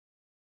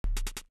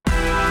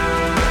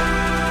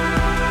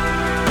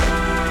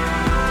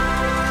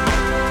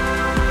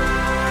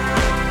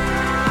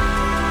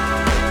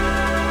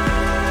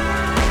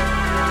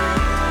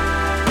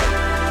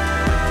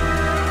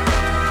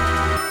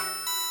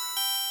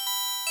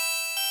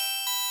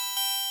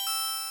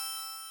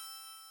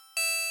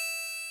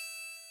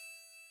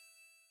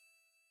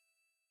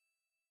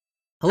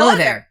Hello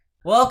there.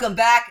 Welcome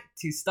back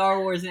to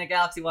Star Wars in a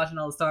Galaxy, watching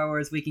all the Star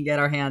Wars we can get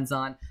our hands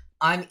on.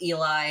 I'm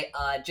Eli.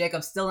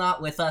 Jacob's still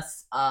not with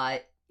us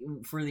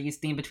for these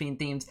theme between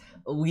themes.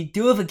 We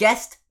do have a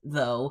guest,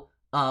 though.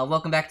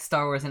 Welcome back to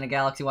Star Wars in a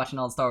Galaxy, watching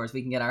all the Star Wars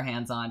we can get our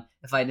hands on,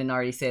 if I didn't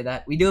already say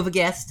that. We do have a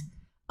guest.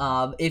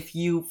 If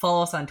you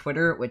follow us on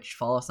Twitter, which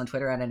follow us on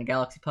Twitter at In a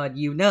Galaxy Pod,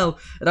 you know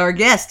that our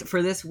guest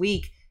for this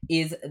week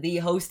is the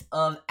host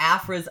of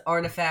Afra's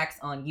Artifacts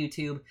on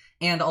YouTube,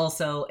 and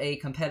also a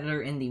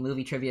competitor in the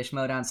Movie Trivia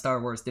Schmoedown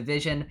Star Wars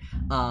division,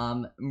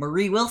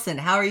 Marie Wilson.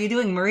 How are you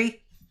doing,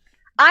 Marie?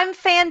 I'm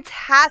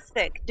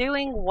fantastic,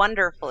 doing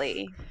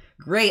wonderfully.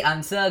 Great,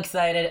 I'm so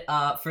excited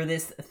for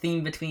this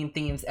Theme Between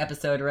Themes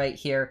episode right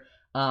here.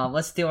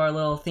 Let's do our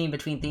little Theme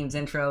Between Themes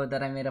intro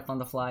that I made up on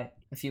the fly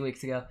a few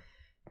weeks ago.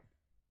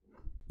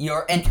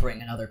 You're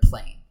entering another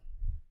plane.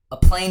 A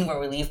plane where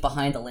we leave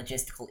behind the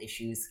logistical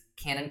issues,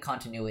 canon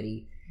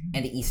continuity,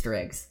 and the Easter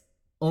eggs.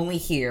 Only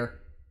here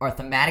are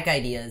thematic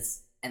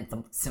ideas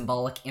and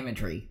symbolic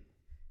imagery.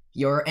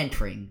 You're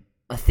entering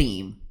a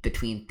theme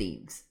between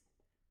themes.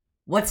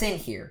 What's in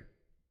here?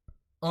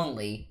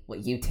 Only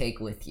what you take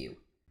with you.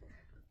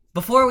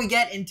 Before we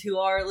get into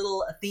our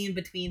little theme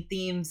between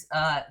themes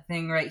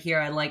thing right here,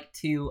 I'd like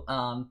to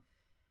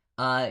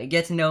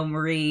get to know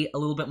Marie a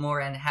little bit more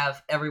and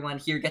have everyone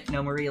here get to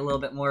know Marie a little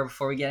bit more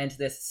before we get into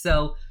this.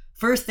 So,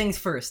 first things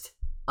first,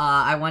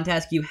 I want to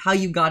ask you how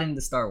you got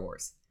into Star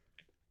Wars.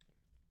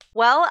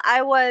 Well,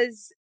 I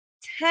was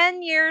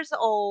 10 years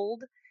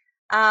old,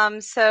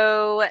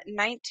 so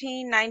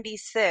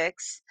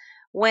 1996,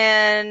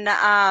 when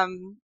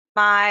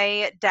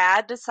my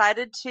dad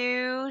decided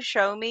to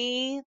show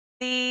me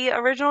the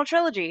original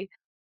trilogy,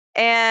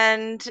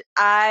 and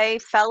I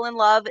fell in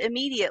love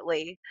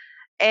immediately.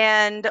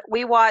 And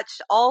we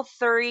watched all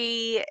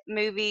three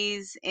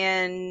movies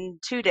in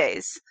 2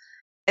 days.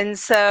 And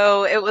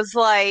so it was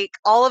like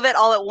all of it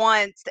all at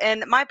once.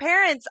 And my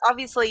parents,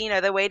 obviously,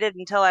 they waited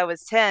until I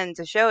was 10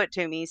 to show it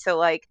to me. So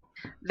like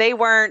they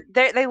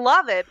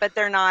love it, but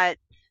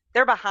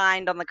they're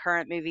behind on the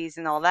current movies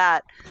and all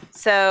that.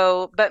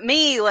 So, but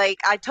me, like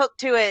I took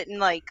to it, and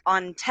like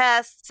on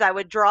tests, I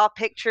would draw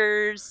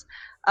pictures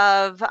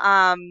of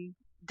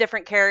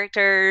different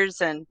characters,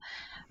 and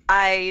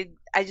I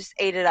just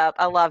ate it up.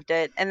 I loved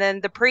it. And then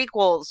the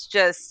prequels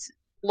just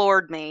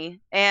floored me.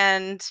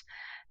 And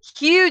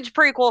huge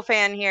prequel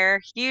fan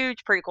here.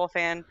 Huge prequel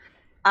fan.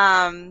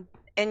 And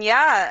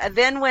yeah,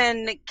 then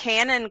when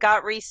canon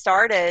got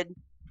restarted,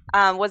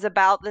 was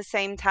about the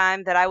same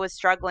time that I was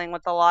struggling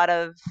with a lot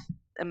of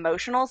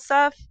emotional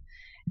stuff.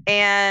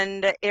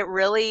 And it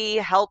really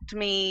helped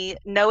me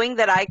knowing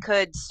that I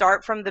could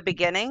start from the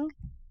beginning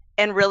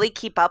and really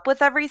keep up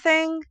with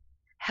everything,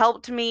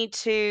 helped me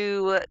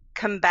to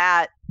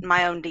combat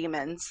my own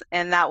demons.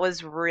 And that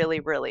was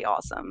really, really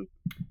awesome.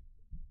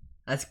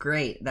 That's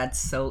great. That's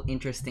so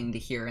interesting to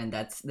hear, and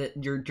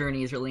your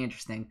journey is really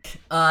interesting.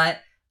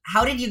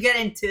 How did you get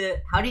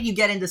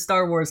into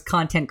Star Wars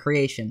content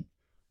creation?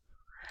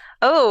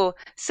 Oh,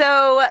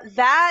 so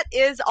that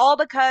is all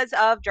because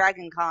of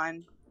Dragon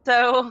Con.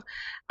 So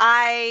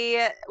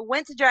I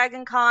went to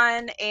Dragon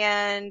Con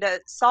and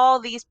saw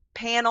these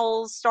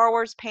panels, Star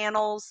Wars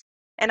panels,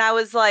 and I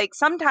was like,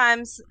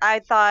 sometimes I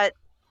thought,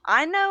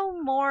 I know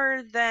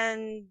more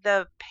than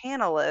the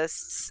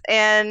panelists.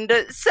 And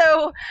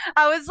so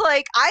I was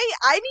like, I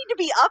need to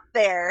be up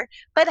there,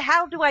 but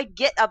how do I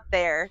get up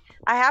there?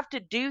 I have to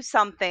do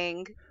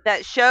something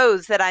that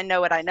shows that I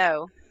know what I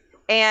know.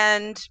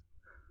 And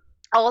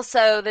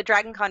also the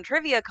Dragon Con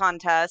trivia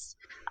contest,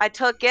 I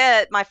took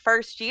it my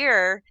first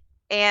year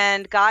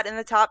and got in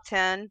the top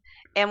 10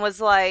 and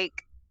was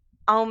like,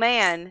 oh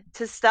man,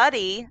 to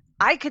study,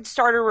 I could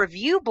start a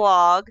review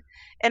blog,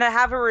 and I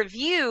have a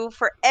review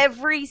for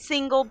every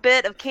single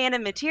bit of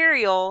canon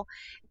material.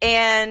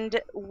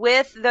 And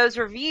with those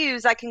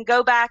reviews, I can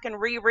go back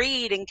and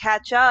reread and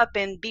catch up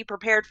and be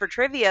prepared for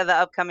trivia the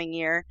upcoming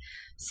year.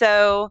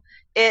 So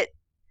it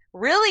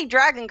really,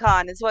 Dragon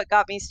Con is what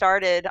got me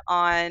started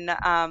on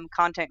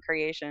content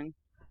creation.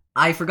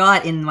 I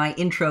forgot in my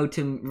intro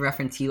to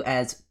reference you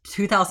as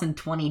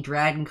 2020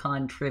 Dragon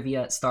Con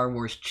Trivia Star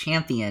Wars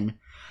Champion.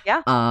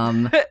 Yeah.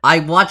 I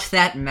watched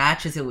that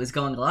match as it was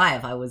going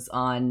live. I was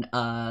on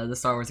the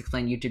Star Wars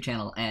Explained YouTube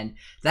channel, and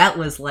that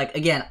was like,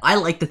 again, I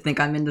like to think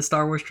I'm into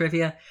Star Wars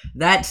trivia.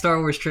 That Star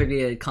Wars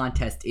trivia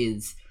contest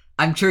is,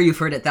 I'm sure you've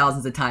heard it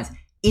thousands of times.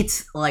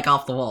 It's like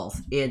off the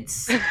walls.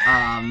 It's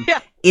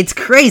Yeah. It's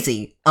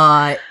crazy.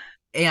 And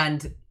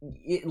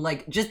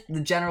like just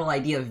the general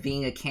idea of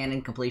being a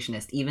canon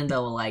completionist, even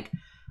though like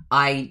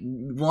I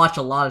watch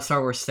a lot of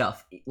Star Wars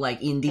stuff.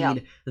 Like,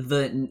 indeed,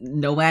 the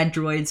Nomad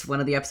Droids,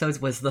 one of the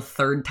episodes, was the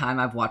third time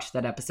I've watched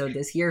that episode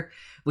this year,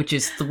 which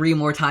is 3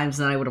 more times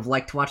than I would have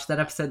liked to watch that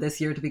episode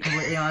this year, to be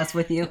completely honest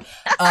with you.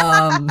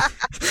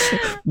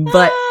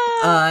 But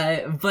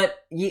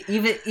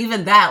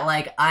even that,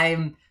 like,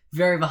 I'm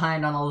very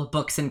behind on all the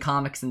books and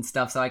comics and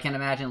stuff, so I can't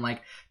imagine,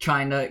 like,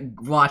 trying to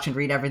watch and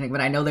read everything.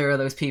 But I know there are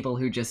those people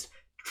who just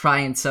try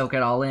and soak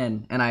it all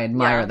in, and I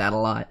admire that a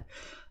lot.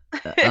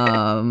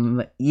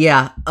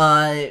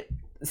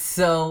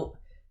 So,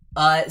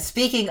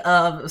 speaking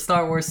of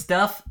Star Wars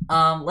stuff,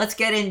 let's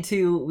get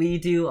into, we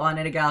do on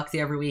In a Galaxy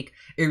every week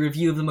a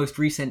review of the most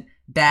recent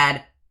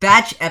Bad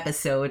Batch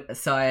episode.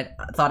 So I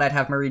thought I'd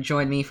have Marie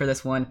join me for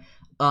this one.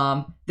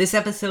 This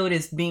episode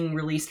is being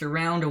released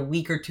around a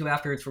week or two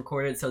after it's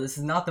recorded, so this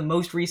is not the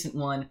most recent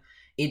one.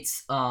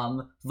 It's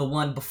the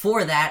one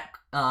before that,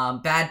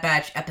 Bad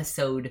Batch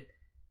episode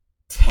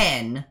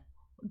 10.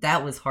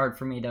 That was hard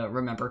for me to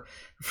remember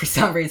for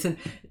some reason.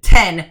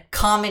 10,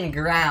 Common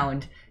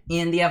Ground.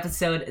 In the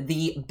episode,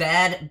 the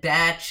Bad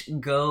Batch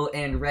go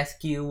and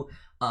rescue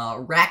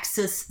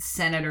Raxus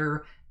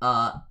Senator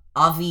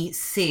Avi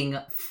Singh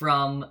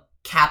from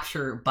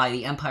capture by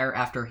the Empire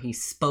after he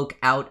spoke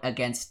out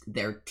against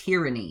their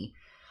tyranny,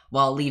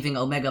 while leaving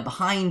Omega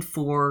behind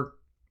for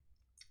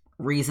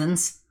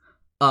reasons.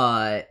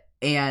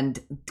 And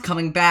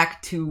coming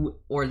back to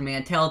Ord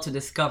Mantell to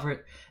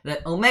discover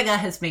that Omega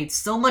has made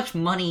so much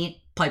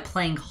money by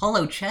playing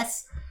holo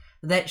chess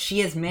that she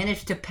has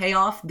managed to pay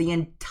off the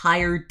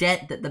entire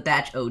debt that the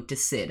Batch owed to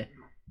Sid.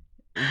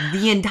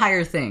 The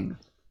entire thing.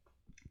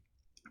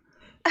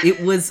 It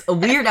was a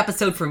weird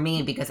episode for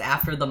me because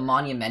after the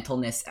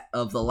monumentalness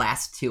of the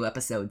last two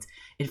episodes,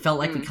 it felt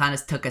like we kind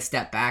of took a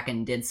step back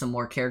and did some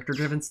more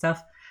character-driven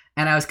stuff.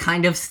 And I was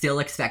kind of still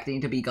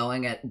expecting to be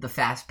going at the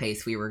fast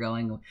pace we were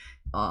going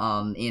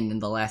in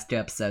the last two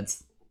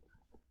episodes.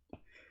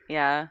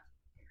 Yeah.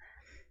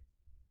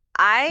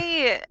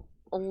 I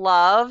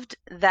loved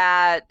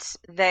that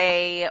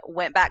they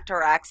went back to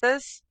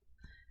Raxus,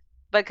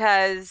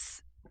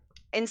 because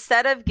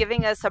instead of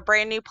giving us a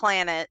brand new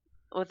planet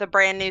with a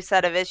brand new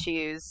set of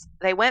issues,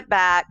 they went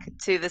back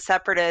to the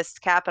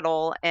Separatist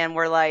capital and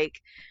were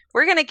like,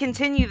 we're going to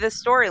continue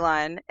this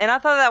storyline. And I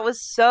thought that was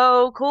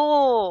so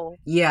cool.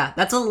 Yeah,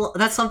 that's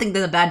something that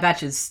the Bad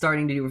Batch is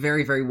starting to do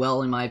very, very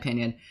well, in my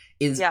opinion,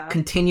 is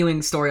continuing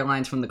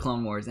storylines from the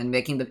Clone Wars and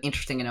making them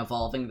interesting and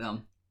evolving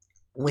them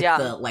with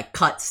the, like,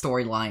 cut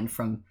storyline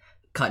from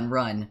Cut and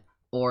Run,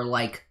 or,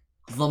 like,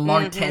 the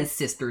Martez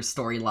sisters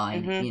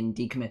storyline in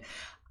Decommit.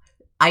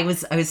 I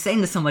was saying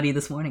to somebody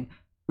this morning,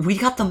 we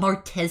got the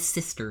Martez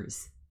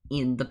sisters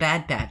in the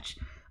Bad Batch.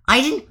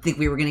 I didn't think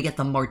we were going to get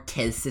the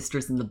Martez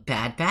sisters in the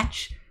Bad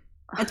Batch.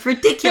 That's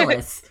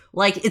ridiculous.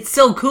 Like, it's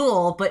so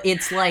cool, but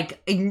it's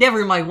like,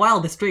 never in my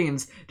wildest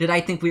dreams did I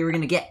think we were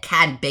going to get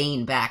Cad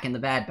Bane back in the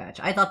Bad Batch.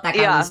 I thought that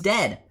guy was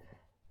dead.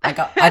 I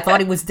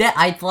thought he was dead.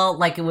 I felt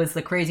like it was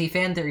the crazy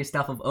fan theory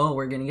stuff of, oh,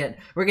 we're gonna get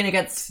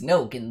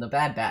Snoke in the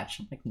Bad Batch.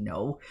 I'm like,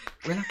 no,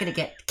 we're not gonna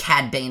get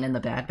Cad Bane in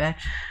the Bad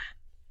Batch.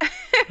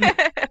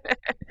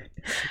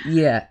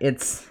 Yeah,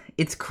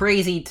 it's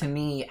crazy to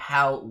me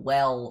how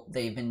well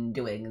they've been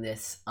doing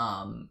this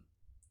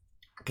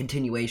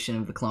continuation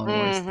of the Clone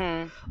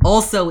Wars.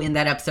 Also in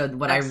that episode,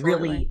 what I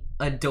really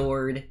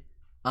adored.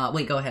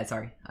 Wait, go ahead.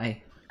 Sorry,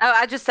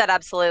 I just said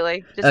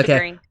absolutely. Just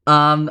agreeing.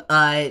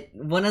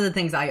 One of the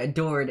things I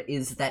adored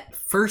is that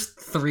first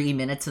 3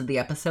 minutes of the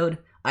episode,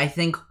 I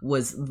think,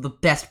 was the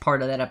best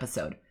part of that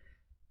episode.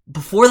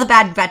 Before the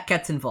Bad Batch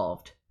gets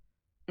involved,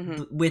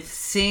 with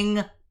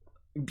Singh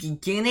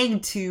beginning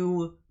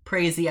to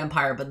praise the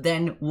Empire, but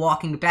then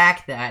walking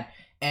back that,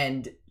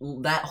 and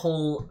that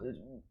whole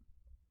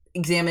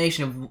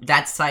examination of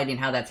that site and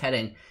how that's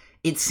heading,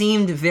 it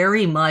seemed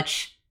very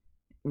much,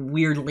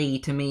 weirdly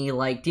to me,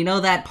 like, do you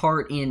know that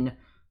part in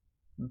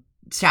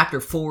Chapter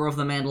 4 of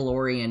The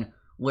Mandalorian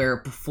where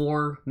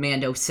before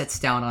Mando sits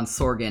down on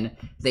Sorgan,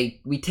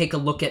 we take a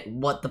look at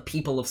what the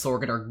people of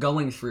Sorgan are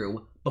going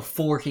through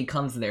before he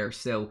comes there,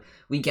 so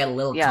we get a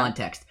little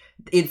context.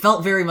 It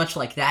felt very much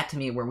like that to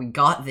me, where we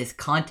got this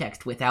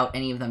context without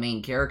any of the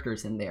main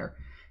characters in there.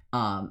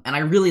 And I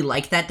really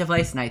like that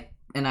device,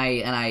 and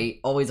I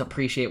always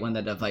appreciate when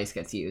the device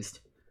gets used.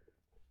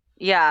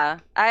 Yeah,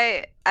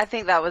 I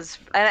think that was,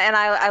 and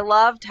I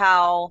loved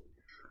how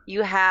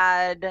you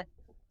had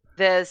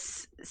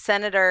this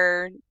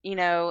senator,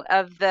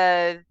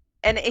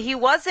 and he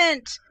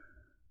wasn't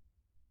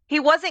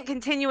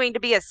continuing to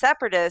be a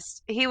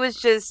separatist. He was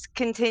just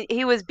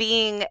he was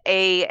being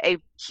a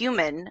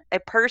human, a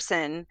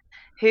person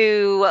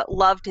who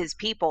loved his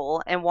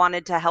people and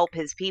wanted to help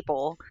his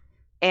people.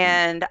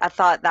 And I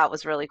thought that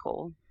was really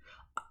cool.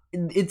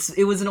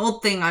 It was an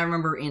old thing I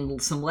remember in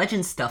some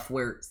Legends stuff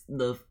where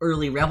the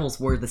early rebels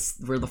were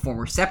the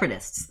former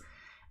separatists.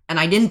 And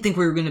I didn't think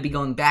we were going to be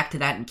going back to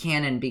that in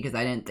canon, because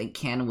I didn't think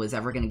canon was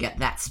ever going to get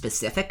that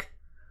specific.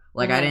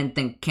 Like, I didn't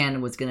think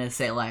canon was going to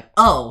say, like,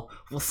 oh,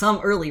 well,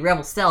 some early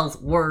rebel cells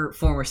were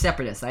former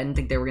separatists. I didn't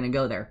think they were going to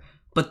go there.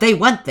 But they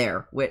went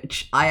there,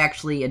 which I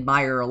actually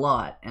admire a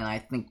lot, and I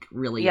think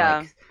really,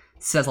 like,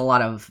 says a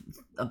lot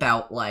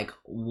about, like,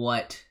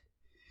 what...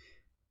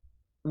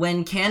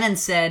 When canon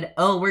said,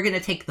 oh, we're going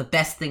to take the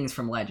best things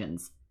from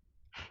Legends,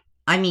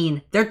 I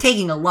mean, they're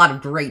taking a lot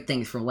of great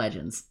things from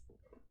Legends.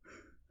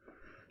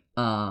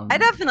 I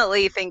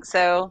definitely think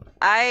so.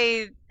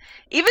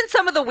 Even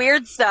some of the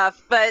weird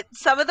stuff, but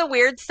some of the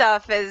weird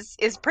stuff is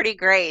pretty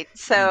great.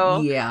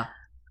 So yeah,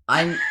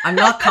 I'm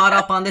not caught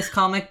up on this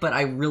comic, but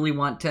I really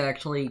want to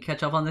actually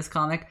catch up on this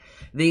comic.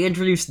 They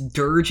introduced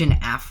Dirge and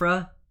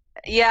Aphra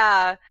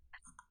Yeah.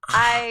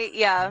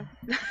 Yeah.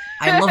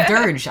 I love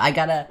Dirge. I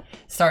gotta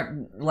start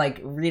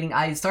reading.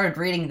 I started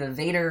reading the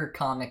Vader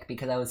comic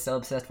because I was so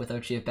obsessed with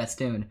Ochi of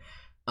Bestoon.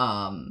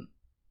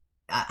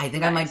 I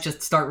think I might Nice.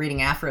 just start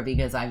reading Afra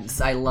because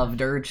I love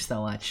Dirge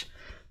so much.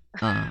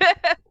 Well,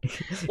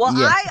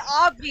 Yeah. I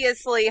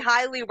obviously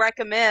highly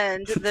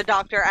recommend the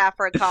Dr.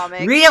 Aphra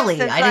comics Really?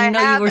 since I didn't I know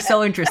you have. were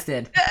so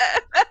interested.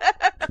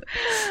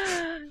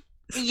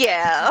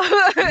 Yeah.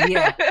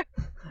 Yeah.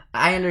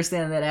 I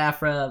understand that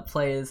Afra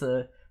plays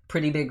a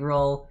pretty big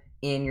role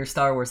in your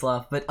Star Wars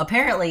love, but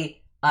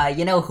apparently,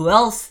 you know who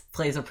else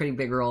plays a pretty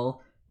big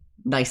role?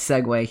 Nice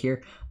segue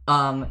here.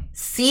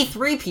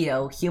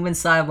 C3PO, human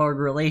cyborg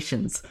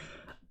relations.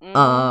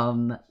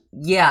 Hmm.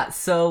 Yeah,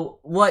 so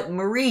what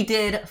Marie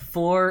did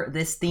for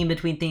this theme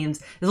between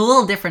themes is a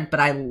little different,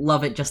 but I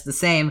love it just the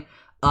same.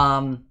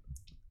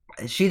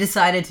 She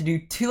decided to do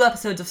 2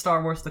 episodes of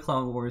Star Wars The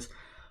Clone Wars,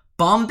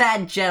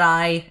 Bombad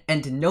Jedi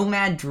and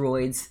Nomad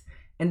Droids,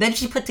 and then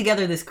she put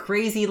together this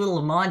crazy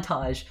little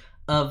montage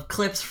of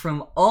clips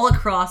from all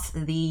across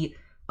the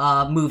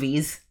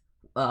movies.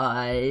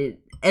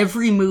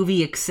 Every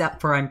movie except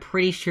for, I'm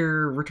pretty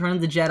sure, Return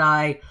of the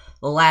Jedi,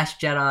 The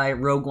Last Jedi,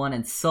 Rogue One,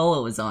 and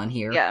Solo is on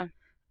here. Yeah.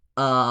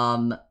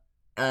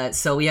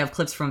 So we have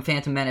clips from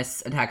Phantom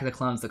Menace, Attack of the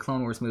Clones, the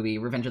Clone Wars movie,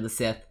 Revenge of the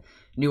Sith,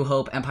 New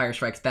Hope, Empire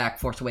Strikes Back,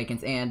 Force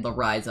Awakens, and The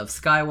Rise of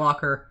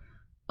Skywalker.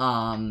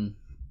 That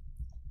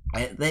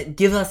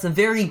gives us a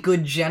very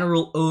good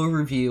general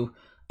overview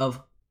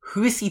of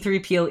who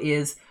C-3PO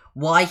is,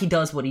 why he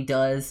does what he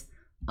does,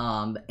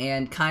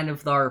 and kind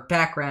of our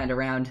background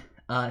around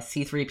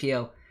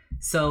C-3PO.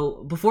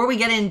 So before we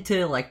get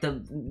into like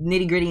the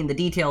nitty-gritty and the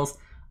details,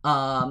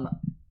 I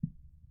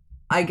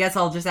guess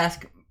I'll just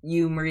ask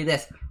you, Marie,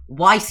 this.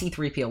 Why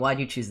C-3PO? Why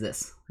did you choose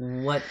this?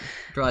 What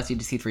draws you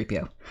to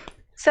C-3PO?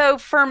 So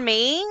for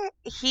me,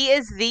 he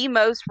is the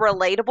most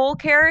relatable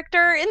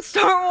character in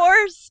Star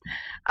Wars.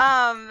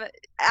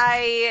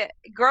 I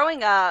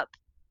growing up,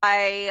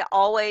 I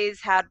always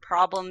had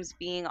problems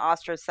being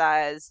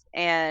ostracized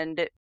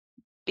and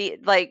be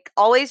like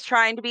always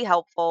trying to be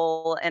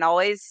helpful and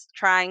always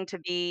trying to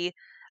be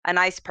a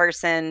nice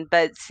person,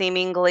 but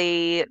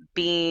seemingly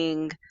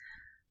being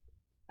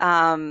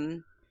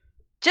um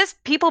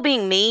just people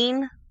being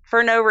mean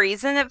for no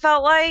reason, it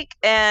felt like.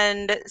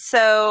 And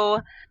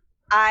so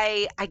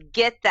I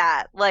get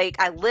that. Like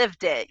I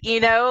lived it, you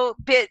know,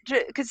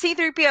 because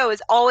C3PO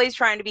is always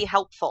trying to be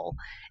helpful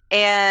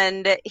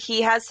and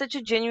he has such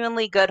a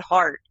genuinely good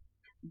heart.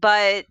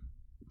 But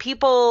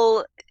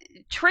people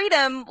treat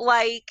him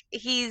like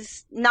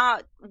he's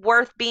not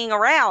worth being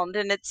around,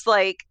 and it's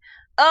like,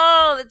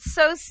 oh, it's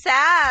so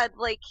sad.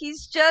 Like he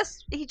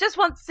just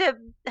wants to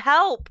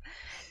help.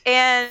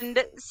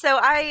 And so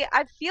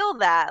I feel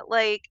that.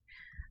 Like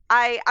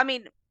I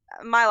mean,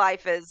 my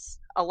life is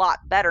a lot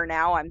better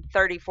now. I'm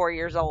 34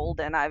 years old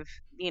and I've,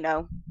 you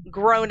know,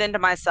 grown into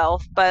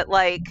myself, but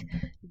like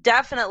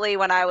definitely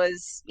when I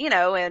was, you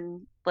know,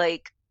 in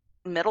like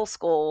middle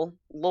school,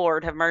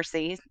 Lord have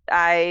mercy,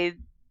 I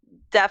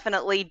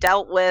definitely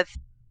dealt with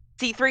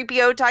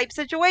C3PO type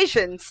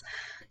situations.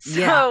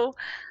 Yeah, So,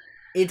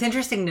 it's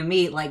interesting to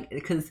me, like,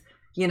 because,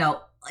 you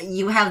know,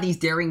 you have these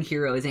daring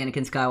heroes,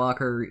 Anakin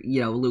Skywalker,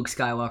 you know, Luke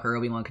Skywalker,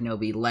 Obi-Wan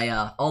Kenobi,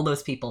 Leia, all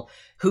those people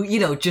who, you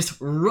know, just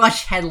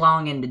rush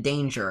headlong into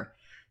danger.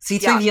 yeah.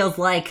 C-3PO's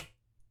like,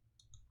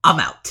 I'm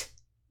out.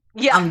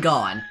 Yeah. I'm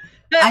gone.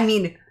 I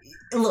mean,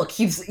 look,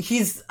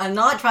 I'm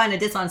not trying to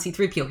diss on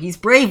C-3PO. He's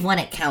brave when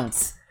it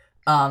counts.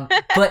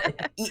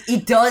 But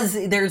it does.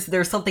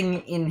 There's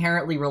something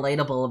inherently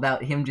relatable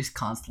about him just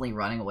constantly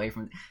running away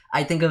from.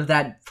 I think of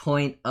that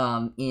point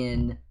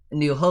in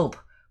New Hope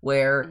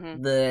where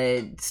Mhm.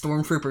 the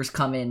stormtroopers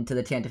come into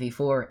the Tantive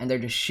 4 and they're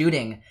just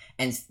shooting,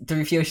 and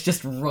 3PO is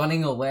just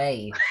running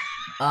away,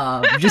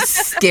 just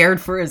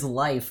scared for his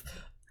life.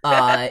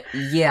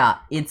 Yeah,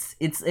 he's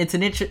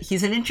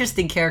an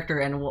interesting character,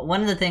 and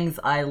one of the things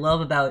I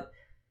love about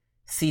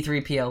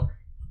C-3PO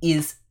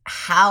is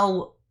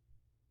how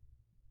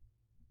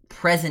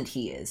present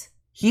he is.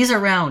 He's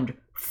around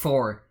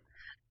for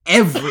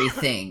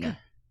everything. Yeah.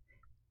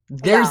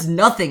 There's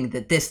nothing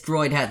that this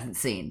droid hasn't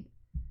seen.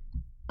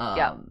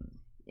 Yeah.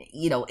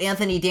 You know,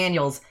 Anthony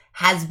Daniels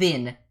has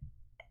been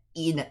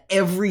in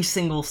every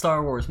single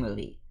Star Wars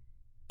movie,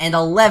 and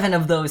 11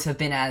 of those have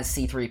been as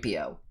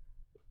C-3PO.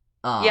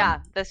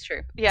 Yeah, that's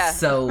true. Yeah.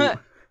 So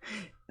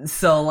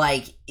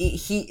like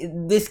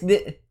this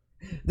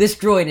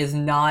droid is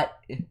not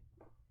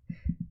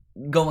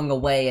going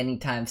away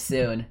anytime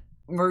soon.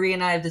 Marie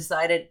and I have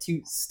decided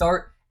to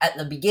start at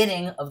the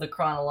beginning of the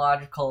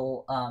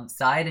chronological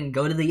side and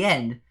go to the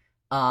end.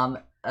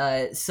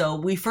 So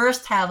we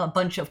first have a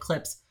bunch of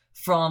clips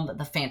from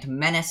The Phantom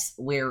Menace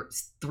where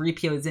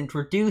 3PO is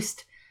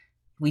introduced.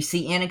 We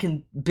see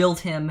Anakin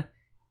build him,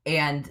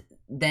 and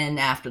then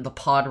after the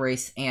pod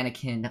race,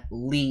 Anakin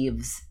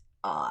leaves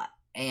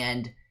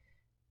and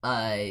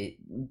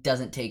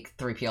doesn't take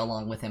 3PO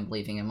along with him,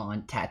 leaving him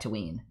on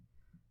Tatooine.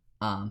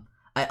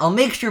 I'll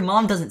make sure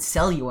Mom doesn't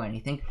sell you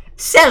anything.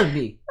 Sell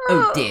me!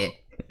 Oh dear.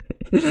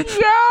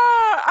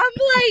 Yeah, I'm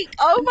like,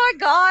 oh my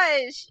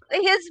gosh,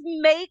 his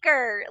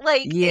maker.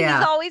 Like, he's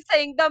Yeah. always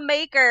saying the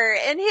maker,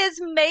 and his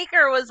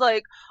maker was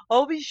like,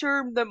 I'll be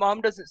sure that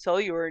mom doesn't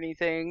sell you or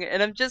anything.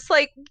 And I'm just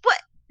like,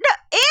 what? No,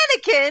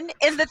 Anakin.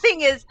 And the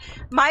thing is,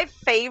 my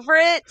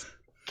favorite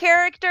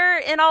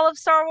character in all of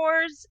Star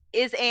Wars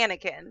is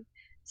Anakin.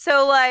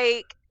 So,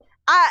 like,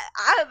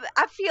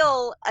 I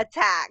feel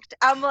attacked.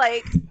 I'm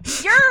like,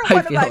 you're I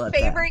one of my feel that.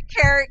 favorite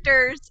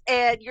characters,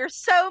 and you're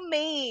so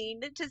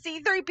mean to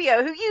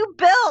C-3PO, who you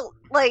built.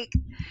 Like,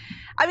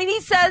 I mean, he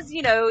says,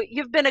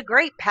 you've been a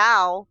great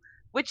pal,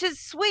 which is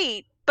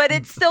sweet, but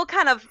it's still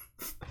kind of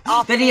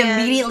Then he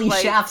offhand. immediately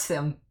Like, shafts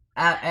him.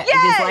 He's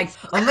like, yes,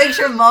 "I'll make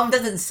sure mom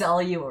doesn't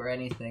sell you or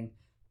anything."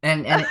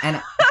 And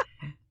I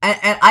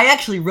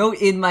actually wrote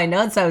in my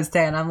notes I was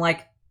saying, I'm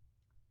like,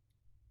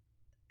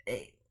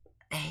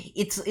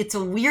 it's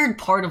a weird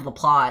part of the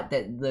plot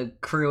that the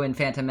crew in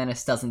Phantom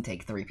Menace doesn't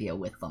take 3PO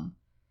with them.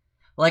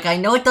 Like, I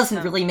know it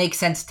doesn't really make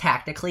sense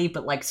tactically,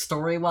 but like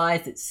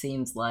story-wise, it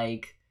seems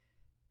like,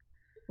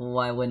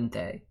 why wouldn't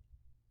they?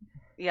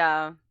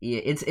 Yeah,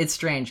 it's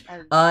strange.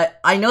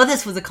 I know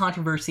this was a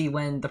controversy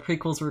when the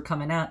prequels were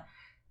coming out.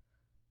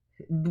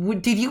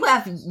 Did you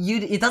have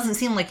it doesn't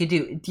seem like you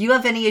do. Do you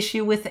have any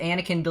issue with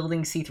Anakin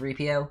building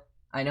C-3PO?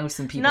 I know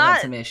some people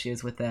had some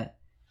issues with that.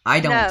 I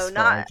don't.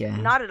 No,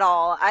 not at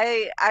all.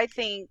 I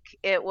think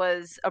it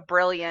was a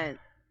brilliant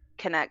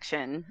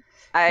connection.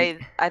 I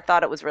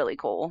thought it was really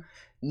cool.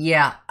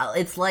 Yeah,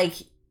 it's like,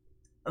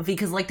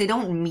 because like they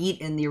don't meet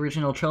in the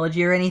original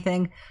trilogy or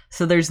anything,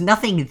 so there's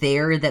nothing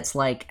there that's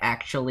like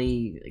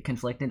actually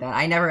conflicting that.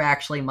 I never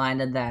actually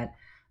minded that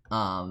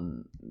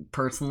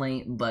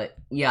personally, but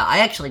yeah, I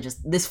actually just,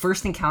 this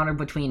first encounter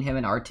between him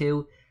and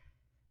R2,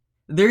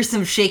 there's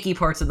some shaky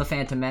parts of the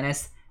Phantom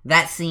Menace.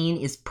 That scene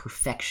is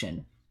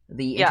perfection.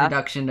 The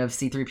introduction of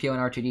C-3PO and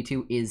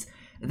R2-D2 is,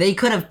 they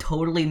could have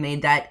totally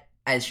made that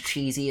as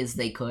cheesy as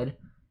they could.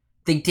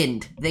 They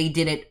didn't. They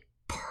did it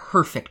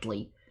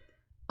perfectly.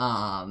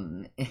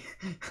 My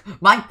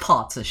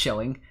pots are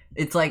showing.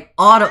 It's like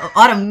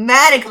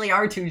automatically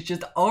R2's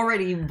just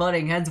already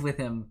butting heads with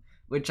him,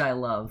 which I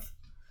love.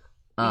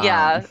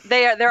 Yeah,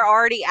 they're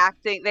already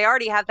acting. They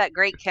already have that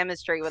great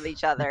chemistry with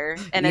each other,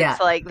 and it's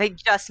like they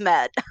just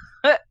met.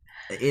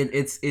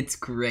 It's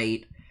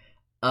great.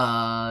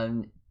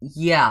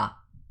 Yeah,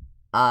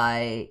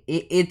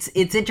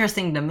 it's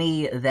interesting to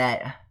me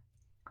that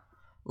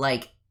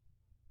like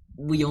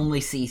we only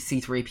see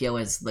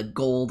C-3PO as the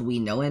gold we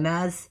know him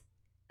as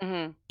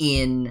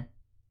in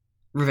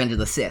Revenge of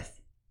the Sith.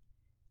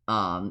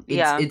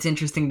 It's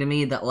interesting to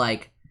me that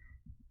like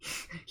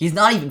he's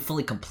not even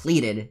fully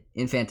completed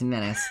in Phantom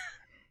Menace.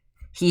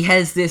 He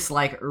has this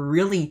like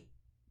really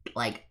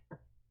like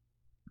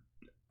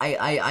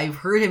I've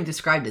heard him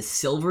described as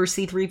silver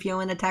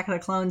C-3PO in Attack of the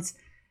Clones.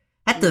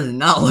 That does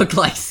not look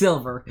like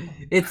silver.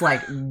 It's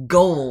like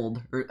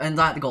gold, and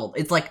not gold.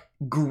 It's like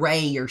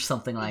gray or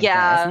something like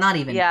that. It's not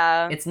even.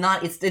 Yeah. It's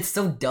not. It's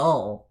so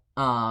dull.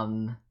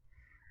 Probably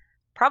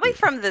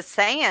from the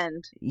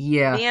sand.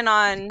 Yeah. Being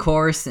on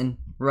coarse and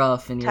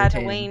rough and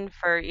Tatooine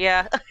for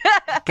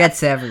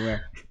gets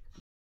everywhere.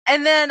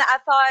 And then I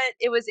thought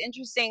it was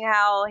interesting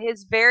how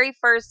his very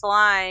first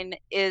line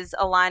is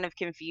a line of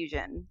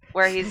confusion,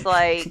 where he's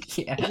like,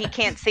 he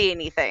can't see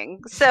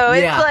anything. So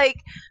it's like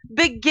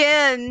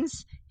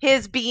begins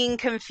his being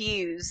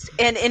confused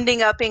and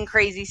ending up in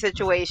crazy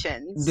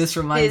situations. This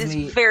reminds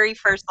me, his very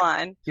first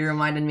line. You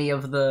reminded me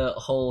of the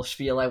whole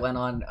spiel I went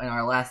on in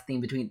our last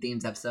Theme Between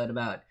Themes episode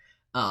about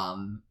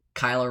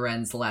Kylo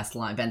Ren's last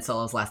line, Ben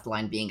Solo's last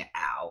line being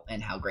 "ow"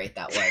 and how great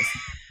that was.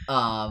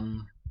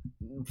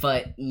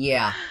 But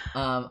yeah,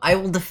 I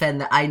will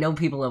defend that. I know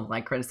people have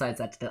like criticized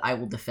that. I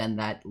will defend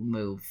that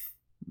move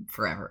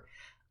forever.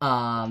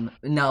 No,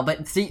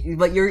 but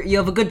you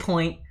have a good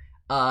point.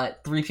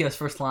 3PO's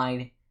first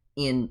line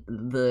in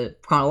the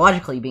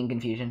chronologically being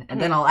confusion,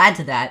 and then I'll add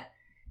to that,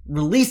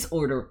 release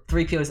order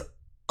 3PO's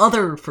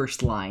other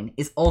first line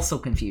is also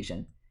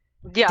confusion.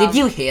 Yeah. Did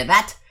you hear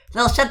that?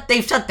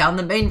 They've shut down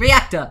the main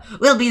reactor.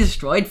 We'll be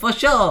destroyed for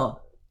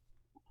sure.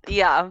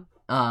 Yeah.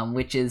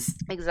 Which is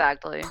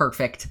exactly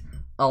perfect.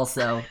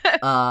 Also,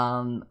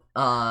 yeah.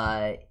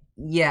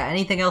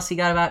 Anything else you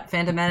got about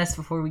Phantom Menace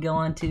before we go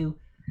on to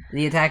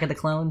the Attack of the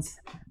Clones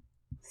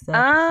stuff?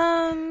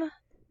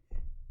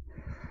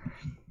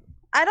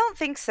 I don't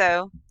think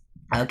so.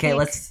 Okay,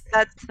 that's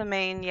the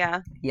main,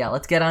 yeah. Yeah,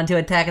 let's get on to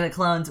Attack of the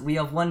Clones. We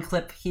have one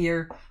clip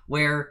here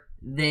where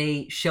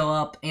they show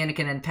up,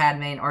 Anakin and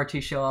Padme and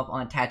R2 show up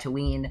on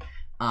Tatooine.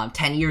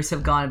 10 years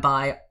have gone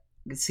by.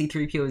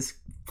 C-3PO is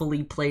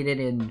fully plated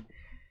in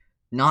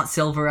not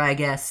silver, I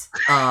guess.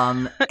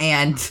 And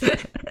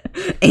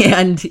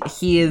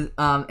he is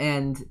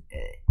and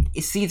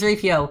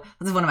C-3PO,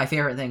 this is one of my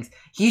favorite things.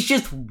 He's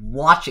just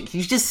watching.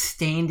 He's just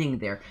standing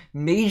there.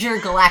 Major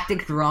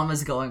galactic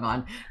drama's going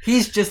on.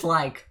 He's just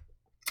like,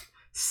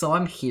 so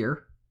I'm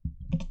here.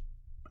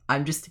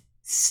 I'm just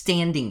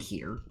standing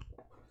here.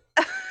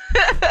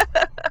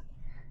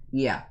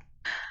 Yeah.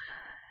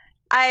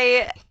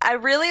 I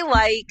really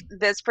like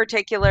this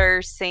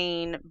particular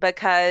scene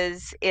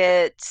because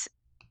it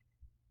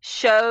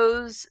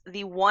shows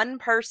the one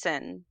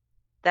person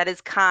that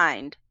is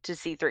kind to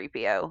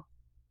C3PO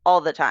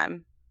all the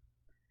time,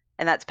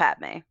 and that's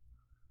Padme.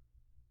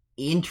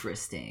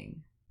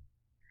 Interesting.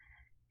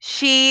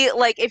 She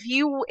like if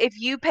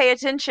you pay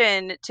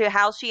attention to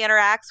how she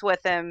interacts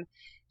with him,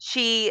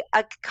 she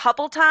a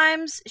couple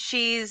times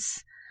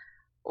she's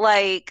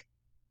like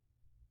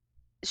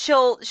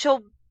she'll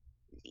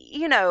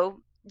you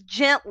know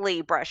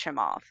gently brush him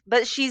off,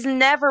 but she's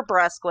never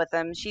brusque with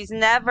him.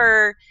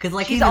 Because,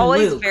 like, She's even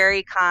always Luke.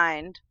 very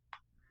kind.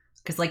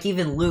 Because, like,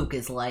 even Luke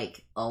is,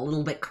 like, a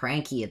little bit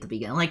cranky at the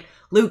beginning. Like,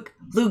 Luke,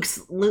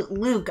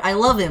 I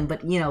love him,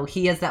 but, you know,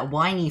 he has that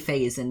whiny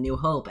phase in New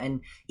Hope,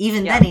 and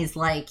even Yeah. then he's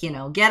like, you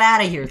know, get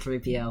out of here,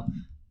 3PO.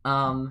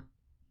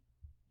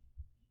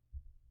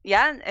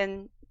 Yeah,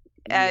 and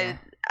Yeah.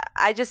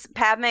 I just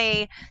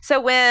Padme. So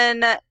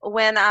when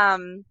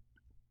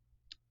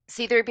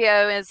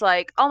C3PO is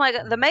like, "Oh my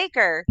god, the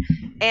Maker,"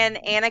 and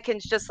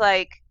Anakin's just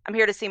like, "I'm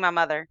here to see my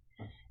mother,"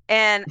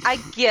 and I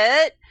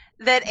get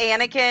that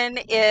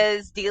Anakin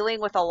is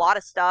dealing with a lot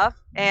of stuff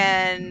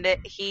and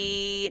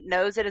he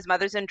knows that his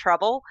mother's in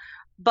trouble,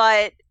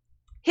 but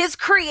his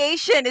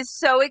creation is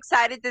so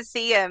excited to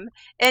see him,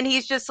 and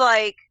he's just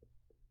like,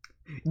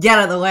 Get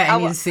out of the way, I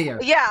need to see her.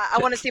 yeah, I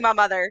want to see my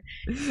mother.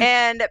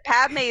 And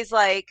Padme's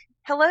like,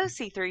 hello,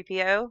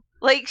 C3PO.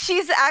 Like,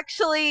 she's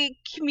actually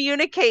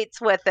communicates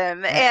with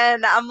him.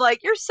 And I'm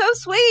like, you're so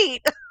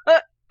sweet.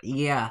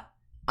 Yeah.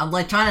 I'm,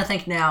 like, trying to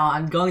think now.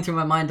 I'm going through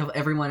my mind of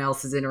everyone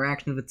else's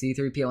interactions with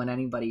C-3PO and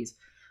anybody's.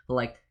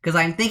 Like, because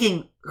I'm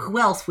thinking, who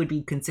else would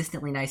be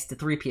consistently nice to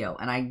 3PO?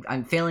 And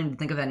I'm failing to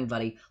think of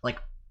anybody. Like,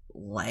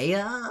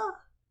 Leia?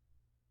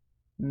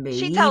 Maybe?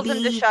 She tells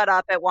him to shut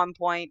up at one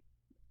point.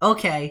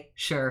 Okay,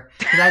 sure.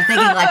 Because I'm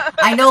thinking, like,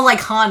 I know,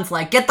 like, Han's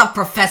like, get the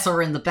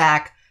professor in the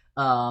back.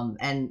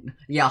 And,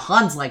 yeah,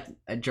 Han's, like,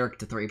 a jerk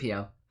to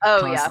 3PO.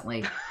 Oh,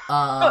 Constantly.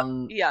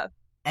 yeah. Yeah.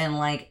 And,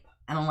 like,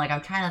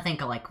 I'm trying to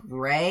think of, like,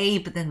 Rey,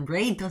 but then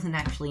Rey doesn't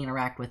actually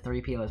interact with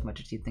 3PO as much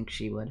as you'd think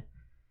she would.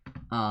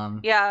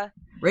 Yeah.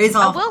 Rey's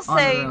off will on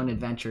say- her own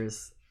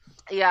adventures.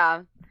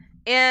 Yeah.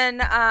 In,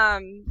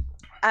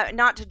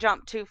 not to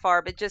jump too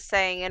far, but just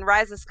saying, in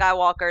Rise of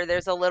Skywalker,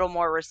 there's a little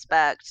more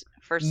respect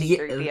for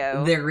C3PO.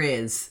 Yeah, there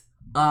is.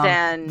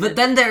 Then- But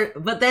then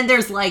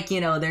there's, like,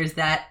 you know, there's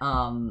that,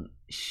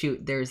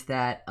 there's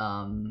that,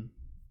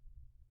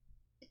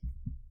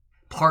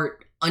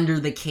 part under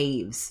the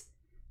caves,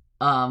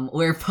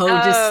 where Poe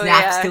just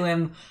snaps to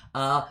him,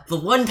 the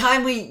one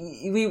time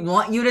we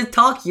want you to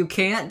talk, you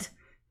can't.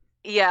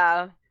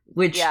 Yeah.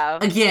 Which, Yeah.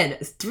 again,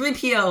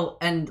 3PO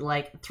and,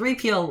 like,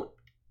 3PO...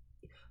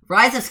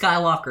 Rise of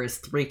Skywalker is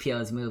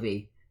 3PO's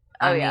movie.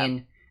 I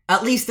mean,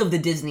 at least of the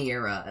Disney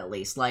era, at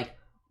least. Like,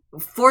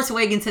 Force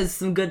Awakens has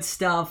some good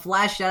stuff,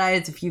 Last Jedi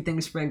has a few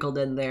things sprinkled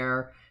in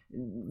there,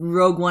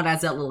 Rogue One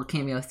has that little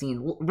cameo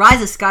scene.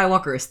 Rise of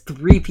Skywalker is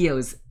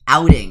 3PO's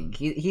outing.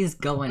 He's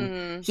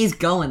going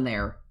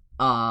there.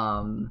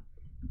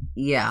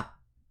 Yeah.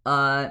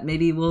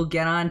 Maybe we'll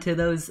get on to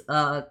those,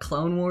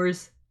 Clone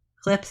Wars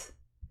clips.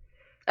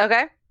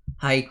 Okay.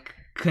 I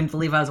couldn't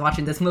believe I was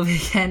watching this movie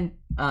again.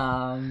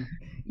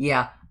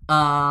 Yeah.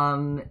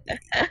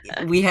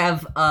 We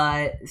have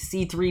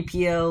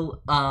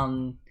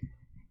C-3PO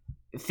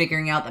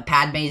figuring out that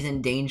Padme's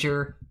in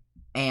danger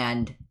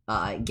and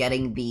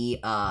getting the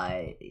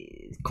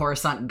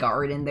Coruscant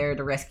guard in there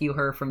to rescue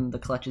her from the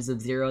clutches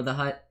of Zero the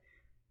Hutt.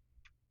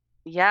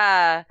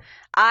 Yeah.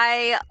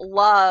 I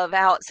love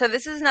how so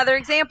this is another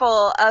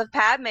example of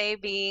Padme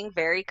being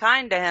very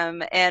kind to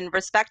him and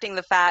respecting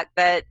the fact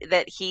that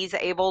he's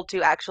able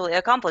to actually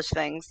accomplish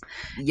things.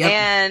 Yep.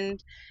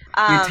 And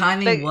your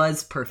timing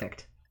was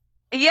perfect.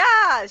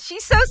 Yeah,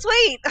 she's so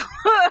sweet.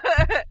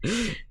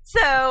 So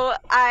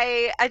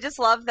I just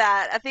love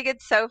that. I think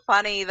it's so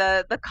funny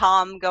the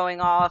comm going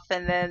off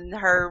and then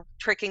her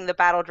tricking the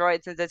battle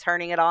droids into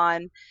turning it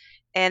on.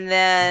 And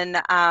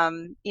then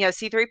you know,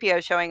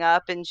 C3PO showing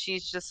up and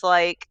she's just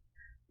like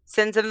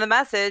sends him the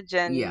message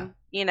and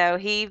you know,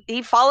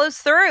 he follows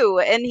through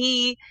and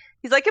he's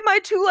like, am I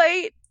too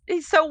late?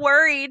 He's so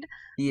worried.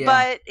 Yeah.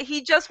 But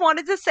he just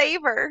wanted to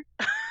save her.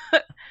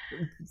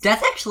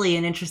 That's actually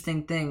an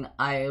interesting thing.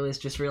 I was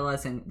just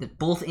realizing that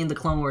both in the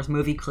Clone Wars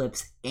movie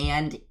clips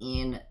and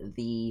in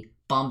the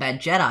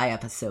Bombad Jedi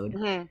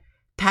episode,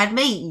 Padme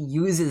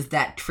uses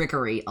that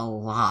trickery a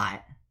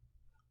lot.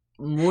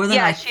 More than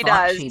I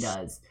thought she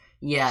does.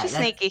 Yeah, she's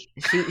sneaky.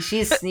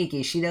 She's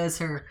sneaky. She knows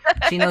her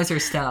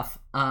stuff.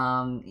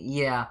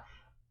 Yeah.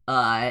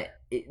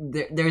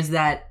 There's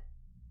that.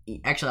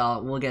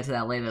 Actually, we'll get to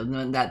that later.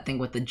 That thing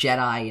with the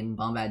Jedi and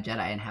Bombad Jedi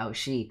and how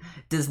she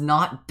does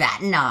not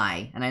bat an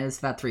eye. And I know it's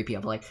about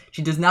 3PO, but like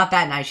she does not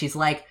bat an eye. She's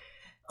like,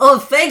 "Oh,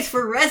 thanks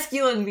for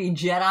rescuing me,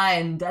 Jedi."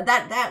 And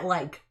that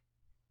like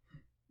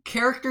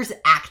characters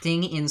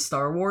acting in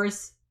Star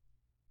Wars.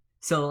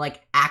 So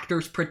like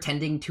actors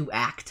pretending to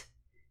act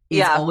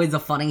is always a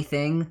funny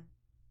thing.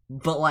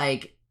 But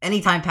like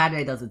anytime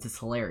Padme does it, it's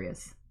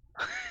hilarious.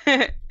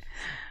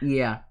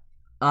 Yeah.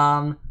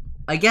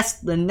 I guess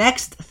the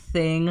next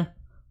thing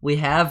we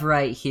have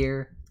right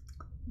here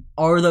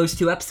are those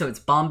two episodes,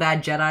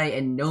 Bombad Jedi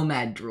and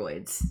Nomad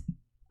Droids.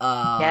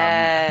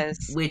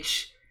 Yes.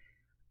 Which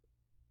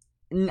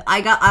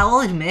I'll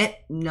admit,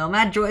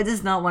 Nomad Droids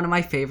is not one of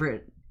my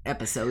favorite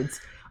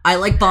episodes. I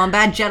like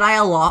Bombad Jedi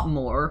a lot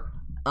more.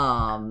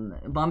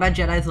 Bombad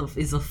Jedi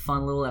is a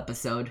fun little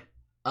episode.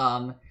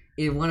 One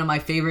of my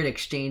favorite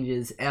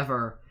exchanges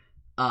ever.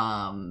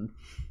 Maybe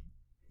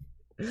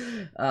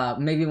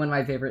one of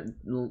my favorite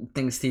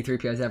things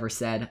C-3PO has ever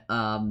said.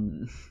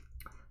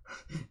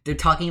 They're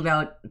talking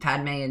about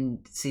Padme, and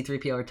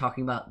C-3PO are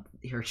talking about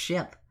her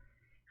ship.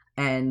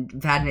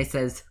 And Padme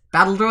says,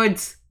 "Battle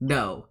droids?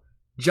 No.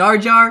 Jar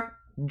Jar?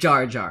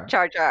 Jar Jar."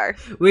 Jar Jar.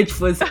 Which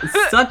was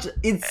such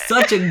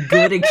a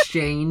good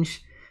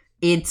exchange.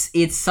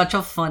 It's such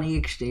a funny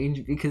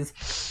exchange because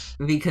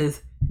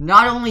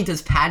not only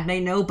does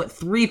Padme know, but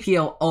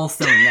 3PO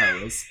also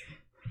knows.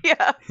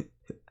 Yeah.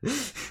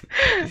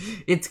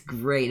 It's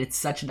great. It's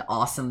such an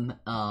awesome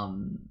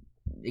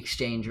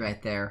exchange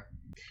right there.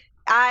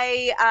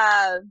 I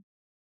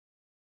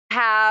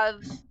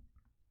have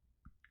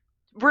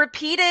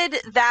repeated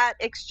that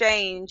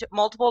exchange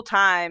multiple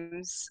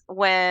times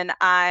when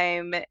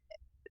I'm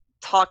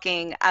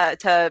talking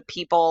to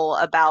people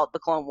about the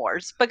Clone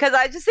Wars, because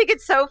I just think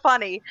it's so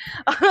funny.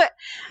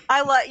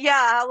 I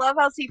love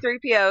how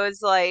C-3PO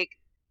is like,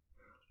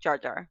 Jar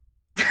Jar.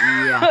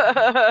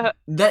 Yeah.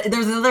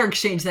 There's another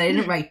exchange that I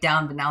didn't write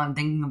down, but now I'm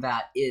thinking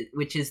about it,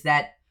 which is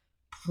that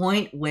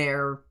point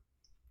where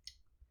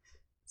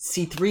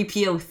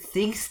C-3PO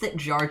thinks that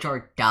Jar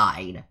Jar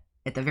died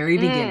at the very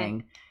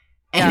beginning,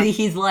 and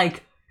he's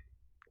like,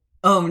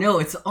 "Oh no,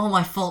 it's all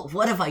my fault.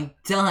 What have I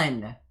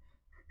done?"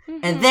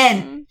 And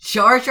then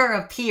Jar Jar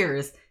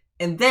appears,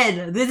 and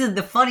then, this is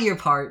the funnier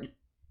part,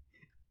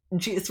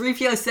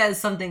 3PO says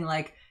something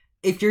like,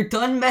 "If you're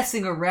done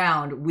messing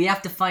around, we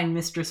have to find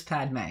Mistress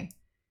Padme."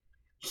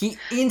 He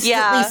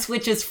instantly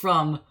switches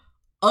from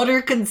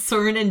utter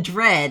concern and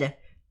dread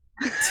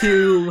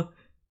to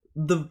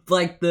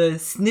the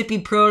snippy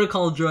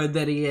protocol droid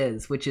that he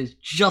is, which is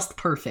just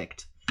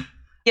perfect.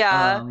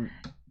 Yeah.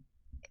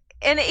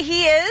 And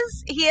he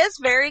is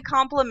very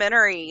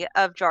complimentary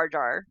of Jar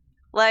Jar.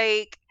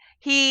 Like,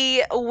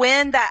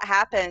 when that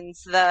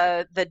happens,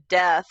 the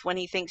death, when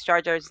he thinks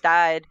Jar Jar's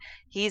died,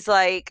 he's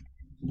like,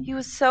 he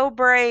was so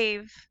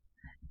brave,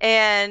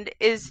 and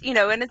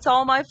and it's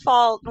all my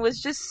fault, and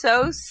was just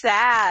so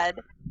sad.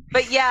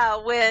 But yeah,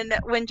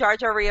 when Jar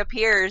Jar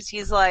reappears,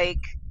 he's like,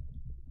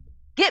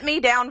 "Get me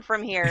down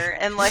from here,"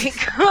 and like,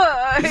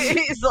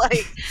 he's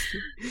like,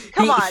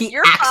 "Come on, he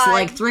you're acts fine."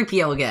 like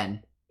 3PO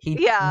again. He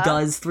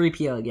does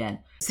 3PO again.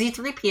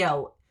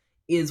 C-3PO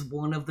is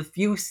one of the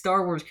few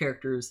Star Wars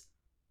characters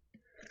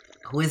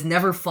who has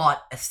never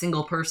fought a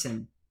single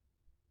person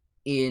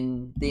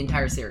in the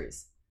entire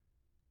series.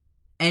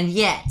 And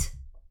yet,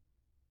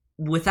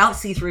 without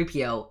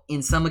C-3PO,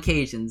 in some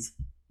occasions,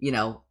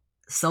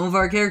 some of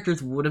our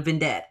characters would have been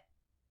dead.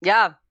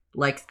 Yeah.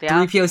 Like,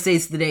 3PO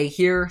saves the day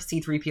here,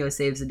 C-3PO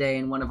saves the day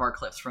in one of our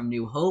clips from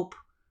New Hope,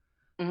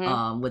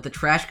 with the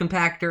trash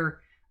compactor.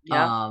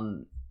 Yeah.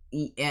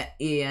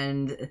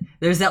 And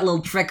there's that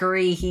little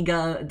trickery he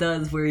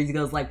does where he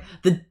goes like,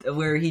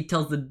 where he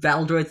tells the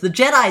battle droids, the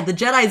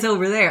Jedi's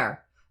over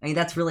there. I mean,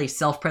 that's really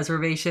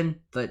self-preservation,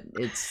 but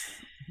it's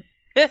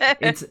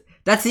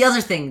that's the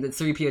other thing that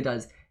 3PO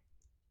does.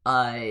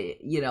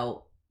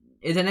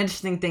 It's an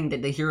interesting thing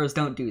that the heroes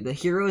don't do. The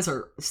heroes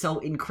are so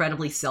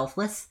incredibly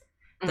selfless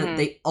that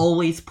they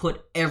always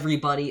put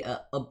everybody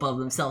above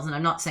themselves, and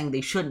I'm not saying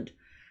they shouldn't.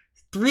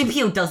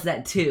 3PO does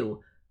that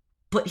too,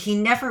 but he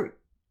never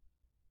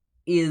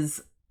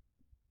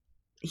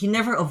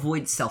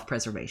avoids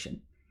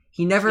self-preservation.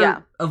 He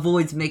never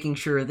avoids making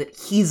sure that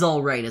he's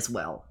all right as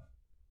well.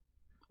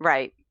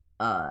 Right.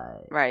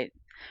 Right.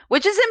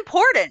 Which is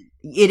important.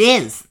 It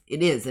is,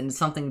 and it's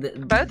something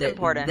that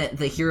important. That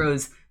the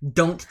heroes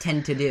don't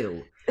tend to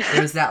do.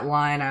 There's that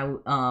line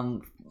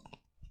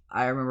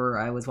I remember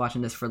I was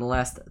watching this for the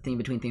last Theme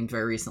Between Themes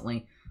very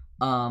recently,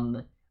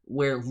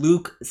 where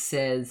Luke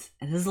says,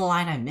 and this is a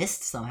line I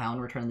missed somehow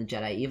in Return of the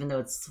Jedi, even though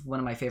it's one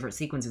of my favorite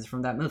sequences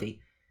from that movie.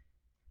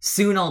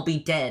 "Soon I'll be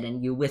dead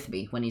and you with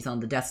me," when he's on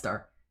the Death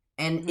Star.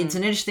 And it's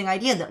an interesting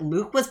idea that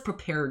Luke was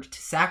prepared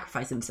to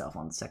sacrifice himself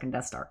on the second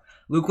Death Star.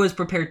 Luke was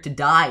prepared to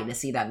die to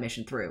see that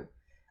mission through.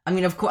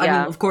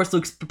 Of course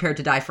Luke's prepared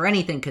to die for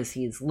anything because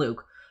he's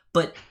Luke,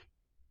 but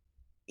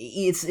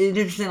it's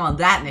interesting on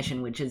that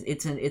mission, which is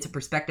it's a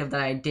perspective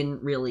that I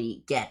didn't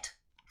really get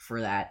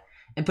for that.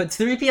 But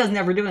 3PO's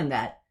never doing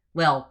that.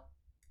 Well,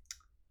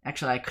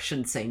 actually, I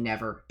shouldn't say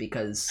never,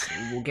 because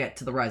we'll get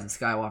to the Rise of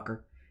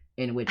Skywalker,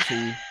 in which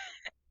he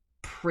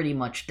pretty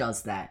much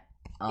does that.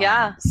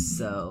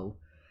 So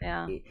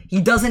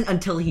he doesn't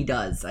until he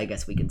does, I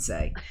guess we can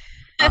say.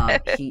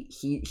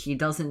 He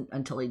doesn't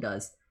until he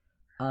does.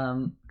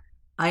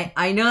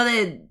 I know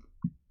that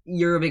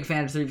you're a big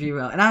fan of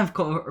 3PO, and I of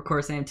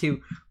course am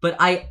too, but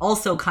I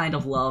also kind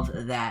of love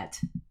that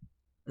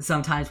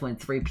sometimes when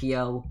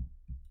 3PO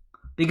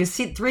because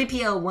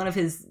 3PO, one of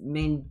his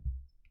main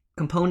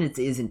components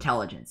is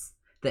intelligence.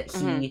 That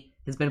he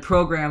has been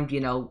programmed,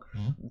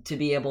 to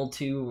be able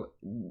to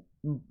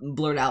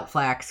blurt out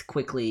facts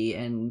quickly,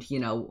 and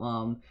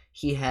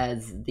he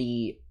has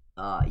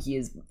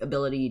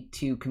ability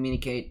to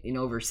communicate in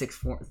over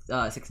 6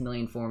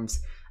 million forms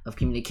of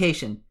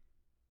communication.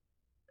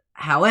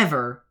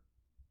 However,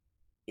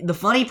 the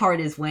funny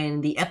part is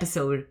when the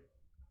episode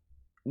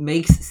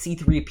makes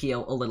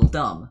C-3PO a little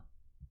dumb.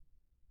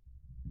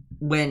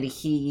 And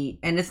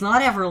it's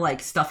not ever like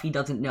stuff he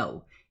doesn't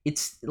know.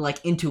 It's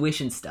like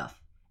intuition stuff.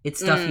 It's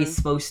stuff he's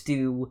supposed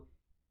to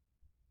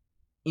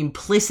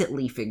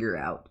implicitly figure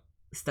out.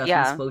 Stuff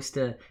he's supposed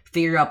to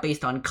figure out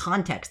based on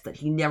context that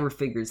he never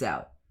figures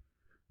out.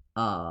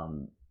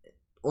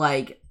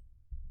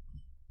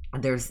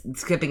 There's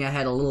jumping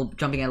ahead a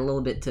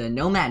little bit to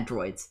Nomad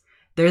Droids.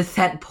 There's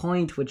that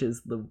point, which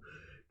is the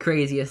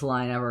craziest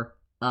line ever,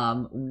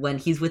 when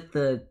he's with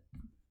the...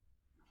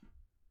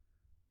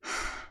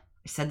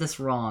 I said this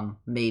wrong,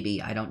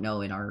 maybe. I don't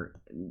know in our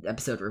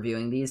episode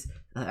reviewing these.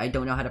 I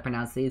don't know how to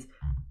pronounce these.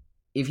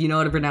 If you know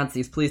how to pronounce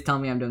these, please tell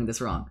me I'm doing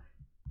this wrong.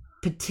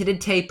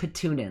 Petitite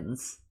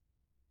Petunins.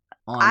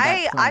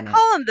 I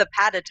call them the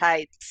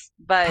Padatites,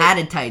 but...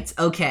 Padatites,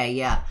 okay,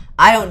 yeah.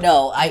 I don't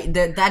know.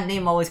 That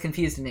name always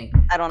confused me.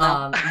 I don't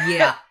know.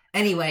 Yeah.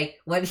 Anyway,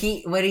 when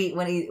he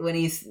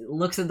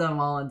looks at them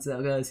all and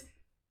goes,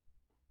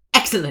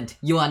 "Excellent,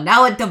 you are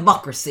now a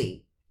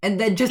democracy," and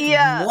then just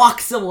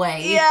walks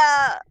away.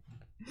 Yeah.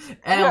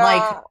 And I'm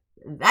like,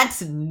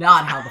 that's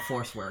not how the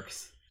Force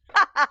works.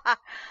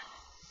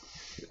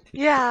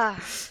 Yeah.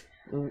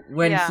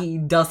 When he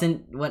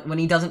doesn't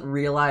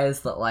realize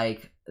that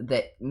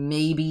that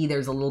maybe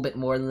there's a little bit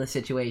more to the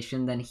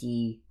situation than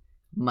he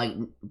might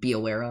be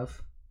aware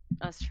of.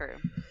 That's true.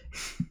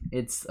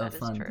 It's a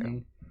fun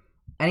thing.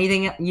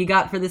 Anything you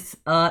got for this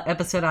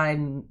episode?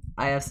 I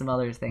have some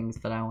other things,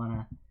 but I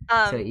want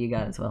to see what you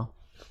got as well.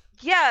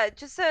 Yeah,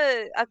 just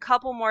a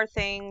couple more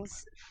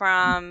things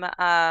from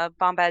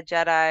Bombad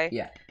Jedi.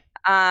 Yeah.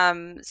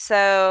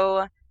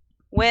 So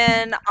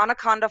when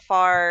Anaconda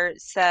Farr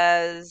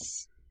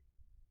says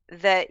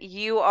that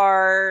you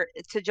are,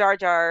 to Jar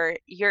Jar,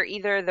 you're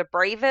either the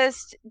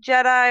bravest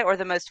Jedi or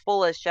the most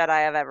foolish Jedi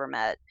I've ever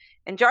met.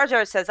 And Jar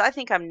Jar says, I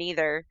think I'm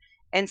neither.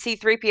 And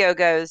C-3PO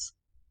goes,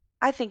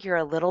 I think you're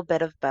a little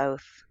bit of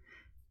both.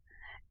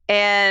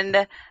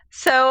 And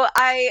so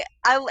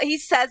he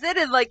says it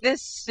in like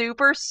this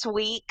super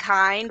sweet,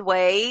 kind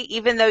way,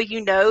 even though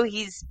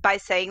he's, by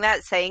saying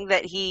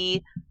that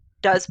he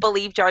does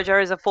believe Jar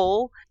Jar is a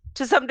fool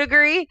to some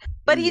degree,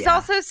 but he's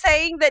also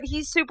saying that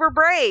he's super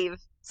brave.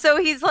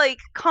 So he's like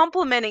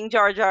complimenting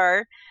Jar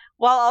Jar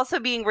while also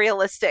being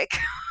realistic.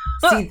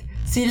 See,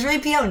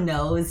 C-3PO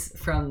knows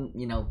from,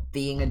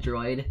 being a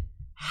droid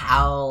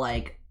how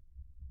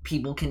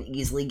people can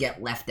easily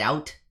get left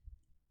out.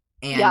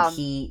 And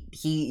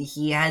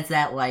he has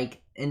that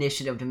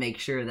initiative to make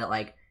sure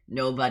that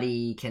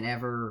nobody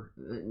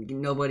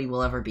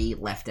will ever be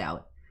left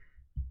out.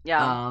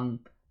 Yeah.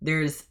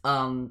 There's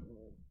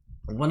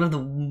one of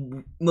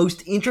the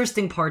most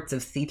interesting parts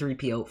of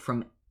C-3PO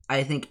from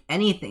I think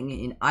anything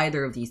in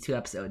either of these two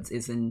episodes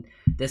is in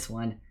this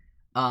one.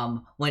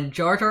 When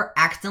Jar Jar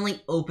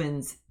accidentally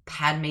opens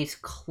Padme's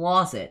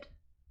closet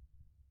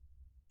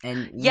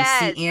and we see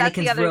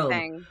Anakin's robe.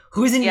 Thing.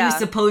 Who's in you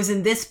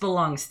supposing this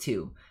belongs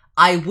to?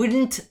 I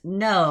wouldn't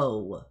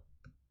know.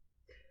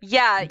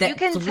 Yeah, that you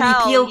can 3PO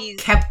tell he's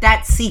kept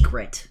that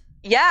secret.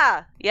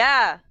 Yeah.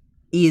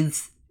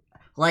 Is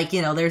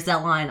there's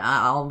that line,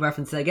 I'll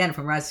reference it again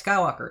from Rise of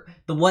Skywalker.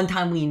 The one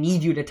time we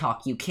need you to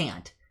talk, you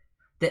can't.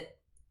 That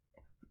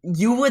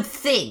you would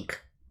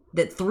think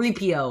that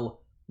 3PO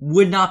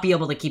would not be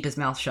able to keep his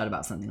mouth shut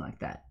about something like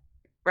that.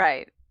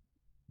 Right.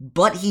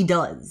 But he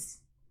does.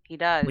 He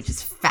does. Which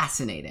is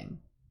fascinating.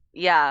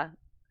 Yeah.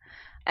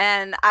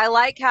 And I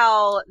like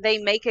how they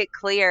make it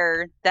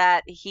clear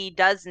that he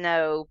does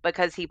know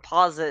because he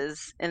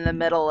pauses in the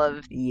middle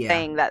of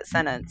saying that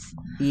sentence.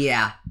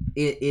 Yeah.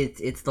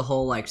 It's the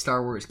whole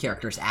Star Wars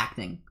characters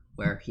acting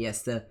where he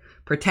has to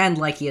pretend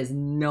like he has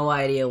no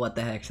idea what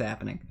the heck's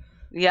happening.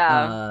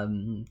 Yeah.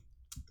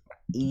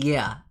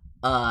 Yeah.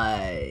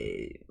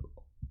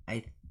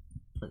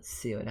 Let's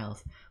see what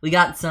else. We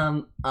got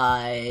some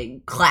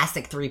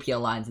classic 3PO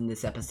lines in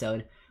this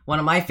episode. One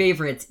of my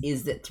favorites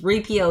is that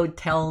 3PO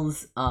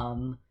tells, I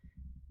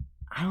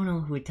don't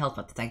know who he tells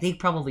about this. I think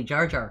probably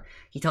Jar Jar.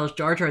 He tells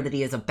Jar Jar that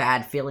he has a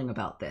bad feeling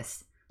about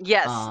this.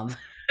 Yes.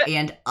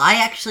 And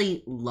I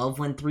actually love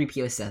when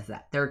 3PO says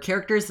that. There are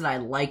characters that I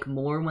like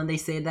more when they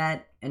say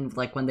that, and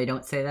when they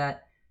don't say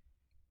that.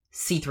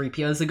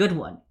 C-3PO is a good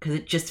one, because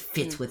it just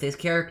fits with his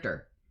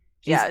character.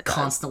 He's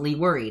constantly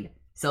worried.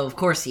 So, of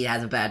course, he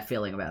has a bad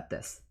feeling about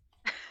this.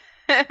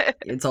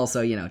 It's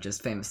also,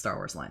 just famous Star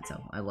Wars line,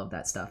 so I love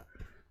that stuff.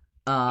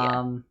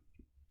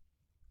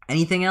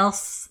 Anything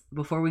else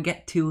before we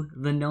get to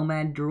the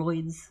Nomad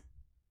Droids?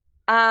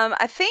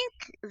 I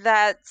think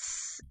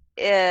that's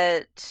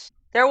it.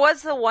 There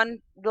was the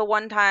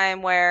one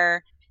time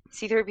where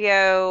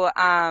C-3PO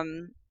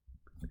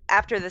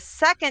after the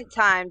second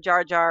time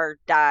Jar Jar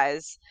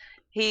dies,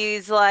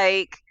 he's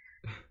like,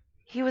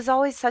 he was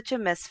always such a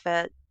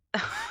misfit.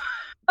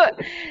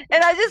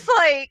 And I just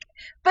like,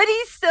 but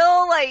he's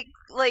still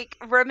like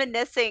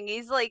reminiscing.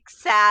 He's like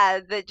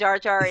sad that Jar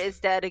Jar is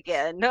dead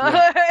again.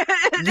 Yeah.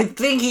 You'd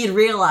think he'd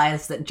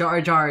realize that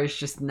Jar Jar is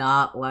just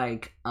not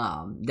like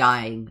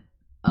dying.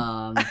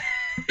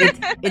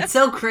 It's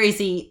so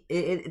crazy.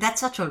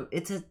 It's a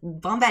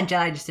Bombad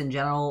Jedi just in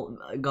general,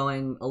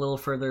 going a little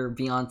further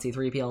beyond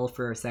C-3PO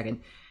for a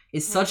second,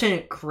 is such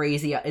a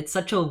crazy. It's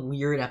such a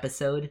weird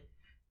episode.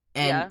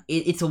 And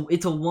it's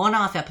a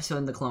one-off episode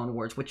in the Clone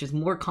Wars, which is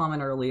more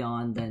common early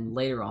on than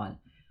later on.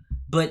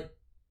 But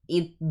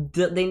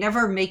they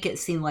never make it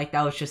seem like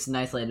that was just an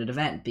isolated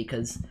event,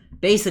 because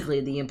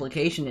basically the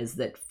implication is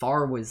that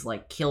Farr was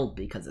like killed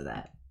because of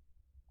that.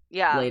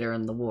 Yeah. Later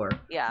in the war.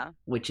 Yeah.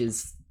 Which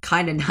is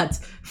kind of nuts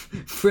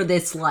for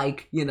this,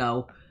 like, you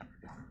know,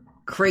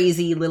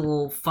 crazy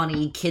little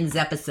funny kids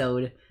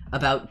episode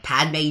about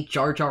Padme,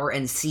 Jar Jar,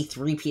 and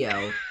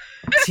C-3PO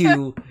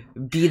to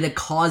be the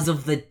cause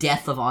of the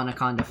death of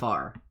Anaconda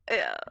Farr.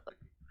 Yeah.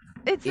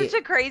 It's such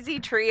a crazy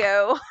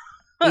trio.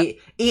 It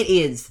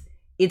is.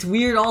 It's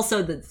weird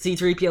also that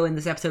C-3PO in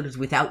this episode is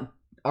without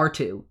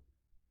R2.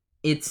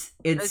 It's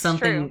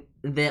something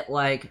that,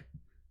 like,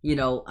 you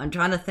know, I'm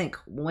trying to think,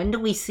 when do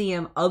we see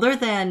him other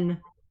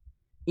than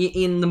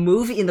in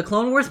the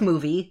Clone Wars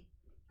movie,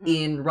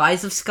 in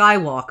Rise of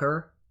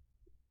Skywalker,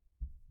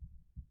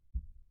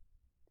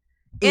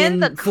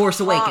 in Force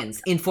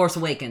Awakens,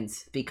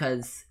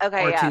 because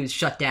R2's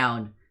shut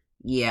down.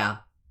 Yeah.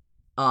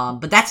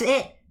 But that's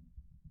it.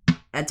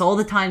 That's all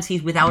the times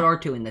he's without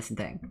R2 in this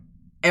thing.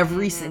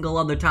 Every single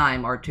other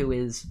time, R2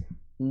 is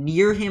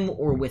near him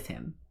or with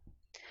him.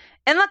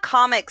 In the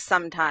comics,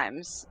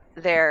 sometimes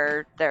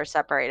they're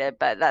separated,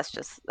 but that's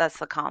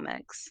the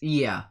comics.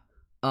 Yeah.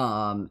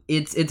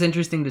 It's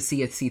interesting to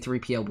see a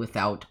C-3PO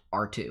without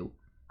R2.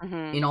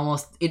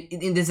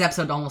 In this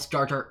episode, almost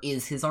Jar Jar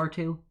is his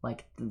R2.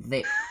 Like,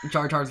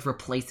 Jar Jar's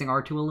replacing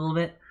R2 a little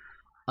bit,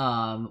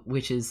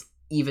 which is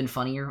even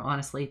funnier,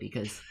 honestly,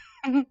 because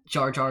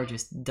Jar Jar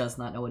just does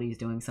not know what he's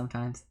doing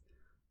sometimes.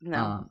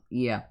 No.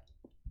 Yeah.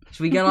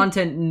 Should we get on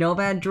to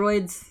Nomad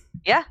Droids?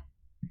 Yeah.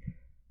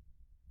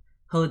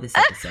 Oh, this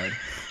episode.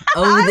 I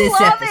love it. It's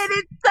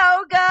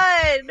so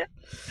good.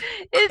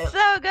 It's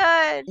so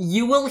good.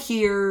 You will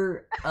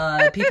hear,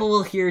 people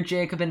will hear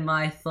Jacob and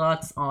my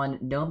thoughts on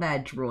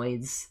Nomad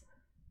Droids.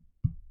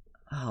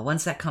 Oh,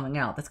 when's that coming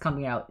out? That's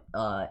coming out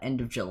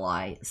end of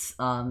July.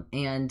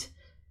 And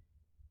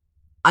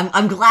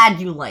I'm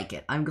glad you like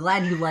it.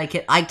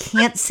 I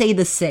can't say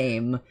the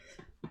same.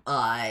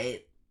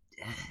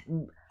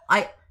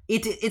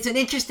 It's an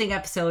interesting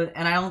episode,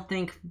 and I don't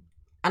think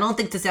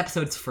this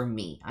episode's for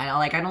me. I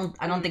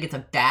don't think it's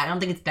bad. I don't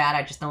think it's bad.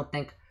 I just don't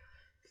think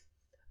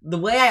the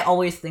way I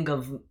always think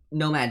of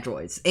Nomad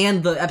Droids,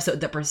 and the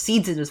episode that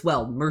precedes it as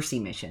well, Mercy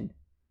Mission,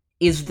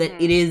 is that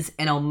it is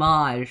an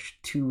homage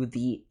to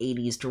the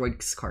 80s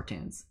Droids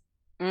cartoons.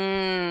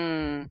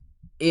 And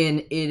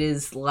it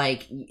is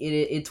like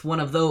it's one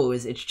of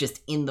those. It's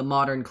just in the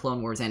modern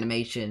Clone Wars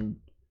animation,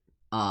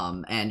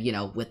 and you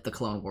know, with the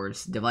Clone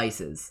Wars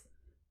devices.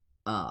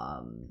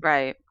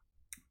 Right.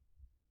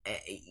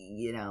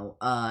 You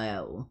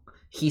know,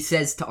 he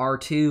says to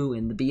R2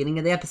 in the beginning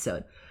of the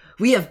episode,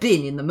 "We have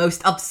been in the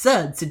most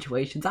absurd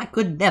situations I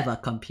could never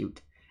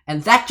compute."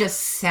 And that just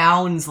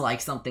sounds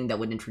like something that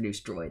would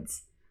introduce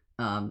droids.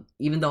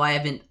 Even though I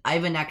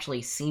haven't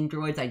actually seen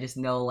droids, I just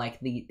know, like,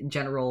 the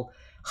general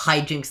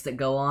hijinks that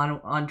go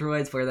on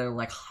droids, where they're,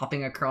 like,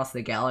 hopping across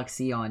the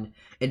galaxy on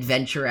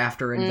adventure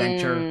after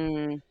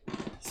adventure,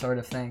 sort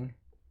of thing.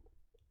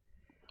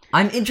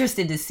 I'm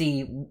interested to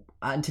see,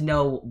 to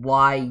know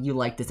why you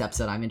like this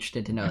episode. I'm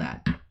interested to know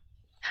that.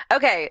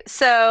 Okay,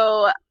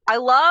 so I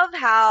love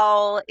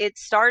how it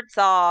starts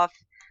off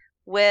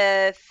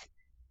with,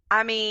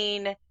 I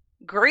mean,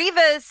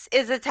 Grievous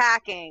is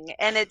attacking,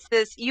 and it's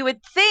this, you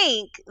would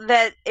think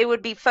that it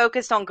would be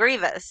focused on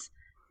Grievous,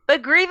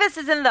 but Grievous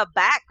is in the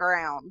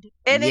background,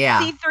 and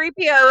it's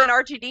C-3PO and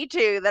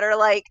R2-D2 that are,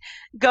 like,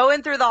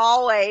 going through the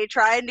hallway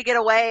trying to get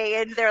away,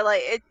 and they're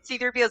like,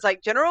 C-3PO's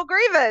like, "General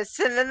Grievous,"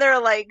 and then they're,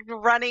 like,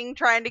 running,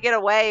 trying to get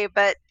away,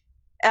 but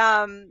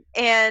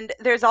and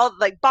there's all,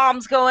 like,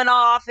 bombs going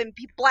off, and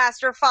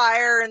blaster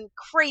fire, and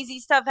crazy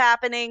stuff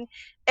happening,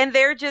 and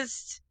they're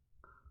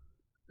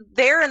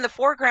in the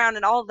foreground,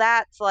 and all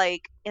that's,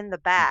 like, in the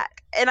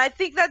back. And I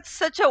think that's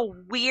such a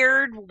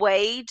weird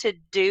way to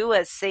do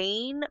a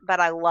scene, but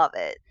I love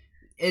it.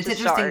 It's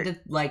interesting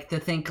to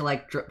think,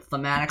 like,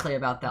 thematically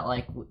about that.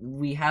 Like,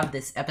 we have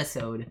this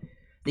episode,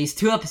 these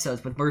two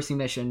episodes with Mercy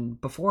Mission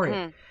before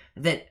it,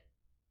 that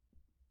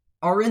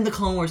are in the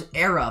Clone Wars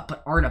era,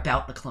 but aren't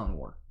about the Clone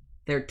War.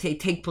 They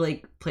take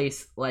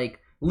place, like,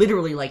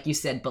 literally, like you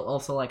said, but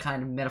also, like,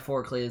 kind of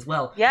metaphorically as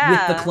well. Yeah.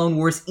 With the Clone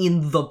Wars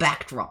in the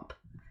backdrop.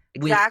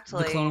 Exactly.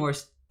 With the Clone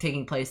Wars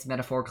taking place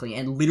metaphorically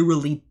and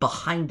literally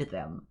behind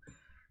them.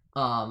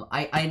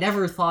 I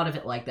never thought of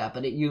it like that,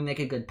 but you make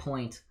a good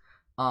point.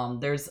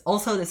 There's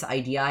also this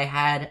idea I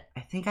had.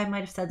 I think I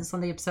might have said this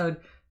on the episode.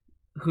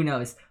 Who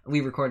knows?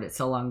 We recorded it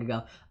so long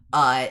ago.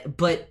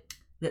 But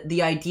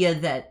the idea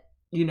that,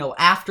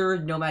 after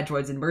Nomad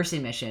Droids and Mercy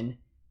Mission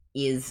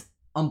is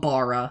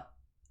Umbara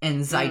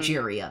and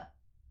Zygeria.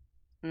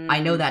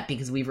 I know that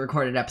because we've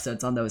recorded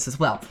episodes on those as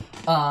well.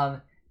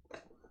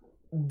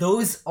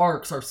 Those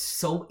arcs are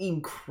so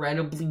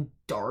incredibly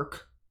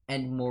dark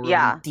and morally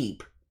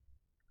deep.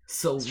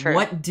 So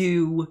what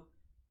do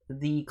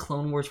the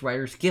Clone Wars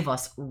writers give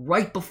us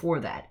right before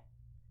that?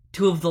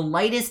 Two of the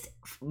lightest,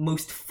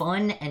 most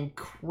fun, and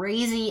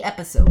crazy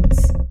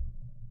episodes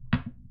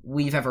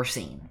we've ever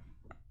seen.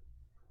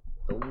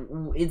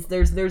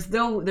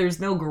 There's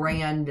no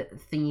grand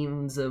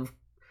themes of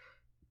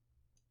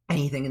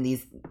anything in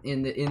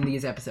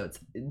these episodes.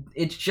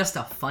 It's just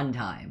a fun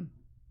time.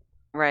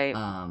 Right.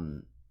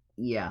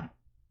 Yeah.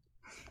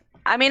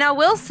 I mean, I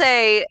will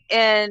say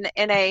in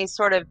a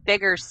sort of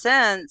bigger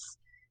sense,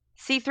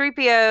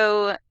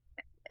 C-3PO,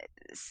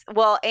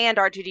 and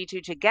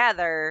R2-D2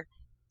 together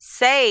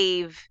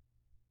save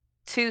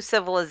two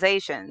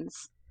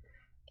civilizations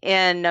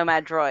in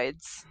Nomad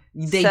Droids.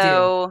 They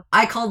do.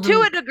 I call them,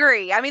 to a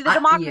degree. I mean, the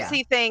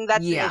democracy thing,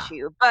 that's an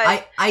issue.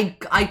 But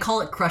I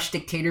call it crush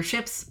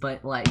dictatorships,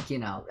 but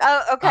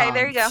Oh, okay,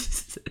 there you go.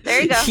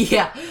 There you go.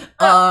 Yeah.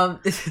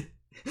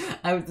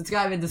 I was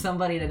describing to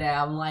somebody today.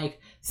 I'm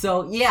like,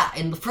 so yeah,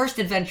 in the first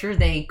adventure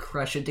they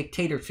crush a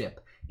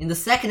dictatorship. In the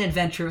second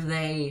adventure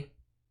they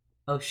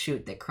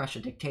crush a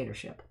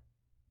dictatorship.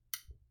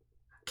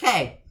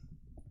 Okay.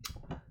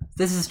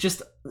 This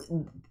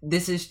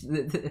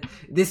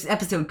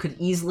episode could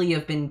easily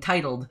have been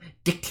titled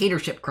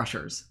Dictatorship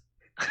Crushers.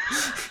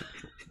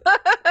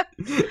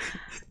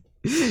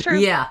 True.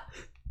 Yeah.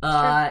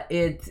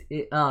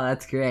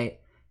 That's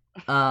great.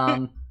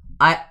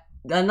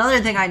 Another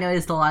thing I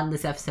noticed a lot in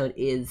this episode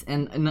is,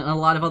 and a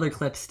lot of other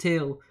clips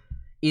too,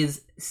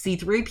 is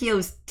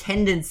C-3PO's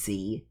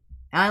tendency,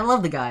 and I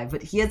love the guy,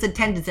 but he has a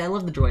tendency, I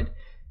love the droid,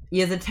 he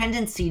has a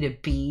tendency to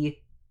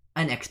be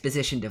an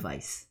exposition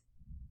device.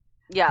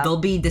 Yeah. They'll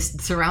be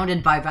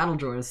surrounded by battle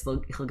droids.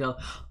 He'll go,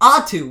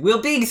 "Atu,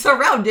 we're being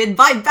surrounded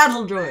by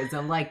battle droids."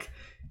 I'm like,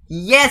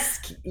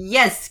 yes,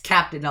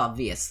 Captain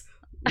Obvious.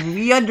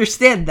 We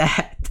understand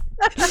that.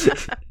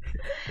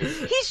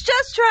 He's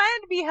just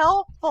trying to be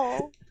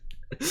helpful.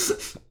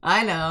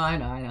 I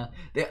know.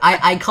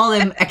 I call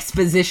him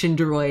exposition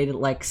droid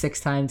like 6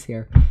 times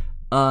here.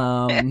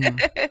 Where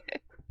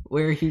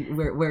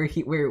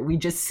we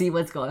just see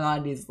what's going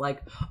on. He's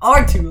like,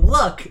 "R2,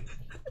 look."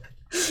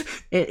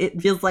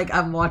 It feels like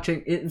I'm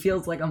watching. It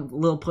feels like I'm a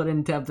little put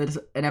into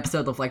an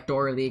episode of like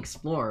Dora the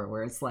Explorer,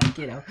 where it's like,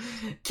 can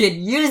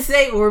you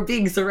say we're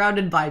being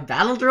surrounded by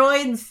battle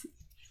droids?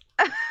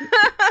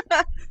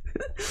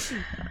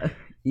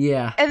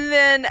 Yeah. And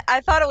then I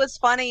thought it was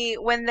funny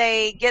when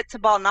they get to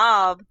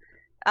Balnob,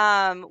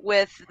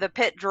 with the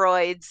pit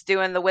droids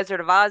doing the Wizard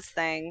of Oz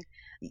thing.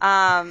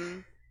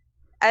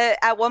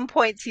 At one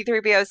point,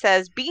 C-3PO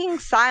says, "Being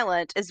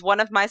silent is one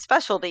of my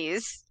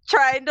specialties,"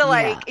 trying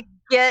to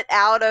get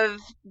out of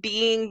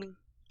being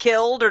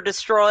killed or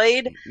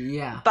destroyed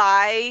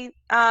by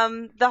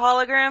the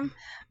hologram.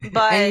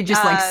 But and you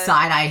just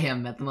side eye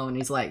him at the moment.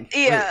 He's like,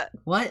 "Yeah,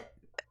 what?"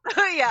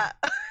 Yeah.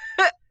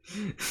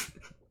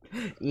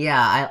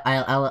 Yeah,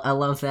 I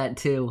love that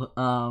too.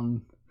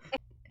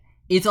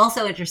 It's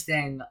also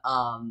interesting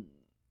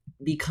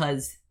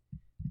because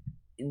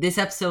this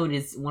episode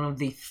is one of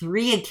the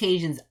 3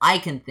 occasions I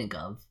can think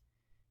of.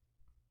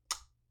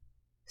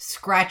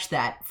 Scratch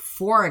that,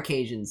 4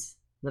 occasions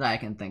that I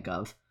can think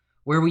of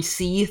where we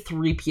see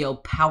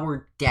 3PO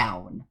powered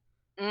down.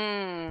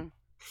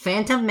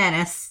 Phantom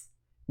Menace,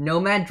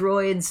 Nomad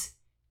Droids,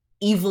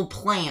 Evil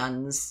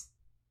Plans,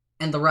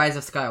 and The Rise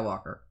of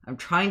Skywalker. I'm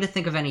trying to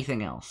think of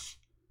anything else.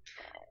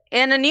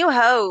 In A New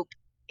Hope,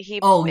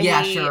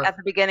 sure. At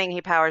the beginning,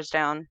 he powers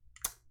down.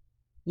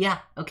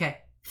 Yeah, okay.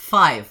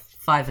 5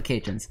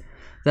 occasions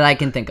that I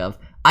can think of.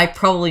 I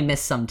probably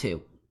missed some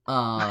too.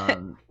 But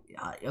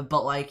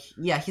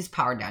he's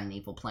powered down in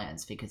Evil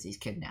Plans because he's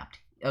kidnapped.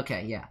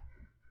 Okay, yeah.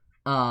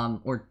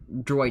 Or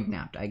droid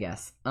napped, I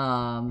guess.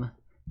 Do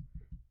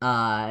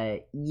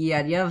you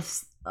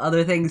have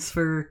other things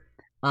for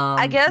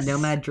I guess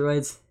Nomad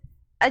Droids?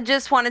 I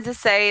just wanted to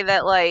say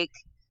that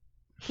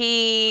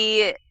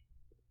he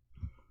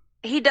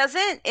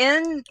doesn't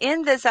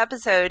in this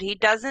episode, he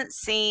doesn't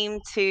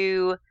seem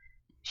to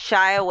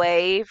shy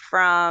away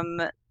from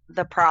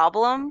the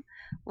problem.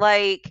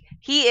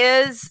 He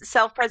is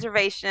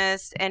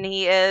self-preservationist and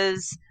he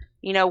is,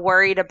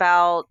 worried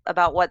about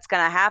what's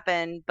going to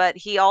happen, but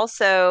he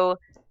also,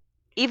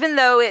 even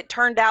though it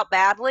turned out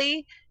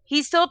badly,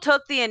 he still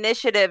took the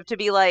initiative to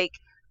be like,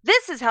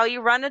 this is how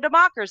you run a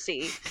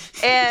democracy.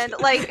 And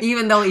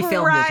even though he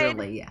failed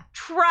miserably,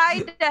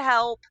 tried to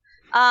help.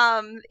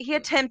 He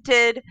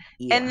attempted,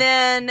 and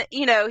then,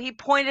 he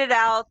pointed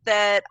out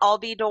that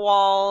Albi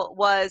Dewal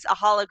was a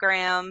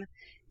hologram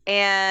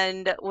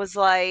and was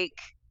like,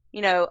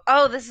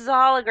 oh, this is a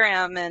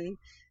hologram. And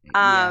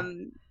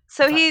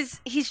So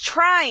he's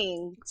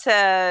trying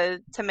to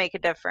make a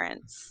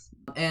difference.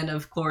 And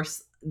of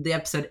course, the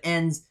episode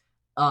ends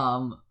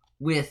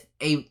with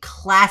a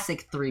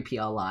classic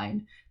 3PO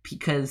line,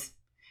 because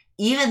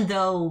even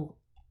though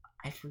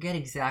I forget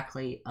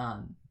exactly,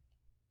 I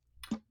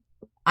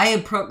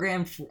am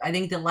programmed for, I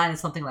think the line is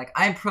something like,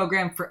 I am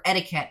programmed for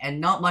etiquette and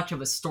not much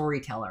of a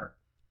storyteller,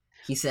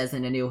 he says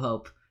in A New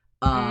Hope.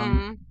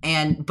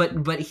 And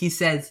but he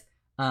says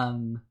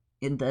in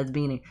the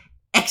beginning,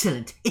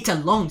 excellent, it's a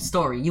long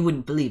story, you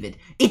wouldn't believe it.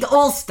 It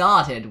all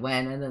started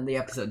when, and then the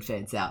episode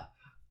fades out.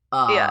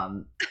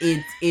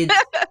 It's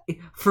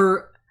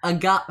for a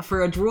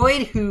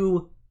droid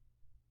who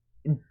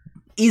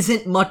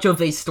isn't much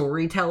of a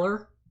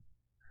storyteller,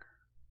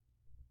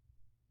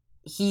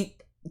 he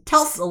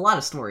tells a lot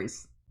of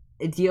stories.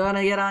 Do you want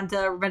to get on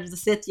to Revenge of the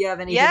Sith? Do you have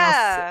anything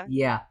else?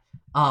 Yeah.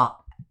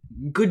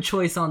 Good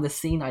choice on the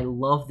scene. I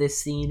love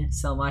this scene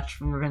so much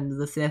from Revenge of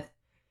the Sith.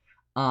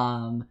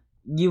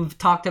 You've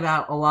talked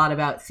about a lot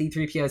about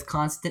C-3PO's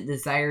constant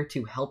desire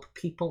to help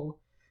people,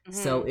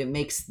 so it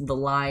makes the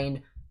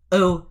line,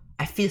 "Oh,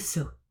 I feel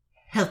so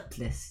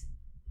helpless,"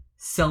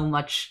 so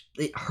much,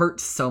 it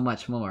hurts so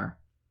much more.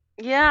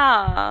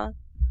 Yeah.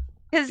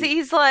 Because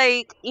he's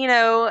like, you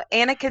know,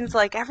 Anakin's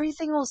like,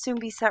 everything will soon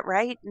be set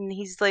right. And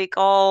he's like,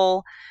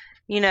 all,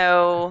 you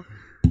know,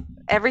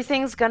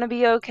 everything's going to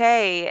be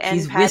okay. And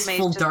he's Padme's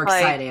wistful just dark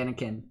like, side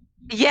Anakin.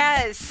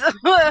 Yes.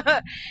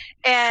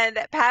 And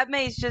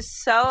Padme's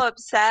just so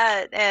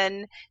upset.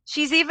 And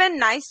she's even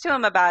nice to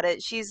him about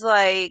it. She's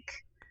like,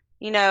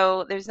 you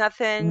know, there's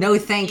nothing. No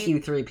thank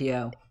you,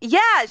 3PO.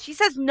 Yeah, she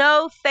says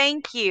no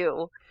thank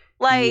you.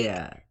 Like,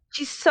 yeah.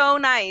 She's so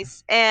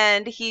nice.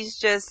 And he's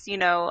just, you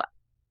know,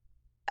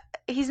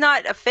 he's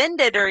not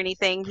offended or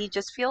anything. He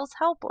just feels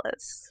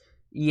helpless.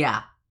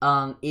 Yeah.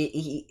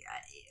 The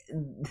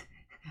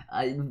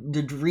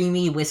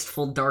dreamy,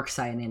 wistful, dark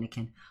side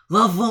Anakin.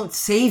 Love won't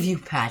save you,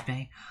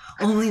 Padme.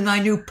 Only my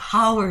new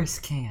powers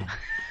can.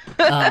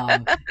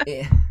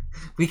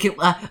 We can.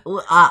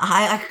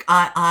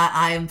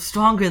 I am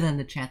stronger than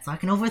the Chancellor. I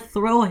can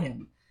overthrow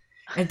him,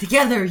 and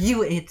together,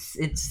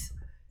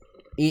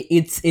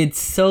 it's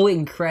so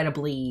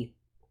incredibly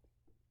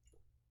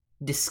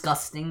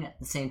disgusting at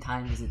the same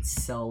time as it's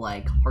so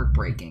like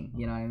heartbreaking.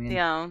 You know what I mean?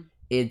 Yeah.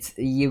 It's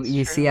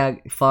you see how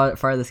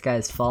far this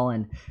guy's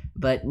fallen,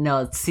 but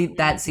no,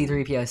 that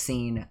C-3PO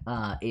scene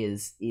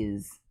is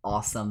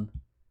awesome.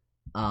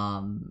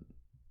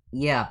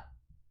 Yeah.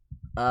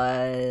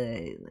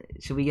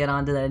 Should we get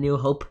on to the New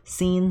Hope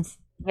scenes?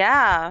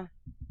 Yeah.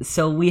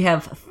 So we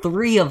have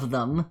 3 of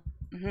them.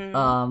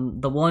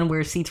 The one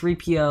where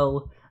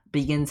C-3PO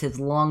begins his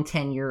long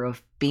tenure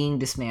of being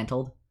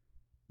dismantled.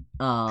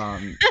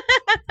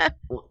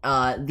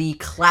 The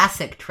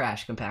classic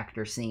trash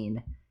compactor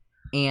scene,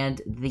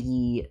 and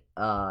the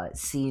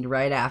scene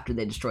right after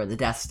they destroy the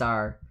Death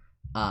Star,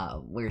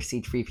 where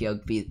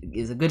C-3PO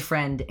is a good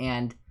friend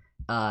and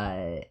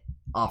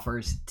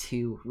offers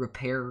to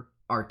repair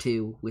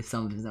R2 with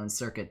some of his own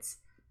circuits.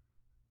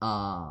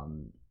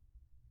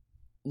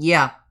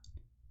 Yeah.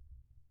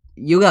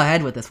 You go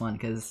ahead with this one,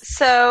 because...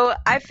 So,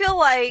 I feel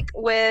like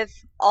with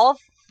all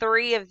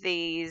 3 of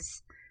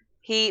these,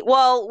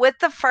 with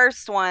the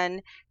first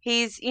one,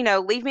 he's, you know,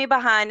 leave me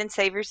behind and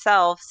save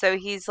yourself. So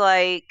he's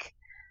like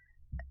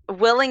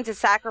willing to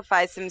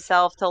sacrifice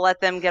himself to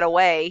let them get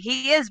away.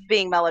 He is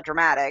being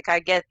melodramatic. I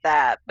get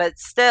that. But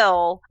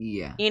still,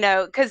 yeah, you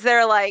know, because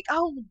they're like,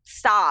 oh,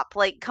 stop.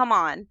 Like, come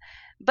on.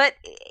 But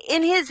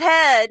in his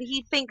head,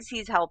 he thinks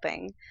he's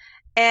helping.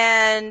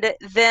 And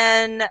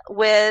then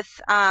with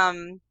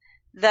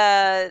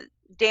the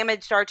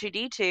damaged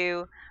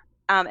R2-D2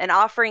 and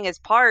offering his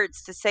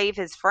parts to save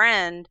his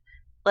friend,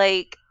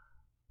 like,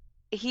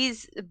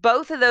 he's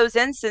both of those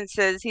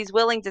instances, he's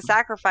willing to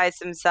sacrifice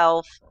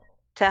himself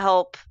to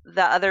help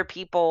the other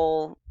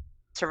people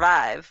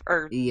survive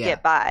or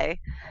get by.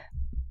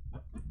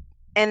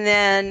 And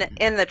then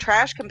in the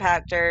trash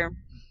compactor,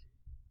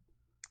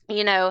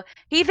 you know,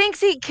 he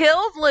thinks he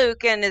killed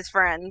Luke and his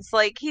friends.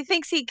 Like, he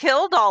thinks he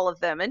killed all of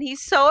them, and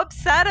he's so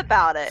upset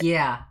about it.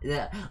 Yeah.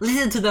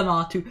 Listen to them,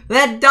 R2.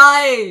 They're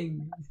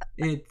dying.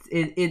 It's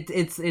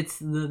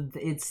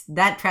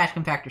that trash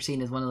compactor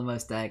scene is one of the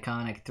most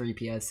iconic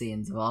 3PO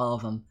scenes of all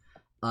of them.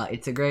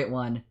 It's a great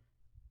one.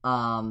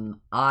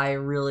 I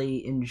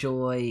really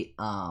enjoy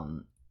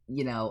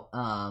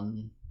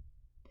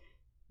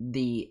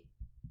the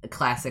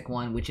classic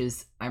one, which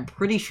is, I'm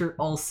pretty sure,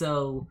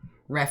 also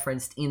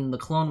referenced in the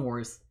Clone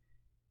Wars.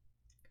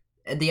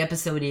 The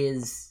episode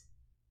is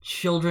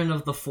Children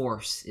of the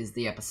Force is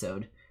the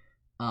episode.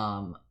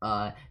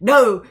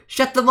 No,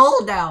 shut them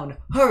all down,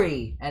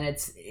 hurry! And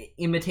it's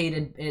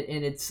imitated,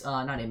 it's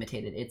not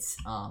imitated, it's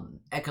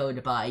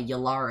echoed by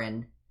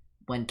Yularen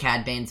when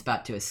Cad Bane's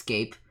about to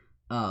escape.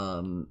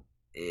 No,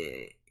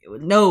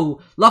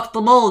 lock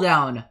them all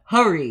down,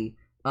 hurry!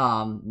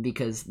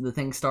 Because the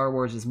thing Star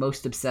Wars is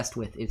most obsessed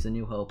with is A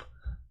New Hope.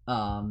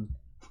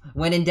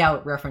 When in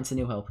doubt, reference A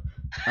New Hope.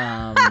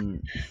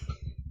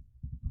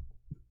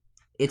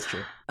 It's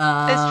true.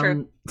 It's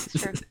true. It's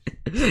true.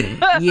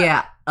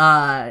 Yeah,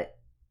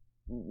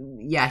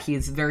 yeah,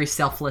 he's very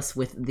selfless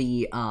with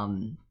the,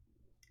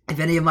 if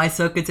any of my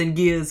circuits and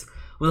gears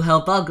will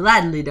help, I'll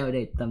gladly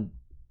donate them.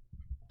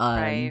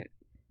 Right.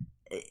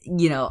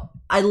 You know,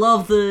 I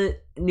love the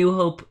New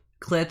Hope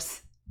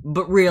clips,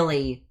 but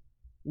really,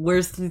 where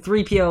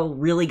 3PO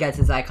really gets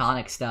his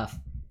iconic stuff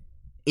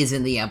is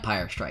in The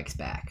Empire Strikes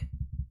Back.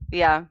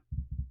 Yeah.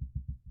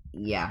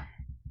 Yeah.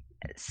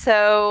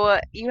 So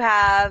you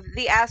have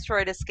the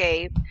asteroid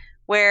escape,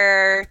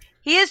 where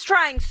he is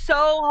trying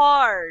so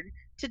hard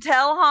to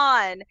tell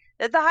Han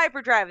that the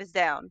hyperdrive is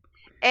down.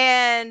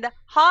 And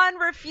Han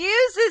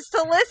refuses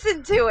to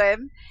listen to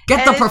him. Get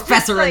and the is just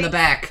professor in the like-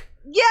 back!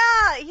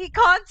 Yeah, he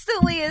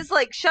constantly is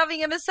like shoving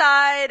him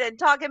aside and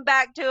talking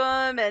back to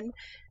him. And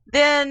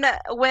then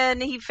when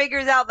he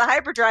figures out the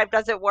hyperdrive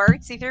doesn't work,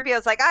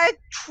 C-3PO's like, I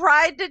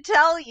tried to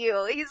tell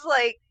you. He's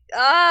like,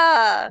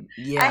 I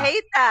Yeah.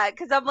 hate that,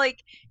 because I'm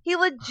like, he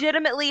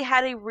legitimately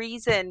had a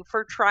reason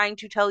for trying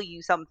to tell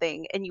you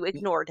something and you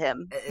ignored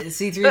him.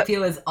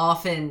 C-3PO is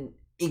often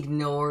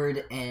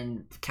ignored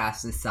and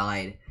cast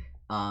aside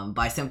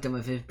by symptom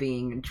of it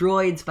being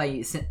droids,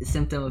 by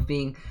symptom of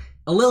being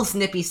a little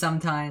snippy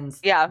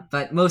sometimes, Yeah.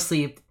 but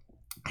mostly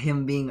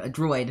him being a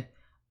droid.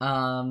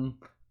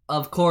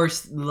 Of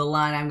course, the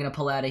line I'm going to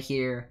pull out of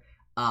here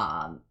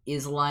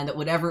is a line that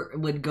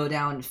would go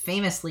down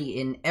famously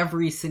in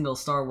every single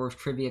Star Wars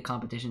trivia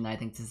competition I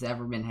think has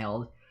ever been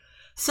held.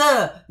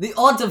 Sir, the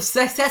odds of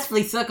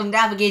successfully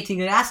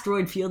circumnavigating an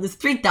asteroid field is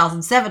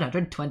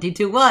 3,722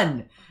 to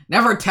 1.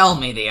 Never tell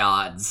me the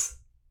odds.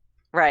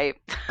 Right.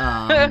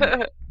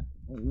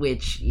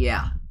 Which,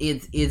 yeah,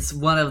 it's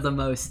one of the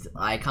most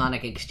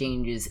iconic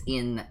exchanges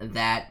in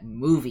that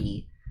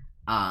movie.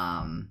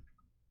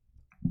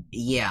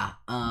 Yeah.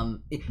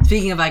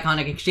 Speaking of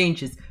iconic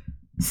exchanges,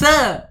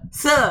 Sir,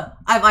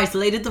 I've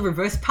isolated the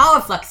reverse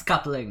power flux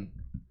coupling.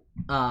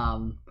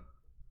 Well,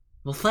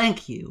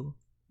 thank you.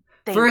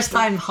 First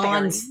time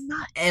Han's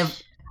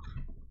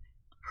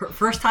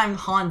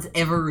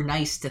ever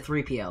nice to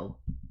 3PO,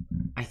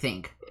 I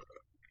think.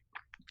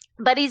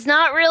 But he's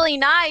not really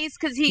nice,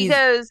 because he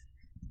goes,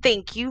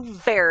 thank you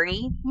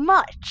very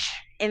much.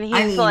 And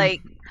he's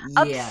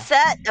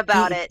upset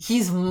about it.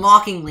 He's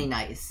mockingly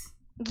nice.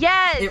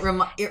 Yes!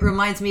 It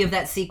reminds me of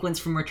that sequence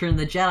from Return of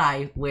the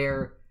Jedi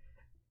where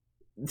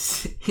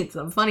it's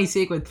a funny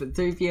sequence, but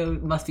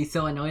 3PO must be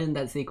so annoyed in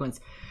that sequence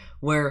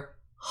where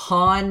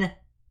Han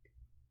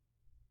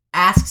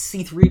asks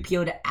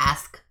C-3PO to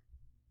ask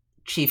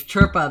Chief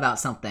Chirpa about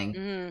something,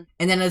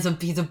 and then as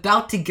he's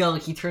about to go,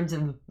 he turns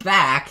him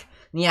back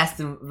and he asks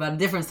him about a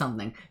different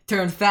something.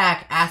 Turns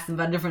back, asks him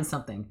about a different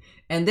something,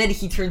 and then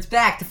he turns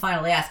back to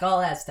finally ask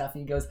all that stuff,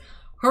 and he goes,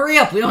 "Hurry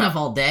up, we don't have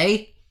all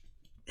day."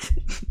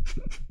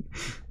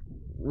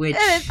 Which,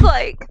 and it's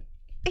like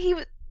he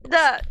was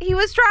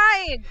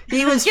trying.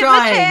 He was Give him a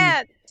trying.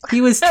 chance.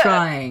 He was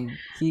trying.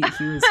 He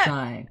was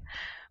trying.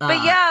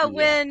 But yeah,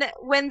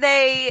 when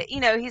they,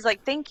 he's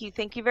like, thank you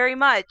very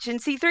much. And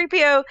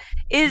C-3PO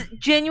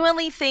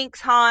genuinely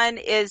thinks Han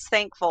is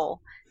thankful.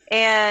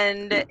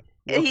 And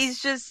he's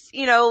just,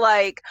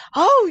 like,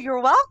 oh, you're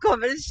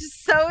welcome. And it's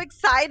just so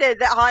excited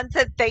that Han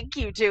said thank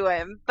you to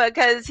him,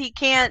 because he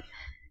can't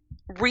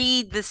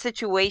read the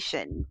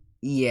situation.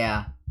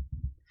 Yeah.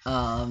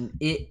 Both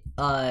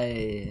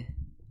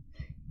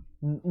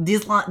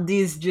of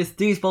these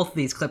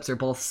clips are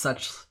both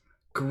such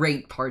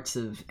great parts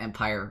of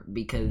Empire,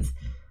 because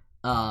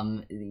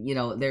the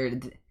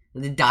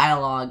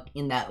dialogue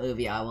in that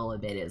movie, I will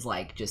admit, is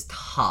like just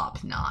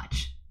top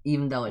notch.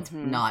 Even though it's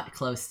not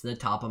close to the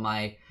top of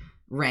my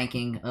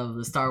ranking of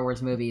the Star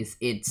Wars movies,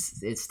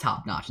 it's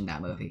top notch in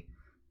that movie.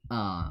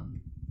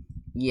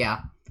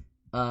 Yeah.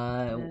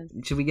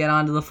 Should we get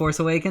on to The Force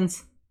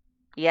Awakens?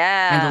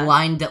 Yeah. And the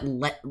line that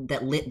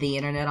lit the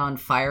internet on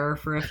fire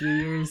for a few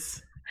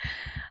years.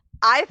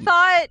 I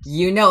thought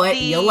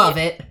you'll love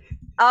it.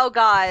 Oh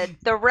god,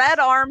 the red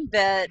arm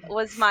bit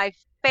was my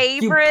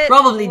favorite. You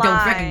probably line.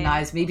 Don't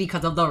recognize me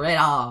because of the red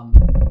arm.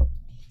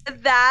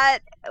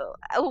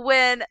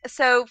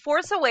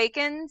 Force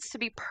Awakens, to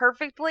be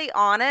perfectly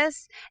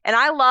honest, and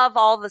I love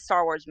all the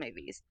Star Wars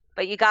movies,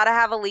 but you gotta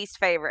have a least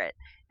favorite.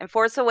 And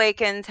Force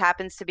Awakens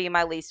happens to be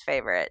my least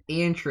favorite.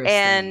 Interesting.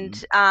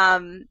 And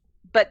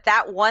but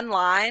that one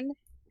line,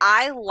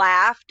 I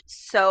laughed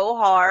so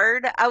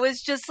hard. I was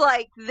just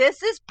like,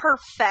 this is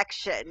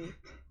perfection.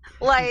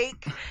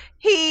 Like,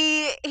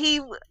 he's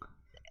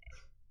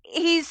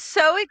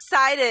so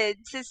excited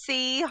to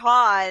see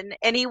Han,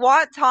 and he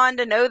wants Han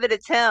to know that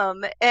it's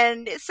him.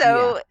 And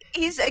so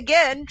he's,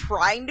 again,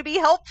 trying to be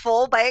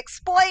helpful by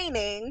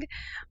explaining,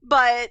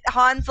 but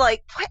Han's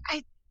like, what?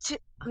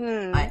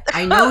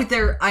 I know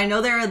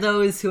there are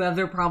those who have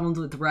their problems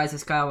with Rise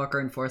of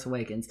Skywalker and Force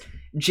Awakens.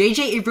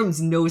 J.J.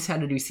 Abrams knows how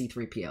to do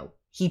C-3PO.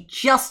 He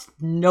just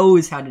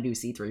knows how to do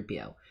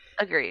C-3PO.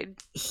 Agreed.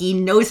 He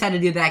knows how to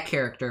do that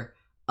character.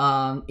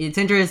 It's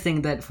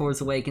interesting that Force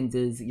Awakens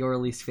is your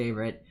least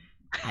favorite.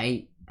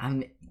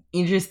 I'm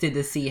interested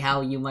to see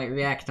how you might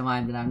react to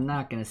mine, but I'm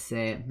not gonna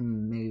say it.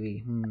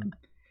 Maybe.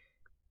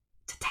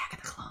 It's Attack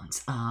of the Clones.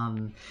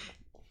 Bones.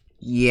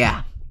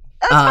 Yeah.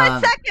 That's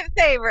my second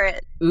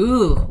favorite.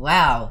 Ooh,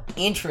 wow,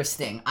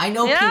 interesting. I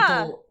know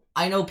Yeah.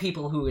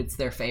 people who it's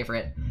their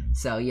favorite.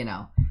 So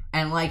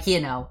and my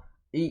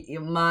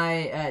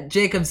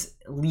Jacob's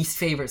least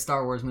favorite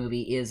Star Wars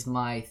movie is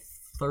my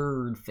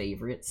third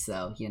favorite.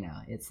 So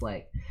it's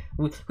like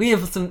we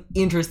have some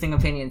interesting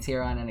opinions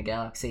here on In a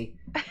Galaxy.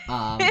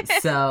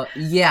 So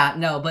yeah,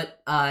 no,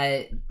 but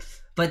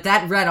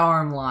that red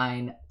arm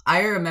line,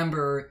 I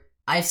remember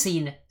I've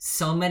seen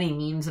so many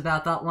memes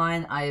about that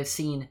line. I have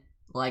seen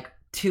like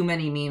too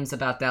many memes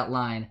about that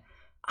line.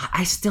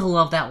 I still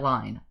love that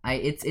line.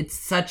 It's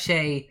such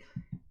a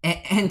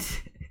and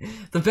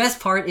the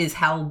best part is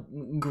how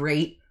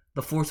great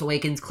the Force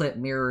Awakens clip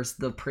mirrors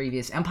the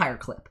previous Empire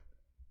clip,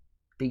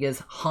 because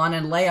Han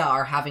and Leia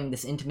are having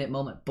this intimate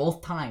moment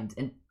both times,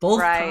 and both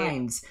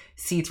times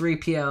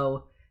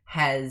C-3PO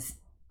has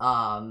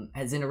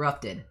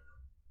interrupted,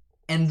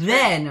 and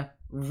then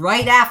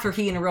right after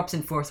he interrupts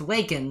in Force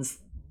Awakens,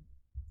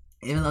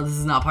 even though this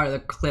is not part of the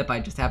clip, I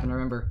just happen to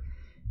remember,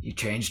 you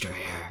changed her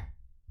hair.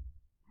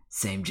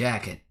 Same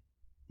jacket.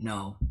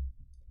 No.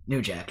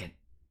 New jacket.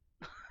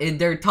 And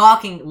they're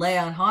talking,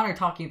 Leia and Han are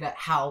talking about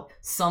how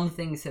some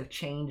things have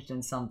changed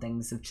and some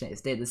things have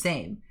stayed the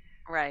same.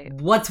 Right.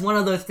 What's one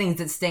of those things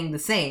that's staying the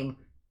same?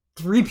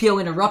 3PO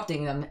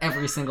interrupting them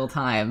every single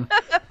time.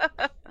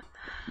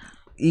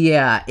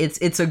 Yeah,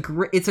 it's a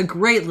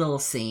great little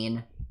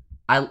scene.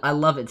 I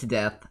love it to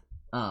death.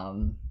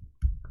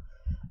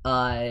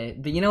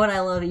 But you know what I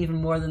love even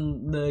more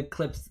than the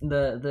clips,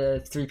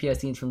 the 3PO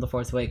scenes from The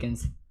Force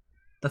Awakens?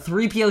 The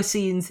 3PO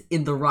scenes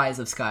in The Rise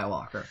of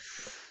Skywalker.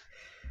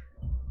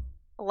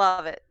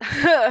 Love it.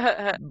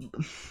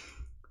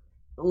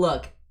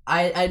 Look,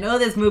 I know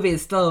this movie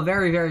is still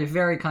very, very,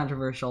 very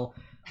controversial.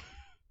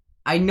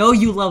 I know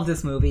you love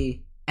this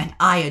movie, and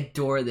I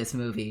adore this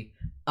movie.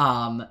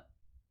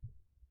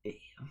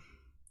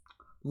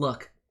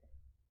 Look,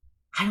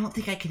 I don't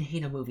think I can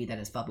hate a movie that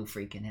has Babu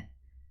Freak in it.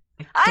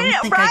 I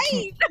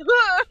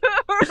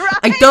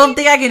don't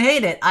think I can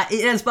hate it.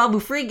 It has Babu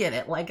Freak in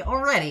it, like,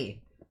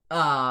 already.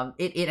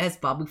 It has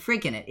Babu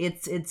Freak in it.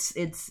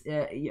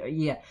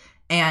 Yeah.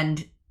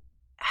 And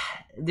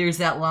there's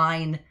that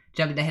line,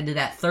 jumping ahead to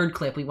that third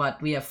clip,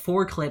 we have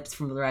 4 clips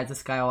from The Rise of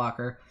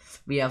Skywalker.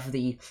 We have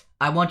the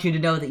I want you to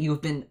know that you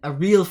have been a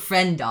real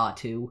friend,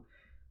 Datu.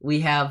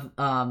 We have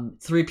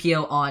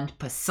 3PO on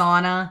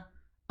Pasana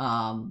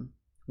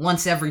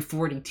once every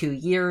 42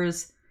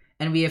 years.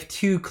 And we have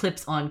 2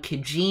 clips on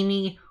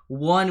Kijimi,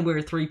 one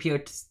where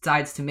 3PO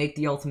decides to make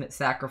the ultimate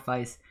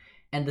sacrifice,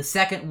 and the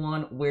second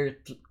one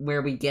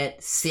where we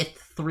get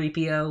Sith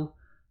 3PO,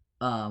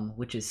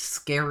 which is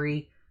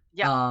scary.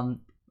 Yeah.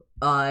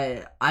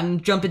 I'm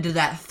jumping to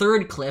that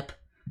third clip,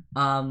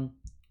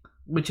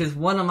 which is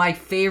one of my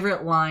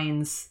favorite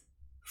lines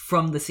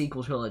from the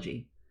sequel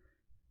trilogy.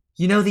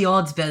 You know the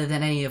odds better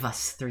than any of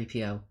us,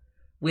 3PO.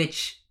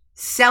 Which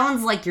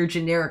sounds like your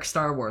generic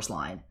Star Wars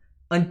line,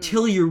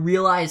 until you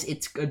realize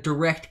it's a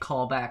direct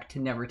callback to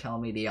Never Tell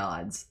Me the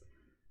Odds.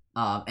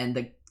 And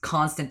the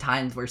constant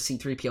times where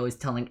C-3PO is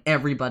telling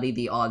everybody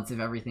the odds of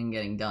everything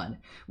getting done,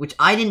 which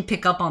I didn't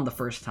pick up on the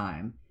first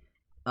time.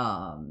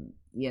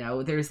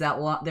 There's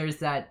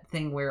that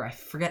thing where I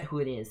forget who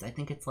it is. I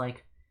think it's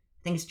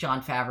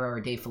Jon Favreau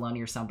or Dave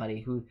Filoni or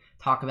somebody who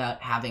talk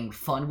about having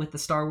fun with the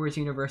Star Wars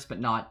universe, but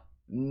not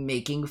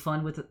making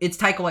fun with it. It's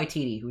Taika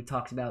Waititi who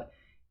talks about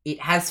it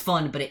has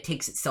fun, but it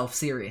takes itself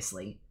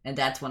seriously. And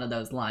that's one of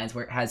those lines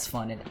where it has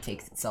fun and it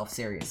takes itself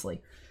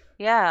seriously.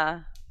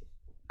 Yeah.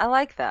 I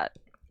like that.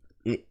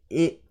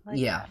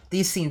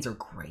 These scenes are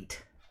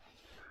great.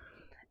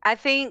 I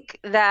think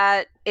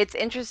that it's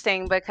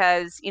interesting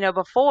because,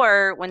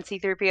 before, when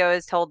C-3PO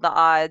is told the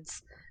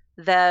odds,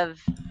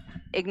 they've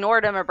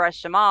ignored him or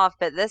brushed him off,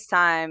 but this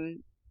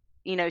time,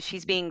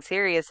 she's being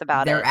serious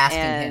about it. They're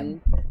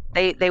asking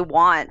him. They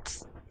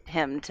want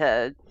him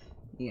to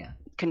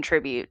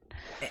contribute.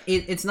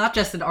 It's not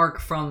just an arc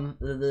from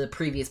the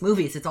previous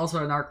movies, it's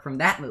also an arc from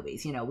that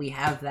movies. We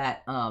have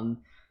that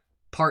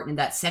part in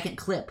that second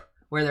clip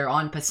where they're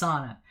on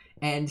Pasana,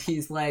 and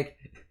he's like,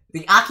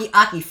 the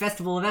Aki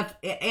Festival of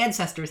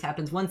Ancestors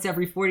happens once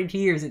every 42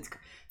 years. It's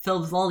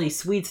filled with all these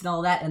sweets and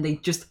all that, and they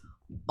just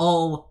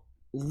all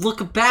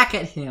look back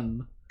at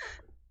him.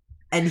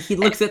 And he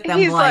looks at them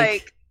he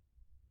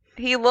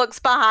looks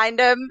behind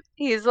him.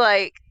 He's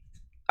like,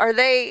 who are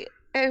they?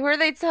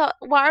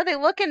 Why are they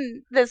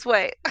looking this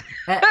way?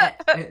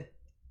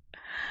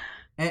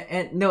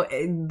 No,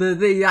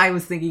 the I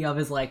was thinking of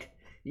is like,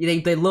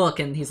 they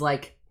look and he's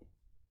like,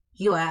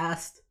 you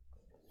asked.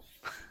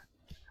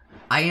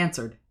 I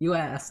answered. You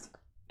asked.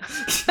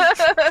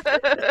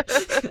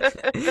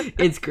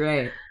 It's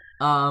great.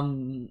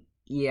 I'd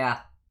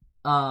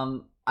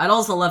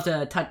also love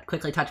to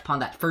quickly touch upon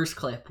that first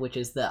clip, which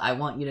is the I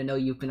want you to know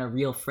you've been a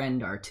real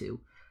friend, R2.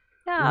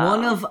 Yeah.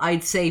 One of,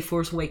 I'd say,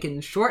 Force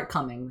Awakens'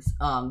 shortcomings,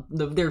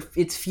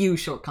 its few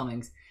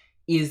shortcomings,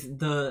 is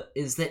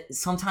that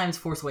sometimes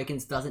Force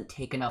Awakens doesn't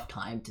take enough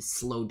time to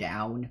slow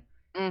down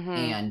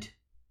and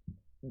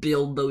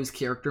build those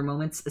character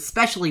moments,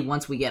 especially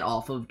once we get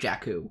off of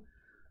Jakku.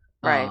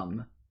 Right.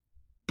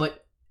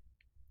 But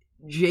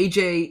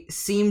JJ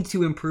seemed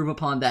to improve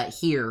upon that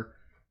here,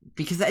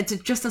 because it's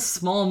just a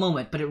small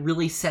moment, but it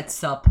really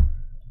sets up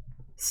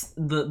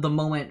the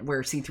moment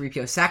where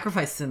C-3PO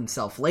sacrifices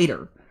himself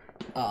later,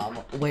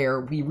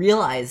 where we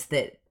realize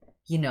that,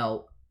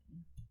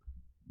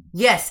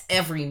 yes,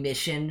 every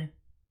mission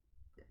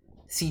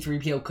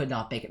C-3PO could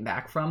not make it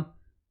back from,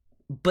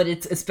 but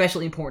it's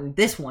especially important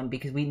this one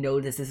because we know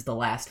this is the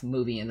last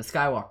movie in the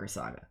Skywalker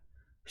saga.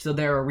 So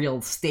there are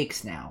real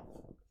stakes now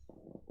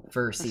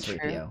for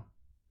C-3PO.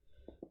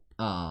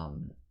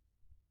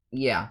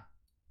 Yeah.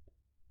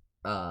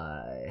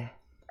 And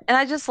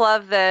I just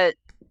love that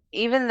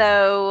even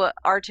though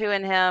R2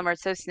 and him are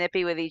so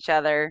snippy with each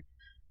other,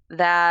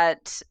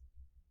 that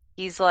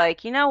he's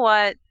like, you know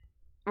what?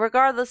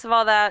 Regardless of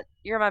all that,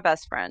 you're my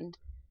best friend.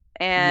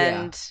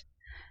 And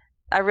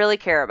I really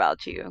care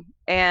about you.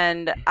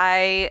 And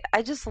I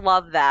just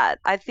love that.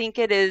 I think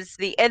it is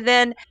and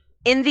then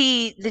in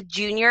the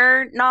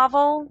junior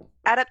novel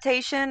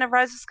adaptation of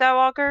Rise of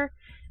Skywalker,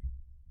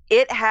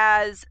 it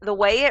has the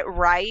way it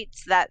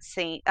writes that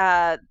scene,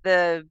 it's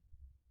the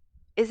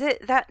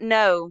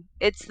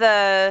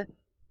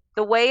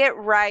way it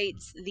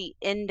writes the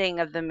ending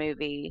of the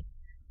movie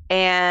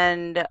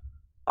and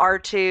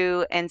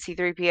R2 and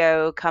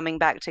C-3PO coming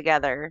back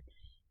together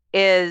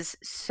is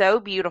so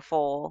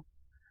beautiful,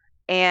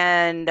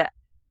 and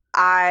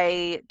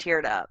I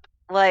teared up.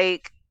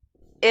 Like,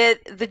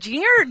 the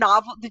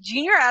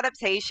junior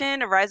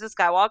adaptation of Rise of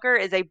Skywalker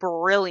is a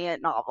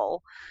brilliant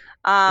novel.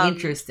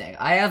 Interesting.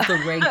 I have the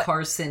Ray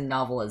Carson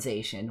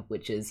novelization,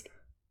 which is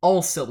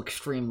also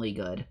extremely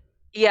good.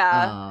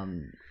 Yeah.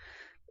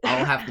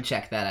 I'll have to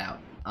check that out.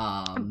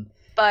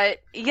 But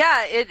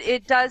yeah,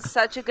 it does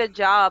such a good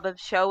job of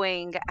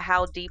showing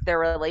how deep their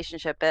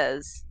relationship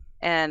is,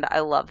 and I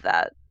love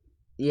that.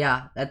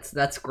 Yeah,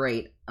 that's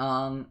great.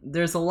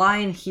 There's a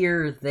line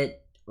here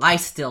that I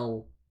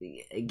still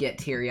get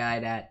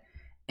teary-eyed at,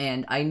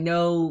 and I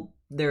know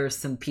there's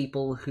some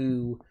people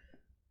who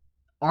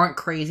aren't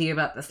crazy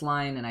about this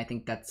line, and I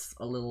think that's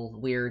a little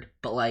weird,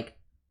 but like,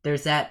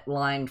 there's that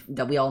line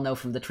that we all know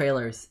from the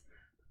trailers.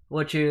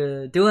 What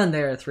you doing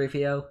there,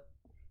 3PO?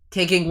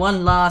 Taking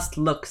one last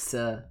look,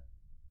 sir,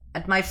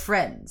 at my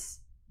friends.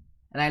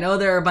 And I know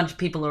there are a bunch of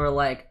people who are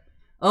like,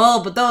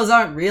 oh, but those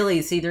aren't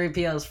really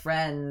C-3PO's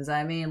friends.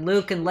 I mean,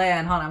 Luke and Leia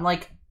and Han. I'm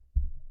like,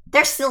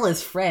 they're still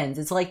his friends.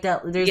 It's like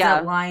that. There's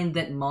that line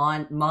that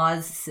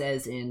Maz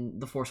says in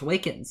The Force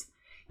Awakens.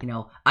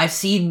 I've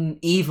seen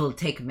evil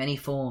take many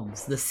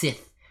forms. The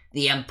Sith,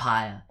 the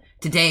Empire.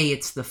 Today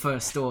it's the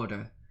First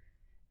Order.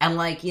 And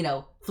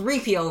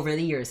 3PO over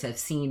the years have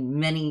seen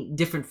many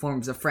different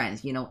forms of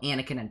friends.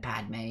 Anakin and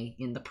Padme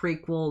in the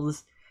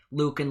prequels,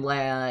 Luke and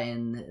Leia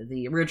in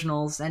the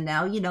originals, and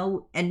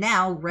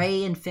now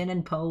Rey and Finn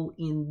and Poe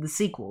in the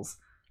sequels.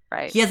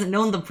 Right. He hasn't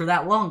known them for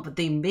that long, but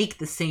they make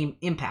the same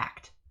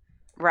impact.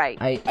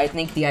 Right. I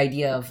think the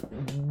idea of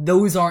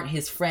those aren't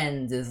his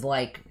friends is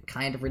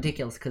kind of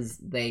ridiculous because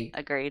they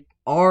Agreed.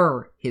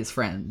 are his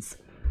friends.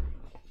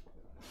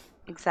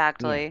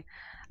 Exactly.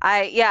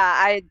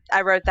 Yeah.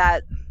 I wrote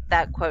that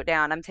quote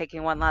down. I'm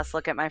taking one last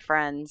look at my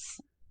friends.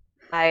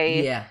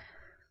 I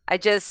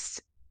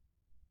just,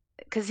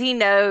 because he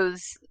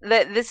knows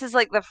that this is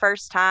the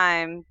first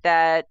time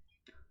that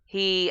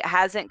he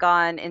hasn't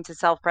gone into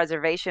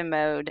self-preservation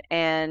mode,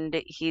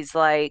 and he's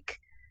like,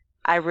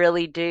 I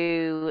really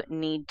do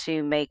need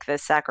to make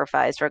this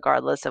sacrifice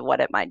regardless of what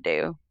it might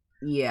do.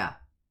 Yeah.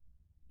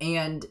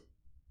 And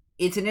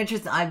it's an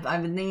interesting, I've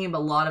been thinking a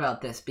lot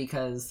about this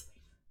because,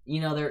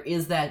 there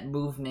is that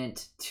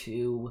movement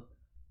to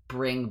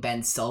bring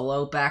Ben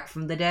Solo back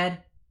from the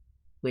dead,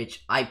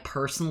 which I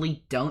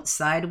personally don't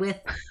side with,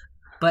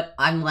 but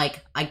I'm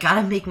like, I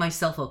gotta make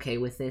myself okay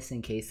with this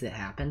in case it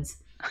happens.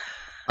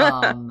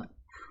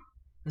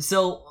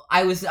 So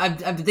I've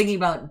been thinking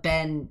about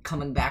Ben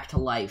coming back to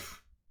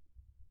life,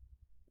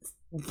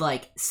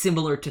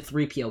 similar to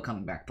 3PO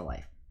coming back to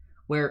life,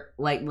 where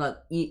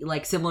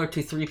similar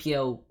to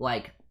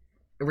 3PO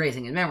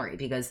erasing his memory,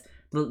 because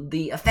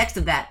the effects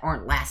of that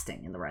aren't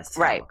lasting in the rest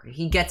of Skywalker. Right.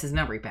 He gets his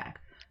memory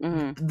back.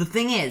 Mm-hmm. The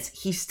thing is,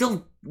 he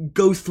still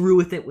goes through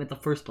with it in the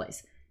first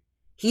place.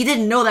 He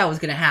didn't know that was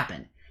going to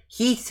happen.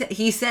 He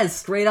says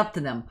straight up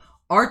to them,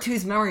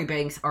 R2's memory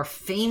banks are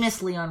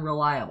famously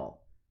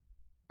unreliable.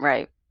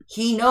 Right.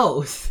 He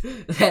knows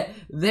that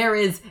there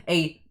is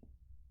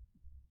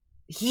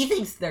he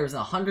thinks there's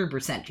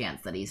 100%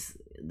 chance that his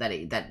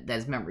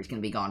memory's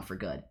going to be gone for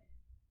good.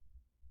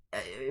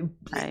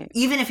 Right.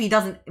 Even if he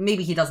doesn't,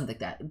 maybe he doesn't think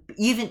that.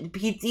 Even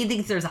he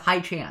thinks there's a high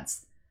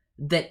chance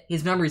that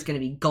his memory is going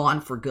to be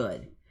gone for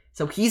good.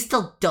 So he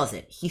still does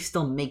it. He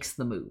still makes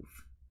the move.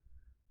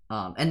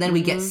 And then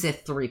we get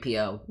Sith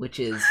 3PO, which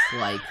is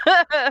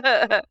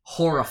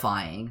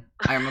horrifying.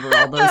 I remember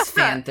all those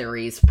fan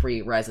theories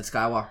pre-Rise of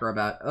Skywalker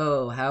about,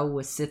 how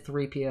was Sith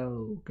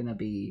 3PO gonna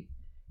be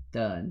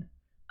done?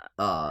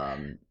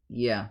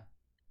 Yeah.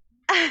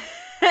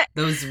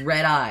 Those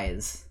red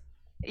eyes.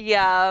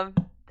 Yeah.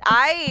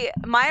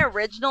 My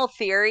original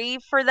theory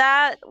for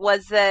that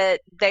was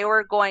that they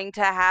were going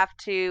to have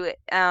to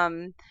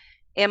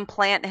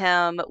implant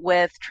him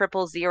with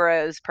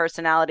 000's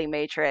personality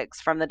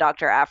matrix from the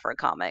Dr. Aphra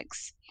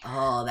comics.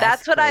 Oh, that's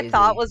That's what I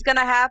thought crazy. was going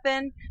to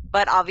happen,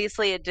 but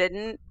obviously it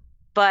didn't.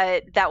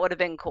 But that would have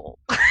been cool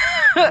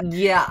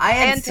Yeah,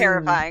 and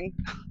terrifying.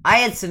 I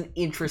had some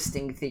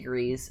interesting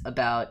theories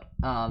about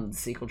the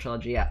sequel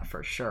trilogy, yeah,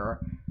 for sure.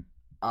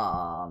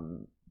 I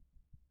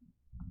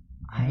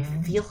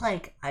feel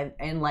like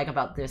and like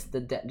about this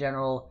the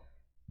general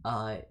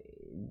uh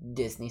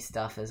Disney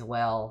stuff as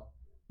well.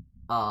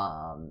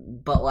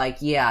 But like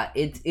yeah,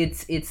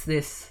 it's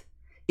this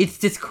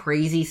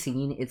crazy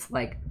scene. It's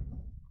like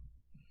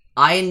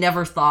I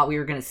never thought we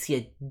were gonna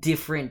see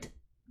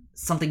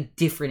something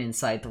different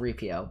inside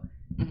 3PO.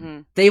 Mm-hmm.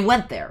 They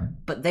went there,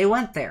 but they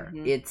went there.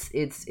 Mm-hmm.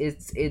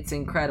 It's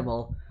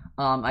incredible.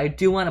 I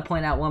do want to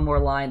point out one more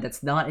line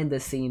that's not in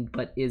this scene,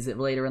 but is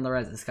later in the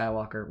Rise of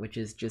Skywalker, which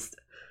is just,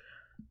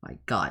 my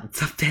God, it's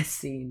the best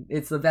scene.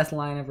 It's the best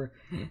line ever.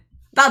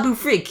 Babu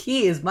Frick,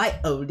 he is my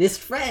oldest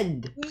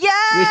friend.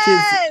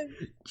 Yes!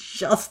 Which is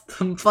just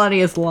the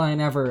funniest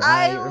line ever.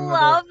 I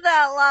love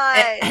that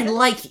line. And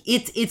like,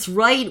 it's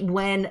right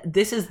when,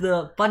 this is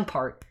the fun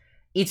part,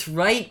 it's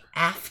right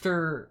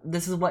after,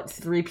 this is what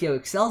 3PO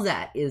excels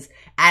at, is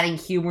adding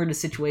humor to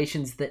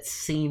situations that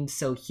seem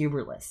so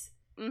humorless.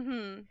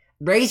 Mm-hmm.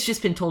 Rey's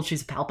just been told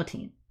she's a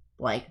Palpatine,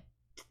 like,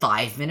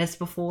 5 minutes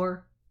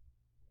before.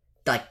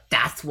 Like,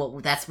 that's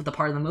what the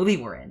part of the movie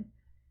we're in,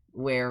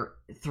 where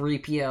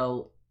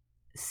 3PO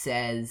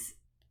says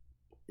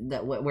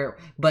that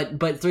but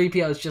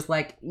 3PO is just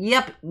like,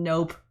 yep,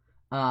 nope.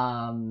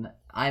 I'm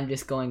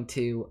just gonna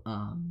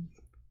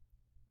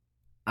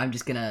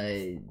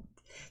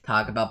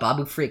talk about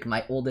Babu Frick,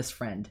 my oldest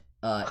friend.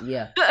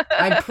 Yeah.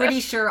 I'm pretty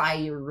sure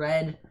I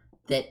read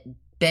that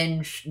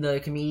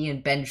the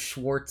comedian Ben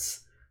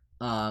Schwartz,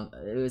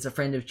 who is a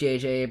friend of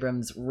J.J.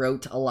 Abrams,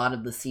 wrote a lot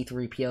of the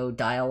C-3PO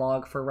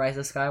dialogue for Rise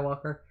of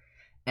Skywalker,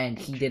 and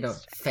he did a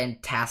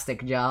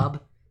fantastic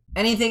job.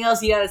 Anything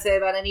else you gotta say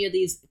about any of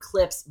these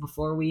clips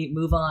before we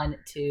move on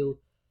to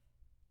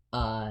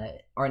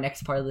our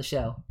next part of the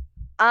show?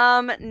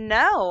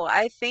 No,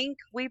 I think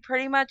we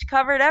pretty much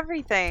covered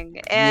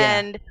everything.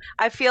 And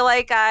I feel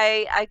like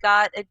I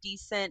got a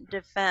decent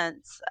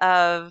defense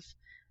of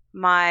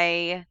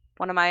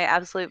one of my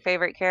absolute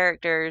favorite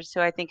characters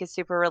who I think is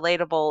super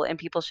relatable and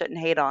people shouldn't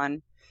hate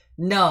on.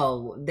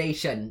 No, they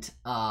shouldn't.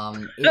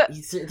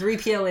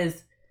 3PO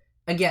is,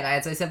 again,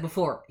 as I said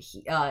before,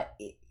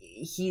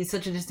 he's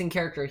such a distinct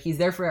character. He's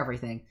there for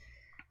everything.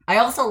 I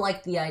also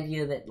like the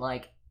idea that,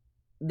 like,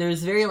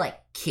 there's very, like,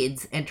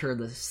 kids enter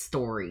the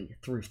story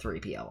through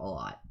 3PO a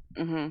lot.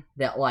 Mm-hmm.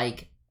 That,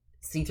 like,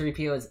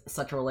 C-3PO is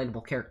such a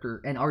relatable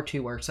character, and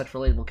R2 are such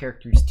relatable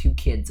characters to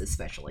kids,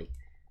 especially.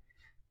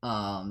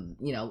 You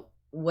know,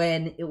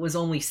 when it was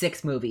only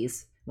 6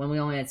 movies, when we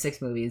only had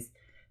 6 movies,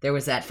 there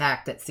was that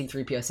fact that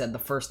C-3PO said the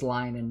first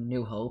line in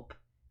New Hope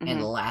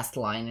and the last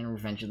line in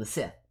Revenge of the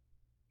Sith.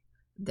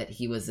 That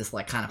he was this,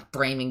 like, kind of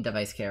framing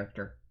device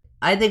character.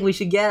 I think we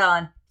should get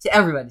on to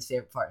everybody's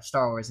favorite part of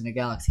Star Wars in a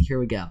Galaxy. Here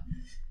we go.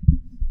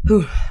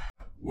 Whew.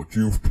 What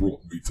you've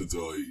brought me today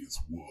is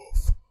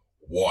worth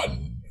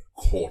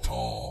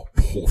 1/4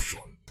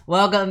 portion.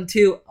 Welcome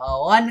to a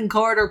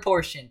 1/4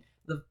 portion.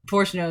 The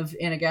portion of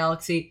In a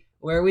Galaxy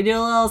where we do a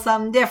little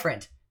something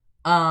different.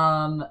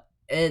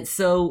 And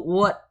so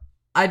what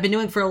I've been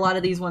doing for a lot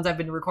of these ones I've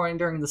been recording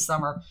during the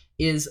summer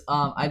is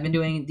I've been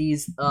doing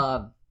these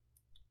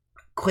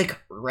quick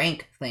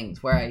rank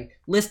things where I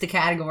list a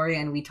category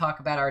and we talk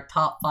about our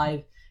top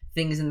 5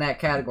 things in that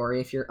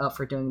category. If you're up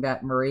for doing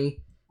that,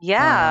 Marie.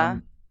 Yeah.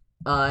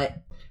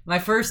 My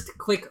first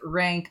quick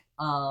rank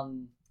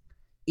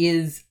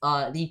is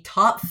the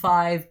top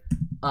 5.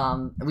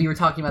 We were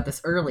talking about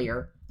this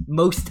earlier.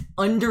 Most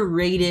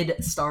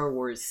underrated Star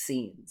Wars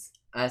scenes.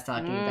 I was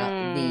talking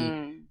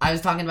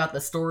about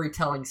the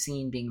storytelling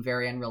scene being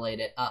very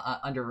underrated.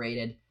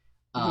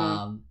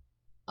 Mm-hmm.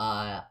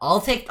 I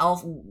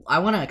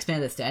want to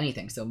expand this to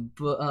anything. So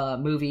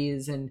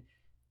movies and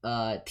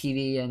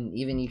TV, and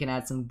even you can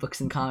add some books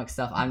and comic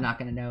stuff. I'm not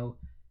gonna know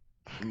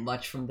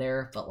much from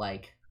there, but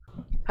like,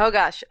 oh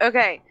gosh,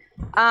 okay.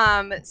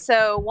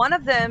 So one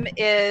of them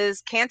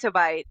is Canto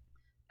Bight.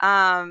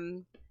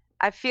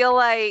 I feel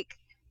like,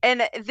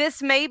 and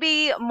this may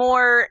be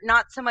more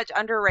not so much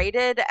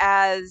underrated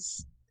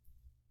as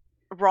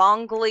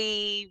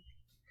wrongly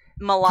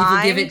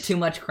maligned. People give it too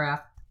much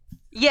crap.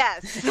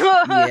 Yes.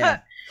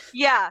 Yeah.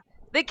 Yeah.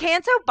 The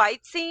Canto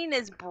Bight scene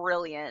is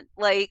brilliant.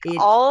 Like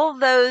all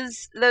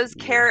those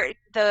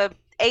the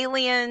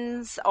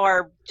aliens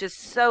are just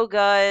so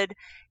good,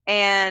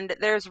 and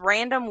there's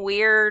random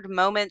weird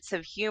moments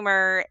of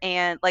humor,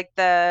 and like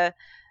the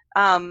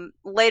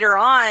later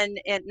on,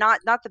 and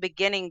not the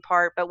beginning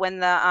part, but when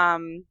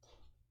the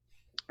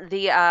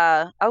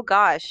oh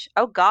gosh,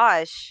 the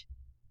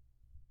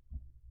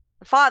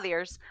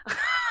Fathiers.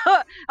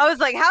 I was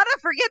like, how did I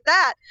forget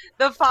that?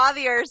 The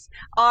Fathiers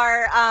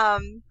are,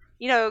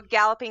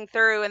 galloping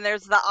through, and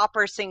there's the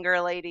opera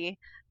singer lady.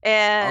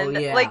 and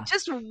like yeah.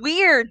 just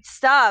weird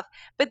stuff.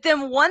 But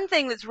then one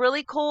thing that's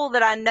really cool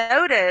that I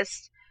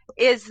noticed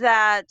is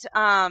that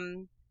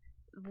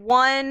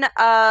one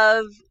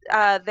of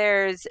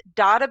there's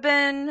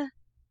Dodabin,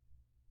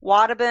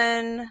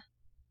 Wadabin,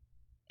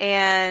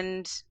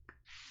 and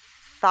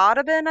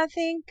Thodabin, I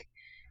think.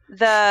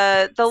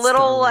 The Star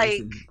little Wars like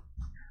and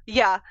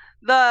yeah,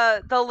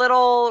 the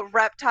little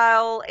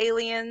reptile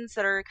aliens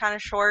that are kind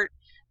of short.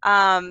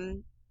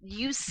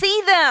 You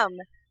see them,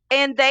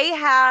 and they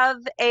have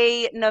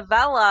a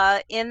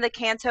novella in the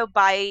Canto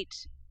Bight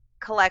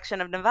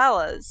collection of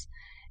novellas,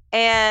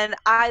 and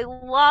I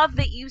love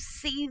that you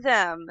see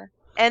them.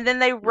 And then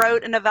they yeah.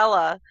 wrote a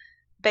novella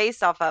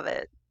based off of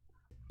it.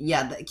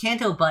 Yeah, the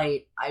Canto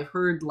Bite. I've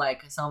heard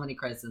like so many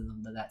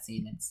criticisms of that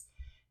scene.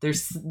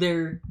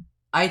 They're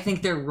I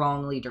think they're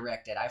wrongly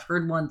directed. I've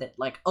heard one that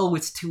like, oh,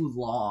 it's too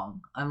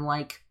long. I'm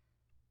like,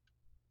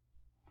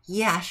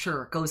 yeah,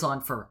 sure, it goes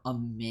on for a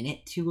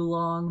minute too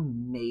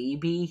long.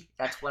 Maybe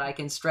that's what I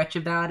can stretch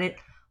about it.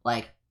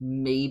 Like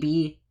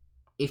maybe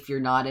if you're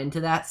not into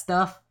that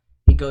stuff,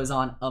 it goes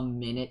on a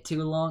minute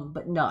too long.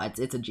 But no,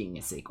 it's a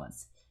genius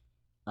sequence.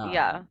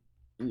 Yeah.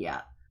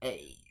 Yeah. Eh,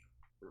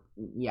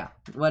 yeah.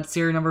 What's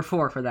your number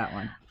 4 for that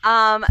one?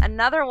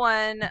 Another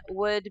one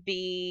would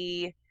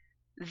be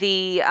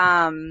the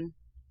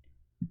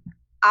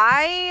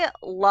I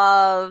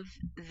love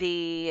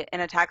the in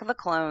Attack of the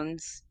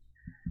Clones,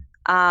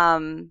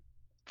 um,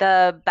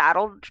 the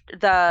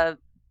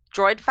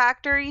droid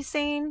factory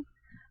scene.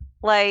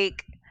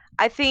 Like,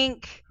 I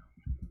think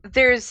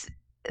there's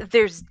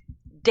there's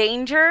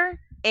danger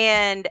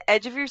and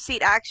edge of your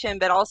seat action,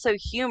 but also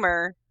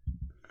humor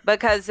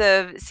because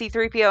of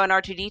C3PO and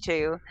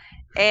R2D2.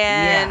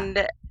 Yeah.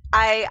 And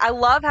I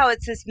love how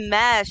it's this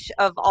mesh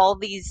of all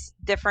these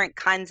different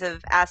kinds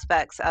of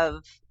aspects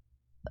of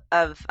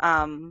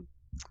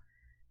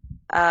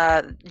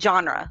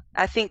genre.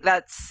 I think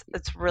that's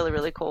really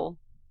really cool.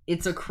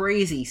 It's a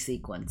crazy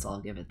sequence, I'll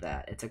give it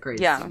that. It's a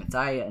crazy Yeah. sequence.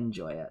 I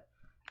enjoy it.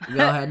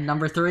 Go ahead,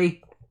 number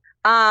 3.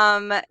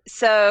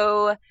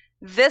 So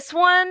this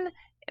one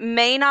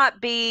may not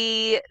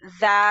be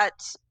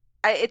that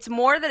it's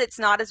more that it's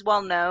not as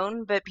well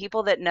known, but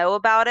people that know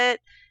about it,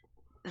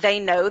 they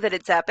know that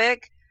it's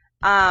epic.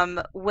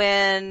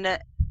 When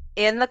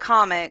in the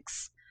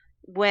comics,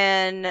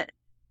 when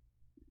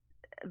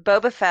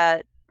Boba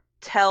Fett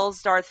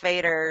tells Darth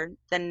Vader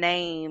the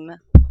name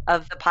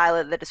of the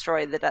pilot that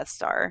destroyed the Death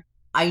Star.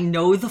 I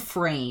know the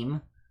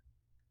frame.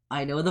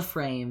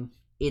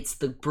 It's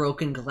the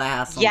broken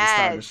glass on the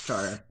Star Yes.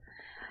 Destroyer.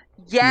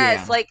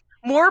 Yes, Yeah. like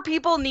more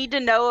people need to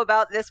know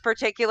about this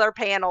particular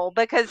panel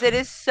because it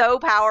is so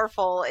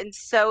powerful and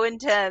so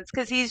intense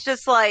because he's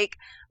just like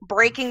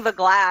breaking the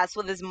glass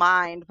with his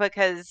mind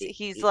because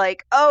he's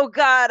like, "Oh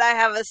God, I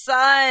have a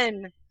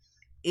son."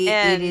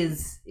 And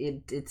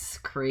It's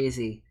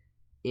crazy.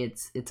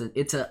 It's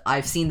a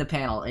I've seen the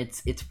panel.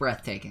 It's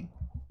breathtaking.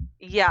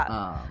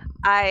 yeah,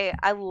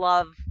 I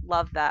love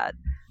that.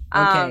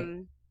 Okay.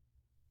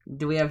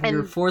 Do we have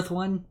your And 4th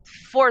one?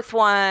 fourth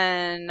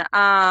one,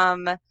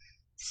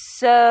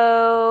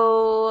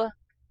 so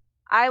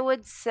I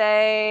would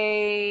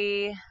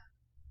say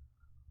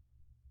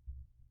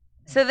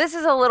so this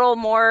is a little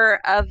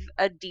more of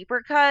a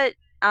deeper cut,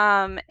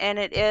 and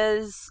it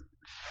is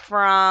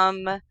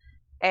from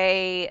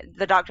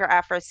the Dr.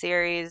 Aphra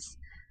series,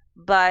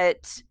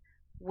 but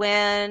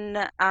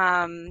when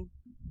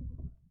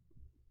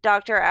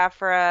Dr.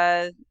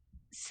 Aphra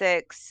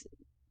 6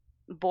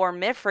 bore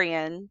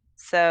Mifrian,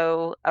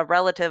 so a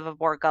relative of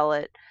Bor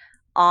Gullet,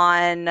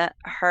 on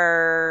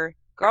her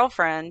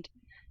girlfriend,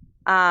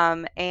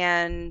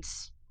 and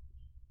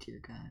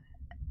Dear God.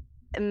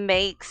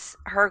 makes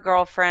her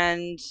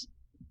girlfriend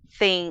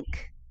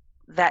think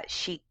that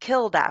she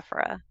killed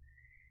Aphra.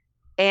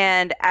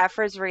 And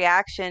Aphra's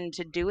reaction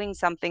to doing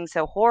something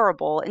so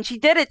horrible, and she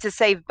did it to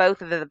save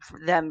both of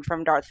them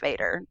from Darth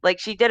Vader. Like,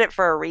 she did it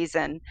for a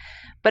reason.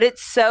 But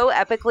it's so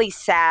epically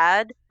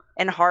sad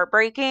and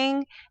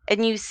heartbreaking.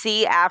 And you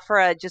see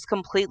Aphra just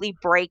completely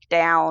break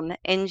down,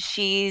 and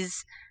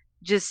she's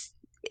just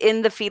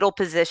in the fetal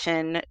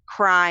position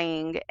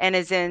crying and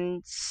is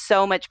in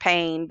so much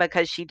pain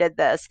because she did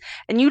this.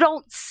 And you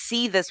don't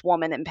see this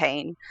woman in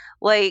pain.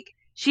 Like,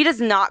 she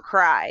does not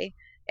cry.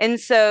 And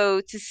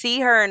so to see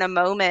her in a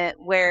moment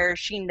where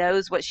she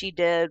knows what she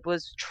did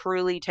was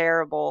truly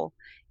terrible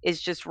is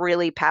just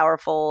really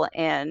powerful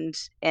and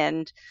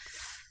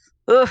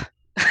ugh.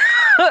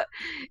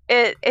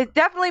 it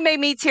definitely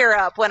made me tear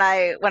up when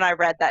I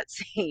read that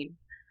scene.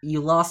 You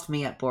lost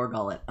me at Bor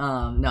Gullet.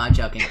 No, I'm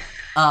joking.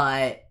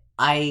 Yeah,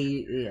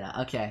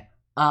 okay.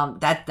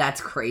 That's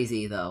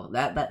crazy though.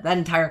 That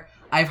entire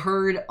I've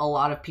heard a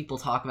lot of people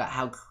talk about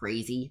how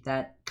crazy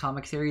that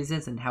comic series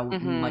is and how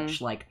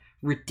much like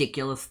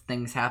ridiculous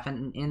things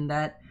happen in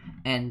that,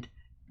 and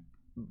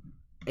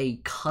a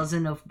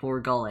cousin of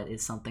Bor Gullet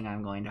is something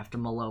I'm going to have to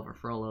mull over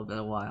for a little bit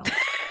of a while.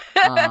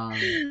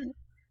 I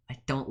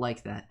don't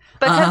like that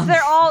because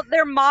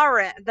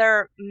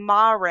they're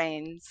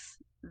Marains,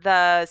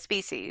 the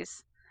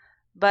species,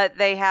 but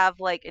they have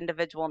like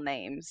individual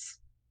names.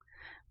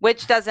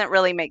 which doesn't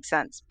really make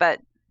sense,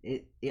 but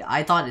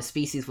I thought a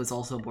species was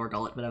also a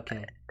Borgullet, but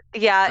okay.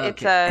 yeah,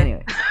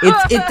 Okay.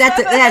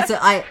 it's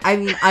a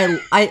Anyway,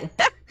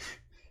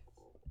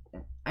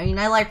 I mean,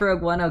 I like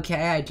Rogue One.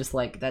 Okay, I just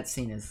like that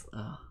scene is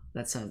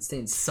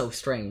scene's so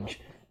strange.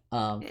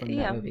 From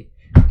that movie.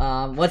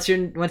 What's your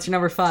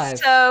number 5?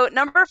 So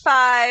number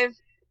 5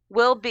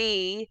 will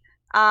be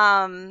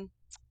oh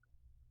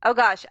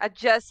gosh, I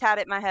just had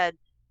it in my head.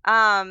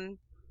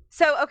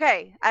 So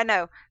okay, I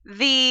know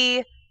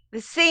the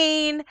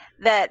scene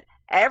that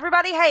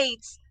everybody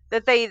hates,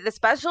 that the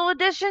special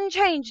edition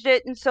changed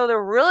it, and so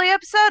they're really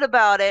upset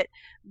about it.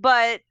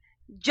 But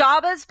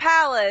Jabba's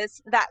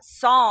palace, that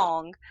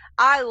song,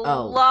 I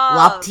love.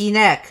 Lop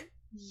Neck.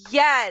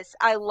 Yes,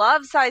 I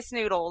love Sice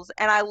Noodles,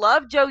 and I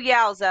love Joe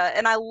Yowza,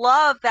 and I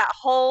love that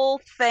whole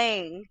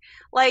thing.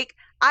 Like,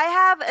 I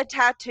have a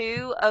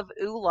tattoo of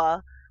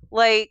Ula,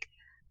 like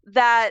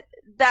that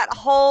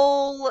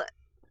whole,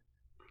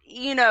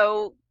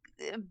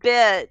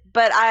 bit.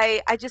 But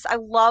I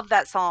love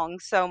that song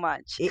so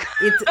much.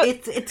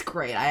 It's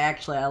great. I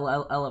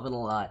love it a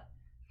lot.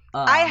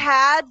 I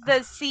had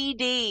the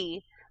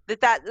CD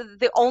that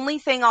the only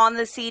thing on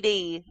the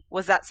CD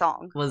was that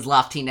song. Was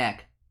Lofty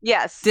Neck.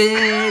 Yes.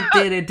 Yes. Yeah.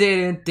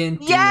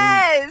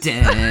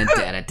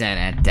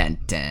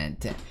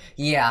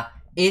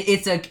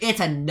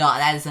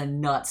 That is a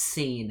nut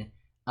scene.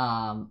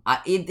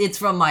 It's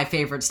from my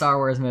favorite Star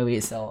Wars movie,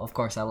 so of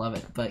course I love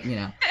it. But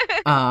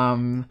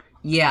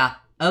yeah.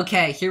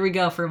 Okay, here we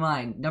go for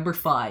mine. Number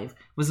 5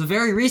 was a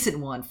very recent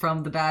one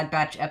from the Bad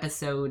Batch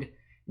episode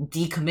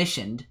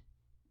Decommissioned.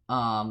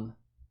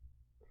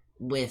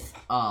 Which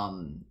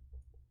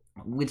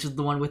is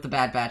the one with the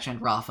Bad Batch and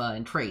Rafa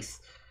and Trace.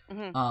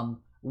 Mm-hmm.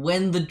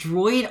 When the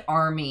droid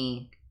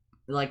army,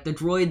 like the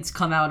droids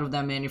come out of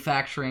their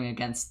manufacturing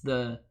against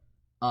the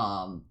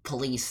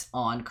police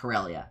on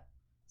Corellia.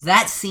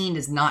 That scene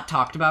is not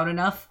talked about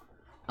enough,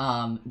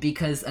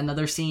 because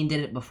another scene did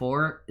it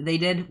before they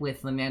did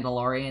with the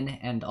Mandalorian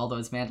and all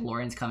those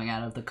Mandalorians coming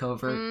out of the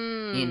covert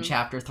in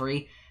Chapter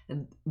 3.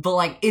 But,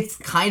 like, it's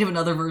kind of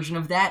another version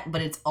of that,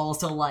 but it's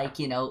also, like,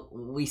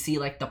 we see,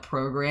 like, the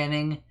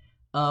programming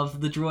of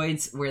the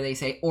droids where they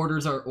say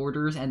orders are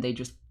orders and they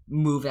just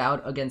move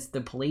out against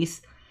the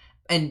police.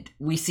 And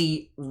we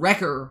see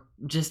Wrecker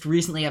just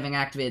recently having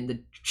activated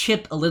the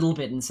chip a little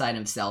bit inside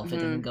himself. Mm-hmm. It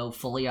doesn't go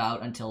fully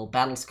out until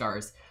Battle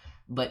Scars.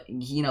 But,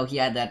 he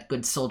had that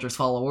good soldiers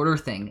follow order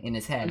thing in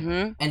his head.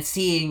 Mm-hmm. And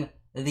seeing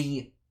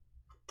the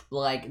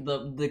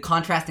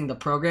contrasting the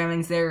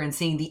programmings there and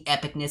seeing the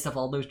epicness of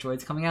all those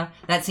droids coming out,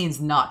 that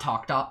scene's not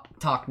talked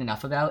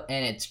enough about.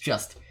 And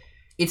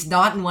it's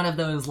not in one of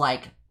those,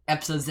 like,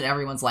 episodes that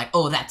everyone's like,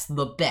 oh, that's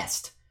the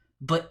best.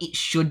 But it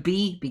should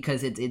be,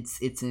 because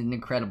it's an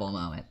incredible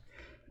moment.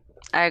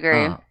 I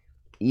agree.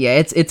 Yeah,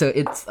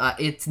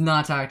 it's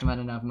not talked about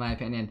enough in my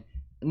opinion.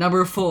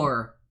 Number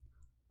 4,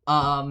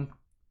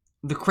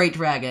 the Krayt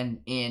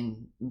Dragon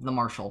in The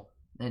Marshal,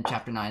 in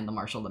Chapter 9, The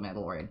Marshal, the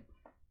Mandalorian.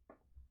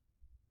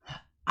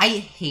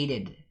 I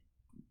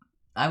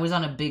was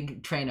on a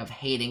big train of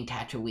hating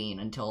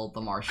Tatooine until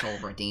the Marshal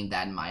redeemed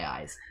that in my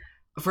eyes.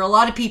 For a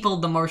lot of people,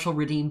 the Marshal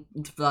redeemed,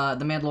 the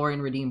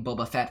Mandalorian redeemed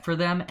Boba Fett for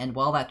them, and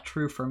while that's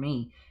true for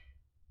me,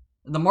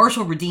 the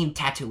Marshal redeemed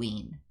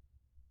Tatooine.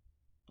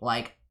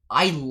 Like,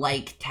 I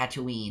like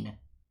Tatooine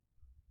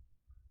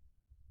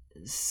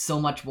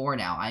so much more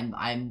now.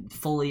 I'm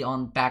fully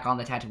back on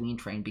the Tatooine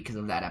train because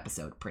of that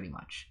episode, pretty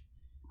much.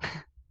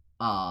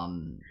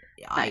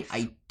 Nice.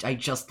 I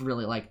just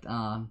really liked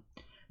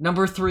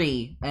number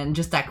 3, and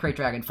just that Krayt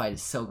Dragon fight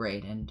is so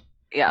great, and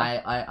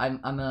yeah,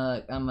 I'm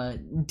a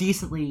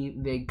decently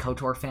big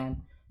KOTOR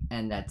fan,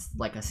 and that's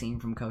like a scene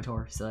from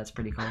KOTOR, so that's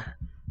pretty cool.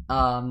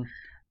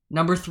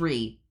 Number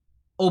 3,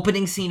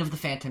 opening scene of The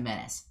Phantom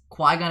Menace.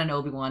 Qui-Gon and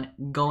Obi-Wan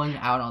going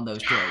out on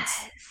those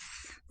droids.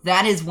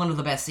 That is one of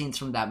the best scenes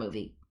from that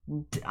movie.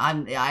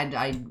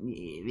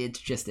 It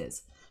just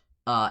is.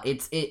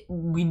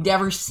 We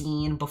never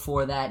seen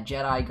before that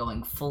Jedi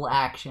going full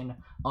action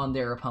on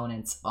their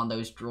opponents on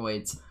those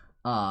droids.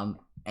 And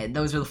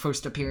those are the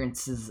first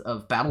appearances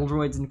of battle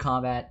droids in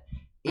combat.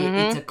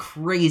 It's a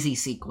crazy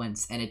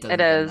sequence, and it doesn't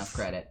get enough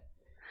credit.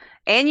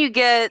 And you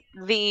get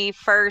the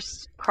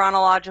first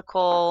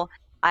chronological,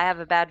 I have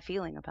a bad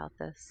feeling about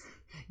this.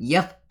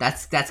 Yep,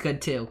 that's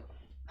good too.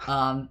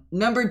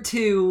 Number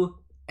 2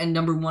 and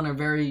number 1 are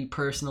very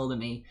personal to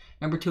me.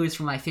 Number 2 is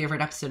from my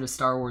favorite episode of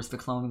Star Wars, The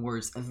Clone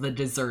Wars, The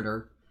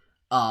Deserter.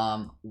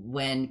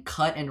 When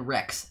Cut and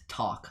Rex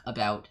talk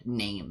about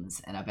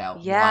names and about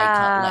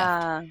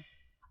why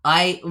Cut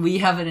left. We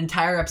have an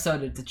entire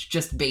episode that's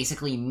just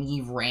basically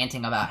me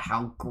ranting about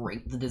how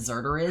great The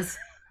Deserter is.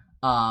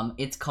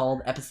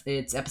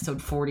 It's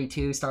episode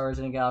 42, Star Wars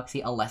in a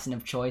Galaxy, A Lesson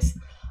of Choice.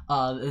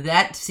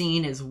 That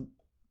scene is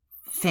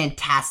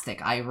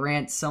fantastic. I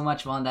rant so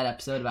much on that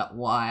episode about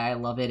why I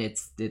love it.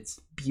 It's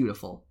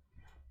beautiful.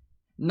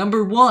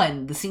 Number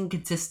 1, the scene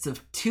consists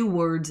of 2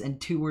 words and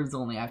 2 words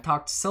only. I've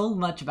talked so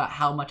much about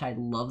how much I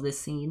love this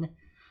scene.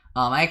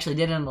 I actually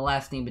did it in the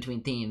last Theme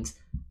Between Themes.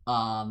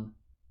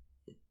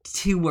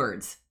 2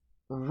 words.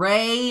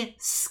 Rey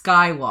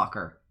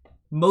Skywalker,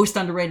 most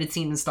underrated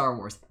scene in Star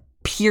Wars.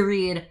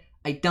 Period.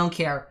 I don't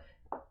care.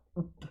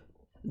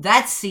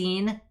 That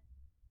scene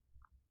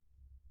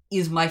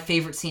is my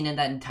favorite scene in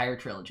that entire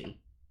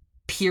trilogy.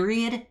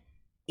 Period.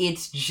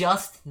 It's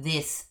just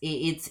this.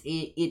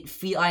 It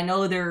feel. I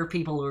know there are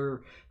people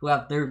who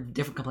have their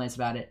different complaints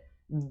about it.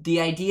 The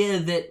idea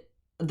that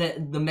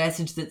the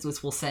message that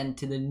this will send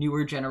to the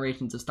newer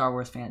generations of Star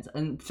Wars fans,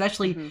 and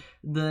especially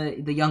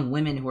the young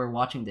women who are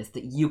watching this,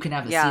 that you can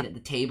have a seat at the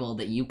table,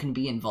 that you can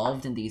be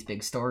involved in these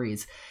big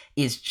stories,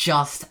 is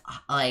just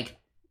like,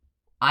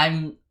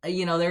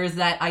 there's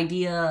that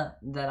idea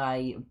that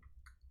I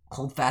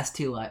hold fast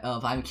to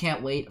of I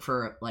can't wait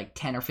for like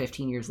 10 or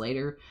 15 years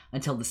later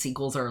until the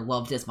sequels are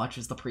loved as much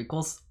as the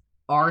prequels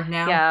are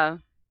now. Yeah.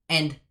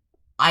 And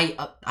I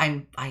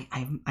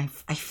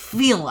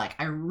feel like,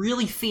 I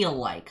really feel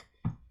like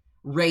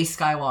Rey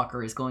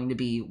Skywalker is going to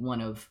be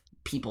one of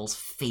people's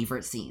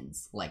favorite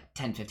scenes like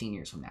 10, 15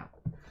 years from now.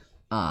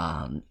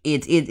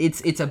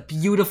 It's a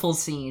beautiful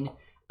scene.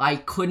 I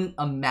couldn't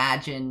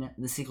imagine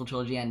the sequel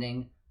trilogy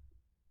ending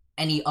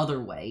any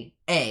other way.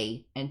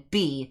 A, and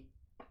B,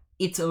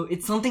 it's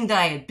something that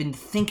I had been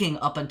thinking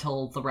up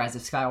until The Rise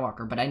of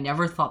Skywalker, but I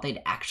never thought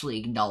they'd actually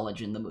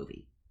acknowledge in the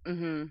movie.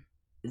 Mm-hmm.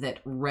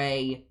 That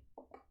Rey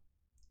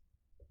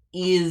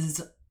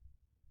is,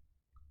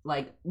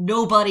 like,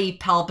 nobody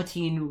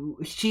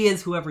Palpatine. She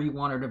is whoever you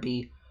want her to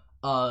be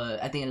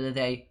at the end of the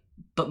day.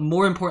 But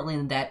more importantly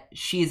than that,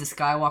 she is a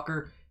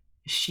Skywalker.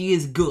 She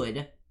is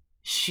good.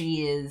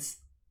 She is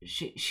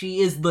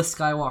the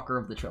Skywalker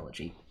of the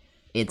trilogy.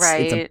 It's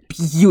a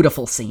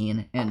beautiful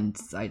scene, and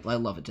I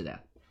love it to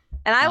death.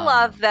 And I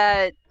love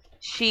that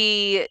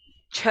she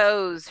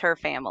chose her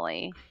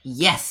family.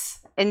 Yes.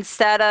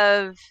 Instead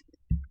of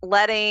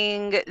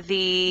letting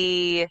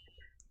the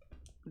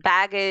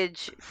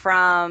baggage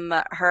from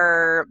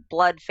her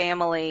blood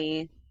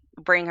family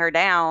bring her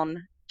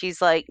down,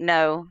 she's like,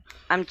 no,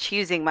 I'm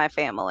choosing my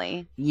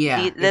family.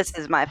 Yeah. This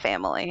is my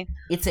family.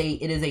 It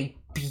is a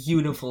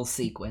beautiful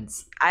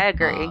sequence. I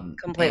agree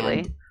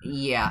completely.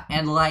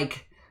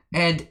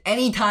 And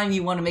anytime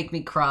you want to make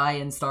me cry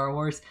in Star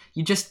Wars,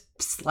 you just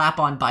slap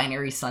on the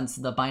Binary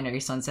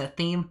Sunset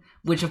theme,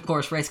 which of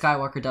course Rey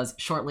Skywalker does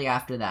shortly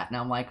after that. And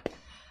I'm like,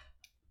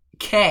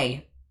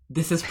 okay,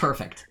 this is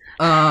perfect.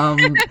 Yeah,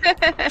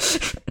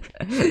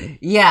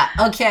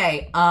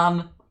 okay.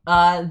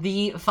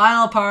 The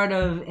final part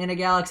of In a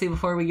Galaxy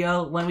before we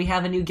go, when we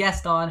have a new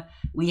guest on,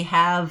 we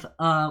ask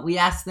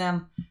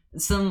them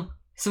some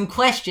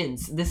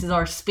questions. This is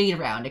our speed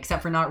round,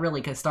 except for not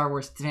really, because Star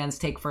Wars fans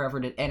take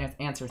forever to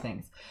answer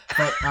things.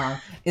 But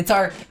it's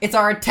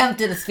our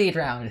attempt at a speed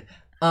round.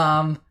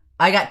 I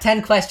got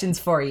 10 questions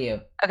for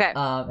you. Okay.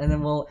 And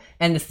then we'll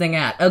end this thing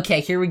out. Okay,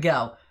 here we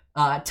go.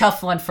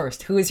 Tough one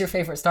first. Who is your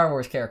favorite Star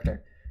Wars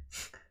character?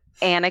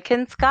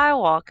 Anakin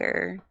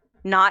Skywalker.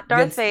 Not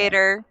Darth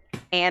Vader.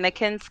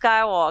 Anakin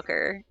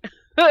Skywalker.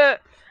 I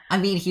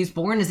mean, he's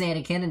born as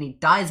Anakin and he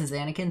dies as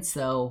Anakin,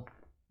 so...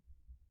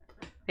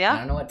 Yeah. I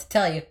don't know what to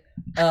tell you.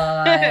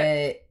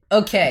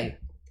 Okay.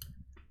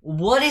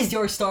 What is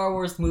your Star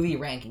Wars movie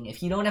ranking?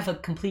 If you don't have a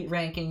complete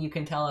ranking, you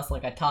can tell us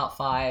like a top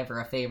 5 or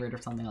a favorite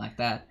or something like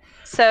that.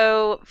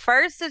 So,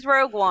 first is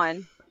Rogue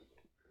One.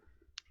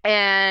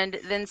 And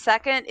then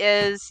second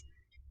is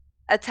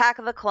Attack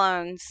of the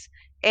Clones.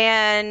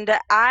 And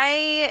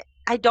I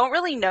don't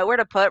really know where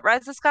to put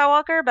Rise of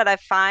Skywalker, but I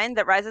find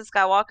that Rise of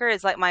Skywalker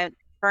is like my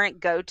current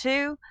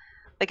go-to.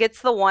 Like,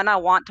 it's the one I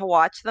want to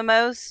watch the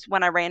most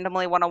when I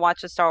randomly want to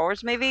watch a Star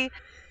Wars movie.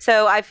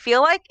 So I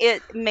feel like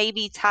it may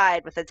be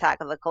tied with Attack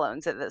of the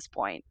Clones at this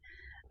point.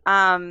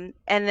 And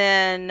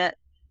then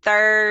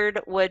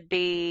third would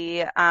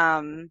be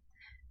Revenge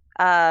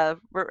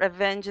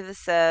of the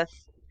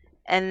Sith,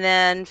 and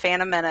then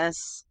Phantom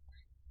Menace,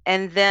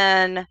 and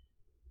then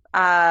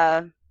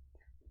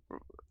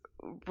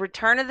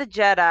Return of the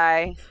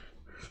Jedi,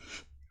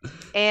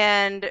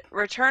 and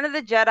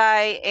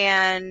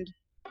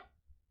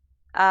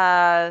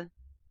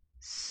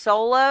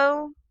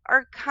Solo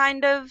are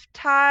kind of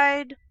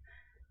tied,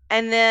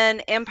 and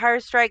then Empire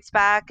Strikes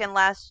Back and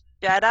Last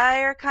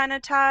Jedi are kind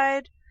of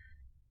tied,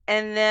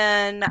 and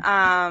then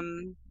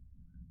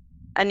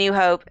A New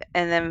Hope,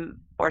 and then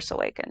Force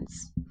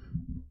Awakens.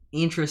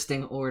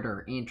 Interesting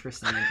order.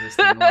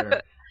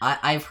 Order.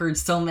 I've heard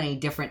so many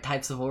different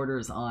types of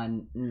orders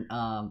on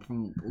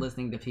from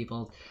listening to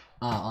people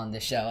on the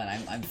show,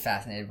 and I'm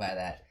fascinated by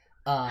that.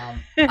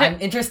 I'm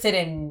interested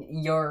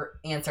in your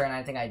answer, and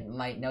I think I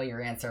might know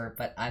your answer,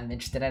 but I'm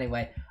interested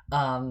anyway.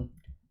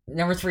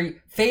 Number 3,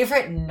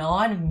 favorite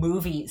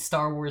non-movie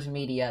Star Wars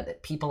media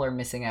that people are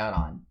missing out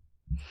on?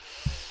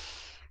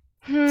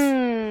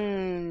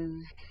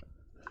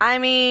 I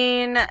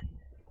mean,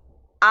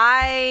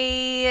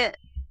 I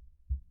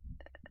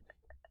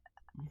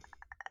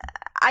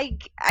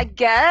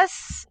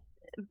guess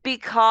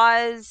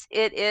because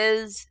it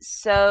is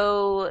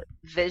so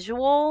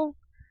visual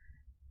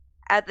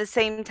at the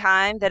same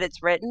time that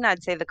it's written,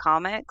 I'd say the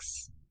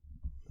comics.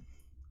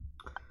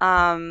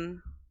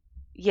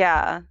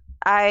 Yeah.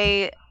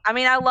 I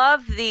mean, I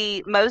love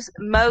the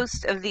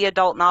most of the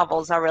adult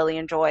novels. I really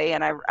enjoy,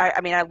 and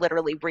I mean, I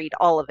literally read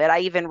all of it. I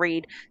even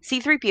read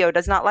C-3PO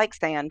Does Not Like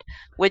Sand,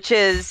 which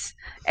is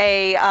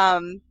a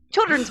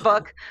children's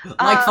book.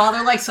 Like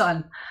father, like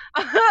son.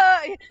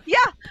 Yeah.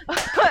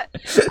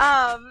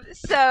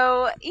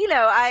 So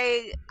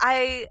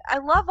I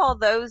love all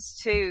those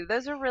too.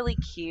 Those are really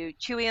cute.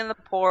 Chewie and the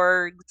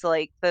Porgs,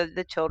 like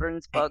the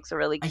children's books are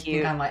really I cute.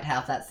 think I might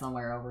have that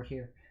somewhere over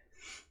here.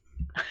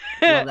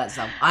 Love that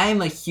stuff. I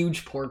am a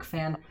huge Porg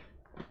fan.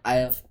 I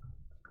have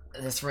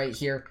this right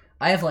here.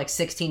 I have like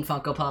 16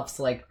 Funko Pops,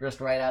 like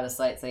just right out of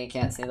sight, so you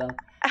can't see them.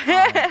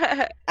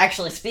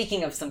 Actually,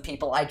 speaking of some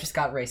people, I just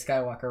got Rey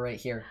Skywalker right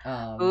here.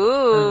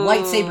 Ooh.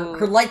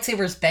 Her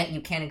lightsaber's bent.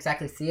 You can't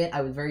exactly see it.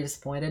 I was very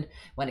disappointed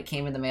when it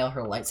came in the mail.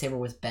 Her lightsaber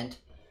was bent.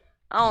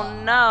 Oh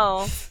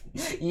no.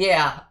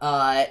 Yeah.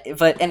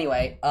 But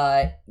anyway.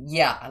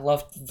 Yeah. I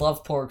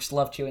love Porgs.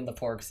 Love chewing the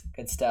Porgs.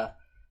 Good stuff.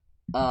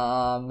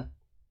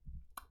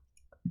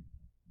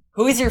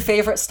 Who is your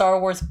favorite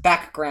Star Wars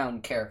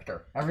background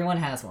character? Everyone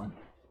has one.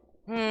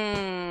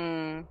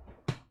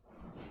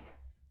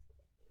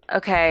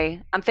 Okay,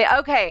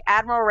 okay,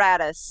 Admiral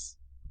Raddus.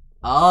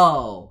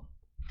 Oh.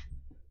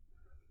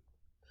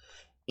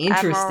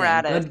 Interesting.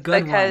 Admiral Raddus,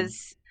 good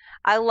because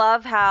I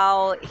love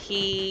how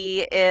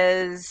he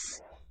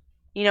is,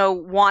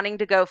 wanting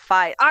to go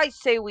fight. I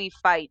say we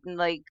fight, and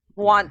like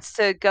wants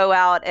to go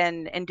out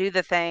and do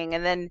the thing,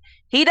 and then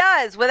he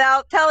does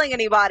without telling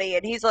anybody,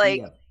 and he's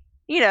like,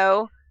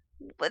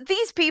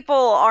 these people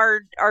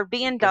are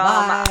being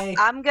dumb. Goodbye.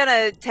 I'm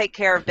gonna take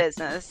care of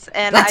business,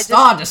 and that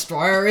Star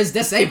Destroyer is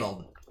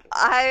disabled.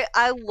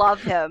 I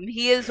love him.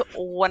 He is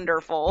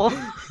wonderful.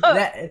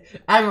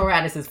 Admiral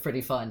Raddus is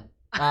pretty fun.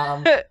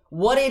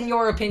 What, in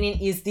your opinion,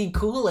 is the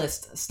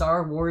coolest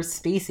Star Wars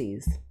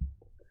species?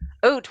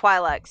 Oh,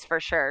 Twi'leks for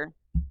sure.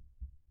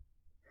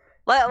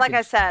 Like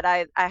I said,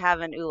 I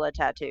have an Ula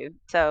tattoo,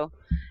 so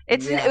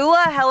it's an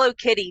Ula Hello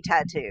Kitty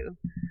tattoo.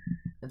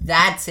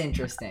 That's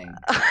interesting.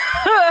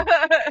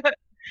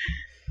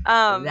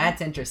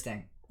 That's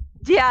interesting.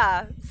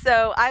 Yeah,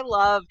 so I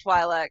love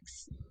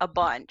Twi'leks a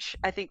bunch.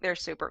 I think they're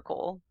super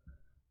cool.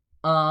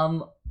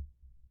 What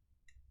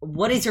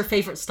is your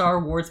favorite Star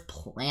Wars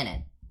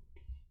planet?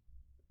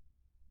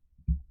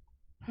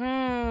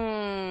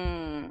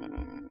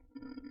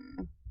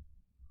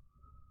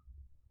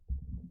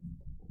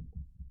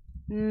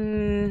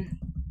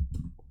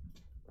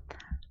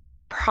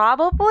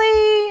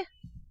 Probably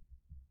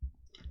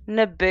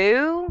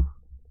Naboo.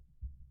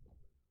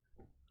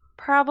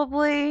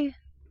 Probably. I'm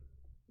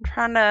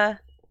trying to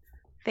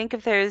think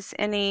if there's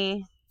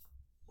any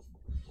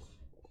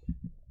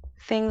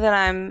thing that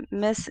I'm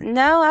missing.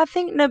 No, I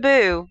think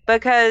Naboo,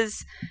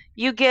 because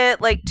you get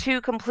like two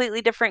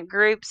completely different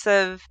groups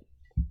of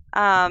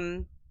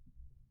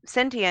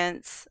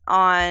sentience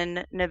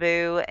on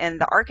Naboo,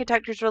 and the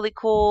architecture is really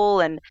cool,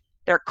 and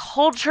their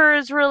culture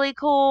is really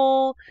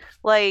cool.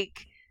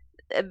 Like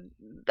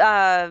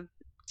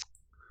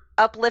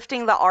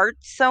uplifting the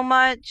arts so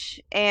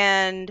much,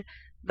 and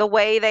the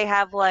way they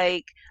have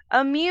like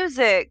a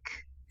music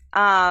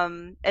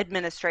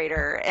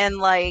administrator, and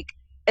like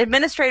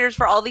administrators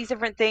for all these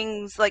different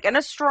things, like an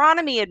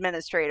astronomy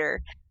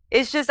administrator.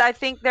 It's just, I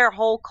think their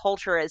whole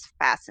culture is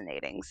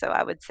fascinating, so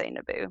I would say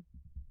Naboo.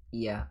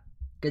 Yeah,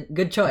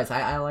 good choice.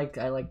 I like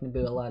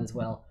Naboo a lot as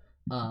well.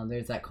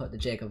 There's that quote that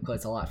Jacob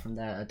quotes a lot from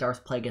the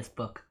Darth Plagueis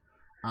book.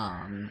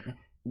 Naboo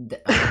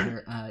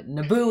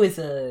is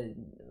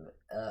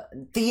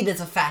Theed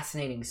is a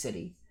fascinating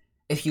city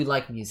if you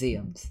like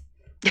museums.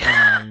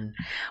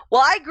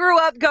 Well, I grew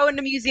up going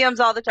to museums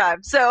all the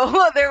time,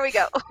 so there we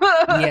go.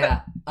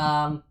 Yeah.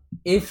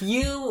 If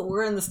you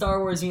were in the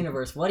Star Wars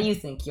universe, what do you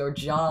think your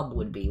job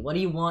would be? What do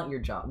you want your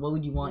job? What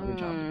would you want your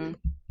job to be?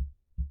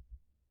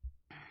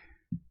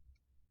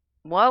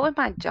 What would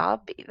my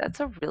job be? That's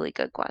a really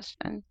good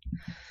question.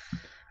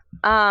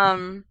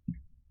 I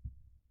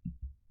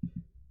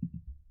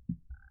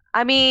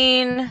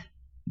mean,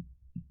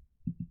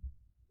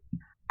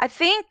 I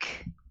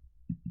think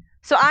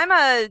so. I'm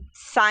a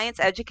science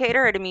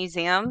educator at a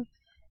museum,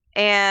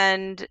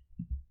 and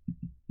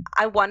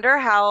I wonder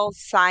how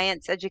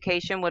science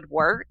education would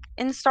work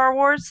in Star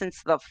Wars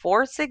since the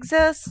Force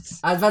exists.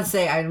 I was about to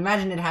say, I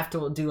imagine it'd have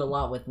to do a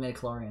lot with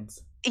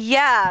midichlorians.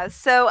 Yeah,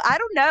 so I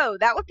don't know.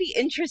 That would be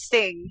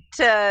interesting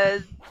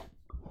to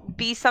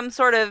be some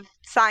sort of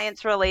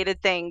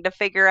science-related thing to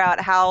figure out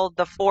how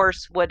the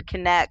Force would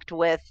connect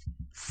with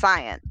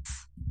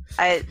science.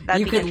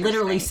 You could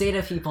literally say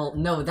to people,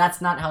 no,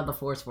 that's not how the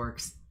Force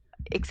works.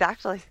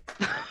 Exactly.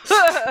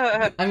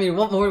 I mean,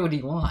 what more would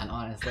you want,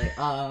 honestly?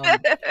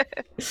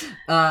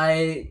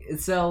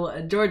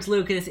 So George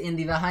Lucas, in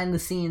the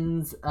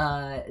behind-the-scenes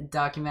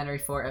documentary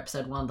for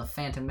Episode 1, The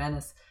Phantom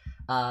Menace,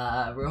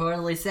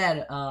 reportedly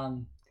said,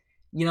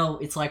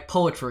 it's like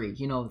poetry,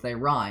 they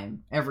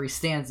rhyme. Every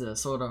stanza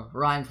sort of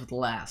rhymes with the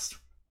last.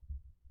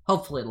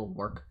 Hopefully it'll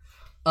work.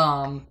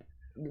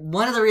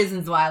 One of the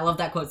reasons why I love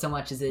that quote so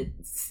much is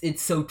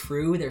it's so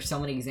true. There's so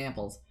many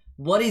examples.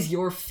 What is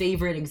your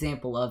favorite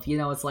example of,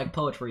 it's like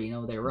poetry,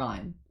 they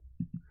rhyme?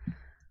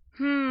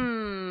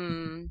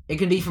 It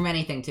could be from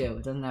anything too.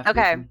 It doesn't have to be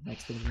Okay. from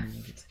Expedition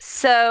movies.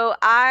 So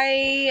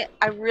I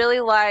really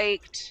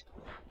liked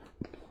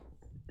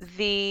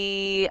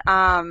the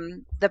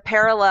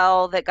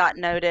parallel that got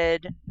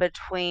noted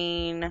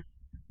between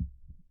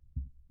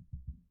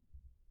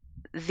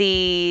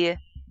the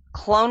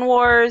Clone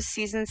Wars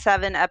season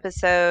 7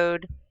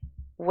 episode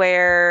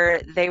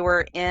where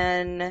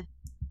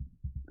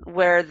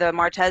where the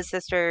Martez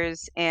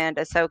sisters and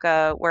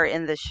Ahsoka were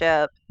in the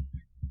ship,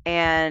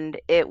 and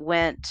it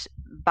went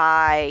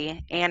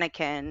by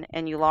Anakin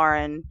and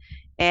Yularen,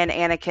 and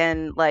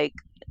Anakin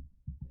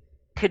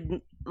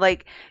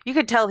you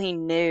could tell he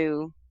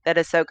knew that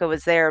Ahsoka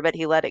was there, but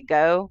he let it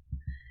go.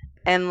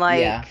 And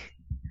Yeah.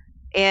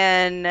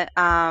 and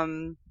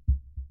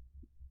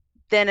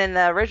then in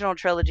the original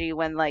trilogy,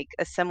 when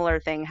a similar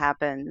thing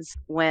happens,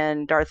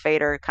 when Darth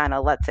Vader kind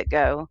of lets it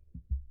go.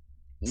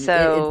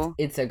 So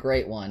it's a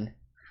great one.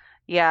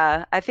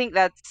 Yeah, I think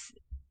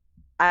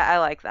I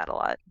like that a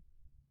lot.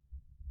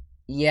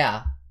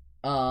 Yeah.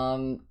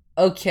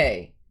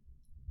 Okay.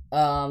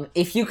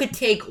 If you could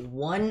take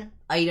one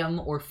item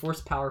or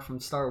force power from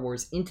Star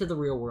Wars into the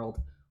real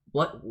world,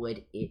 what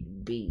would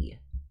it be?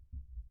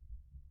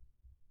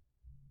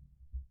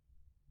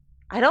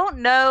 I don't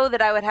know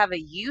that I would have a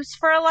use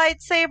for a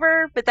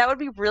lightsaber, but that would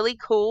be really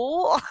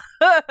cool.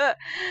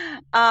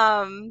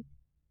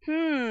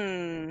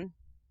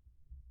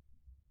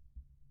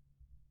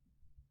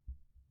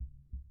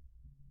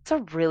 It's a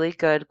really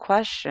good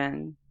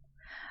question.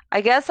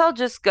 I guess I'll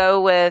just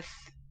go with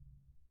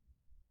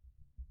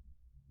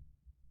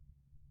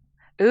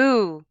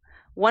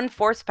one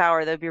force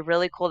power that would be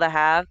really cool to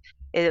have.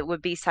 It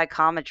would be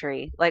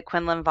psychometry, like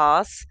Quinlan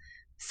Voss.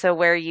 So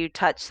where you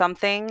touch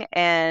something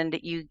and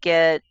you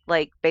get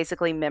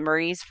basically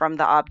memories from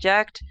the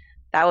object.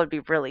 That would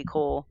be really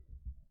cool.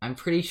 I'm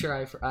pretty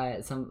sure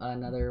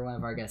another one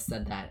of our guests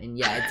said that, and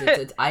yeah,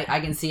 I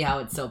can see how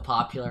it's so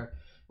popular,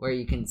 where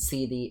you can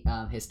see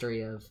the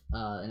history of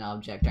an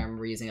object. I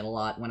remember using it a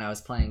lot when I was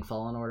playing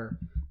Fallen Order.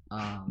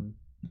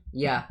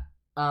 Yeah.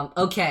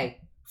 Okay.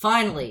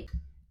 Finally,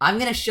 I'm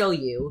gonna show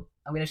you.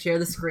 I'm gonna share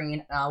the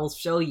screen, and I will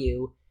show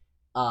you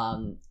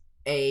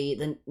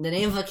the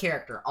name of a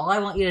character. All I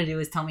want you to do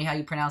is tell me how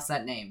you pronounce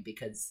that name,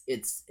 because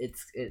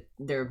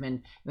there have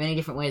been many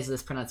different ways of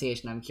this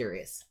pronunciation. I'm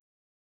curious.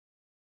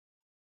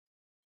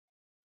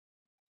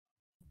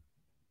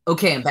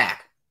 Okay, I'm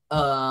back.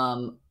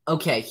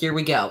 Okay, here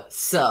we go.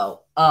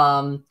 So,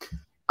 I'm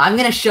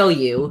gonna show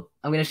you.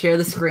 I'm gonna share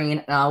the screen,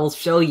 and I will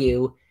show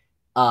you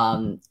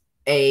the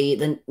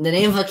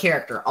name of a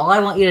character. All I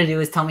want you to do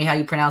is tell me how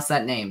you pronounce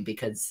that name,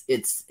 because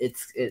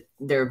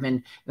there have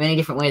been many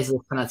different ways of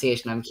this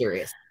pronunciation. I'm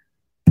curious.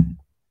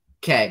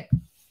 Okay.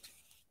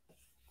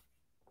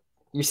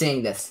 You're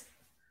seeing this.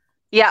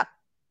 Yeah.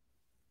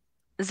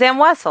 Zam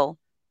Wessel.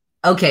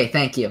 Okay,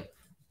 thank you.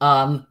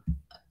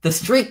 The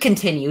streak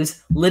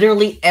continues.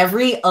 Literally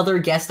every other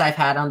guest I've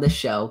had on this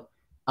show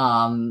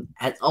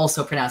has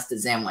also pronounced it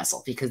Zam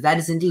Wessel, because that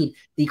is indeed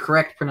the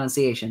correct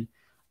pronunciation.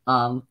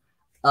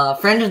 A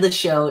friend of the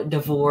show,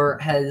 Devore,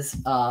 has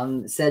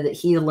said that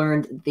he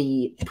learned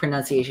the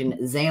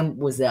pronunciation Zam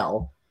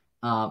Wazell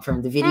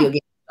from the video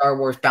game Star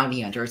Wars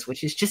Bounty Hunters,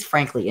 which is just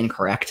frankly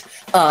incorrect.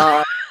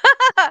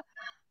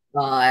 Yeah,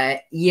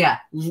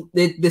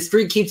 the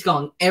streak keeps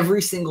going.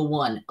 Every single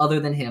one, other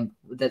than him,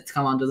 that's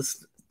come onto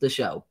the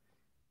show,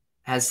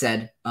 has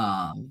said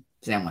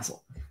Zam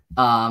Wessel.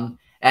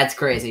 That's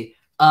crazy.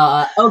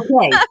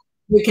 Okay,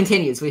 it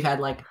continues. We've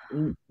had 8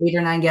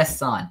 or 9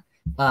 guests on.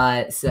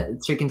 So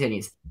it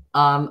continues.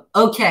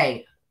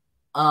 Okay.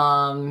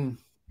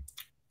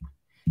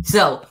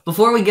 So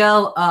before we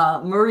go,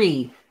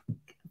 Marie,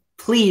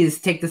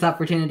 please take this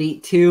opportunity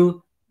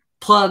to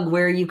plug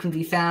where you can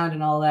be found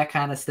and all that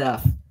kind of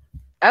stuff.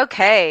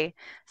 Okay.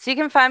 So you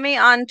can find me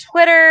on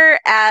Twitter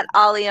at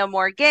Alia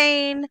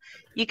Morgaine.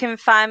 You can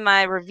find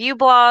my review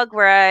blog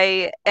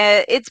where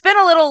it's been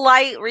a little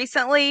light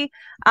recently,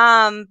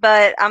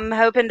 but I'm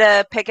hoping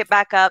to pick it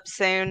back up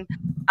soon.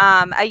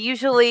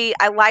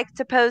 I like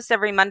to post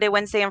every Monday,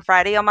 Wednesday, and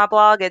Friday on my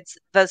blog. It's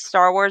the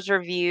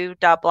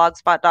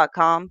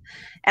StarWarsReview.blogspot.com,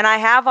 and I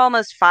have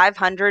almost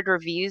 500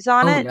 reviews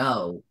on it. Oh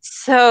no!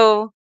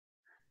 So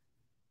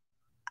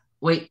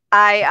wait,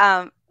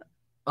 oh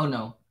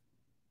no!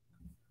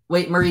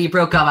 Wait, Marie, you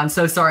broke up. I'm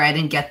so sorry. I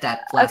didn't get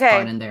that last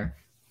part in there.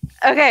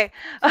 Okay.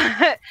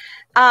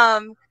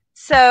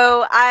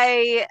 So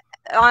I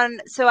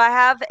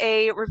have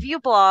a review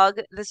blog,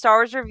 the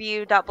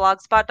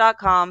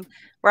StarWarsReview.blogspot.com,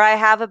 where I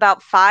have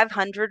about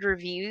 500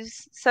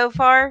 reviews so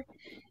far.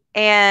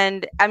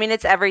 And I mean,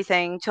 it's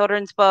everything: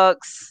 children's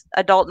books,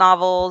 adult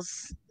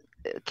novels,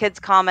 kids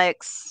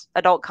comics,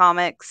 adult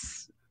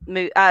comics,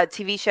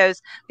 TV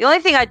shows. The only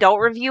thing I don't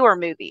review are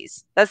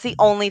movies. That's the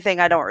only thing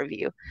I don't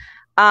review.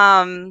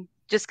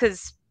 Just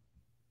because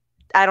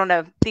I don't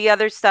know, the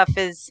other stuff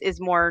is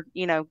more,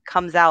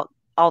 comes out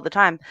all the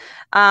time.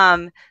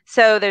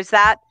 So there's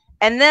that.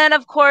 And then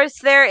of course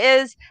there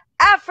is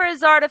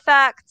Aphra's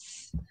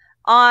Artifacts.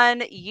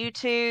 on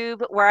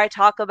YouTube where I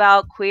talk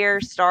about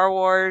queer Star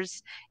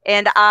Wars,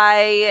 and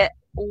I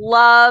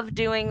love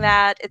doing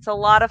that. It's a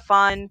lot of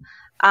fun.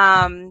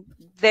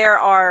 There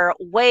are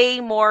way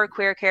more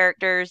queer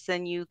characters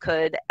than you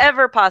could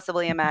ever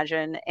possibly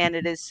imagine, and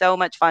it is so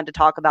much fun to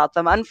talk about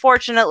them.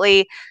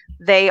 Unfortunately,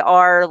 they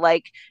are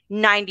like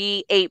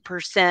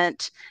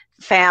 98%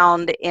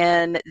 found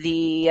in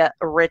the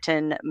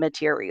written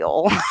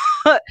material.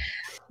 Yeah.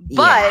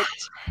 But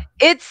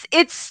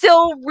it's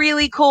still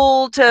really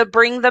cool to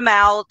bring them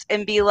out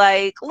and be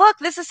like, look,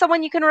 this is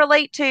someone you can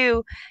relate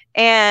to.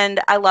 And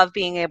I love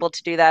being able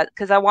to do that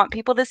because I want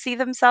people to see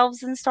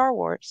themselves in Star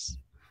Wars.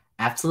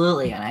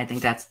 Absolutely, and I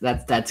think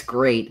that's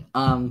great.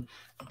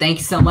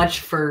 Thanks so much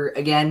for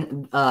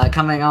again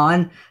coming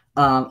on.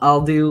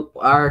 I'll do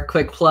our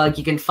quick plug.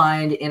 You can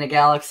find In a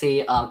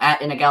Galaxy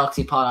at In a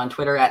Galaxy Pod on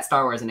Twitter, at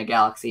Star Wars In a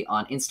Galaxy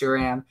on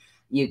Instagram.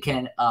 You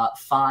can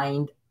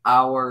find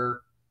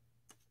our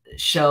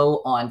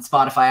show on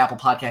Spotify, Apple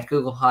Podcast,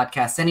 Google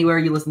Podcasts, anywhere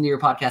you listen to your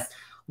podcast.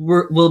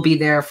 We'll be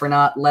there. For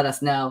not, let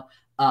us know,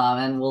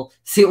 and we'll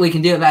see what we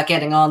can do about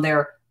getting on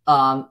there.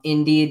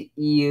 Indeed,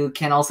 you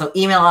can also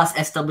email us,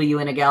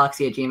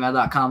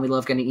 swinagalaxy@gmail.com. We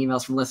love getting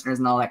emails from listeners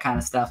and all that kind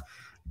of stuff.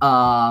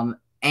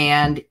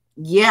 And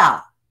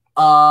yeah,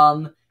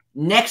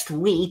 next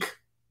week,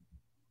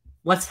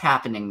 what's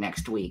happening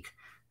next week?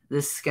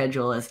 This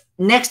schedule is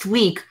next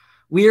week.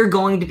 We are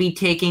going to be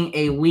taking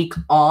a week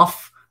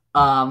off.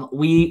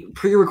 We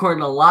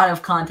pre-recorded a lot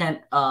of content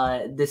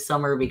this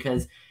summer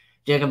because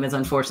Jacob is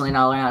unfortunately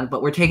not around,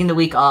 but we're taking the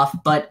week off.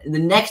 But the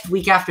next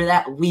week after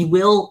that, we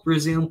will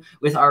resume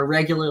with our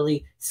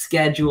regularly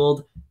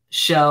scheduled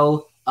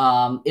show.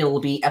 It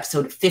will be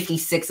episode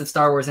 56 of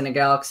Star Wars in a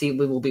Galaxy.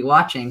 We will be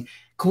watching,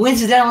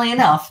 coincidentally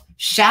enough,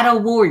 Shadow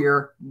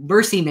Warrior,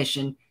 Mercy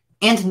Mission,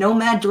 and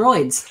Nomad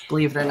Droids,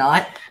 believe it or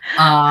not.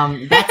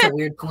 That's a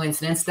weird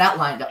coincidence. That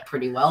lined up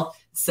pretty well.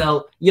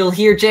 So you'll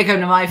hear Jacob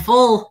and my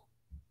full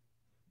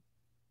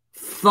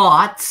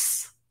thoughts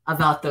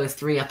about those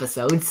 3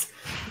 episodes.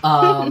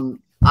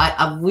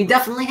 We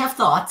definitely have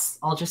thoughts.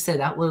 I'll just say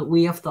that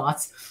we have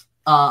thoughts.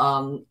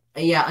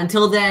 Yeah.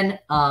 Until then,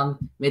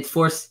 may the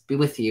Force be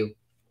with you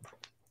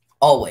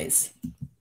always.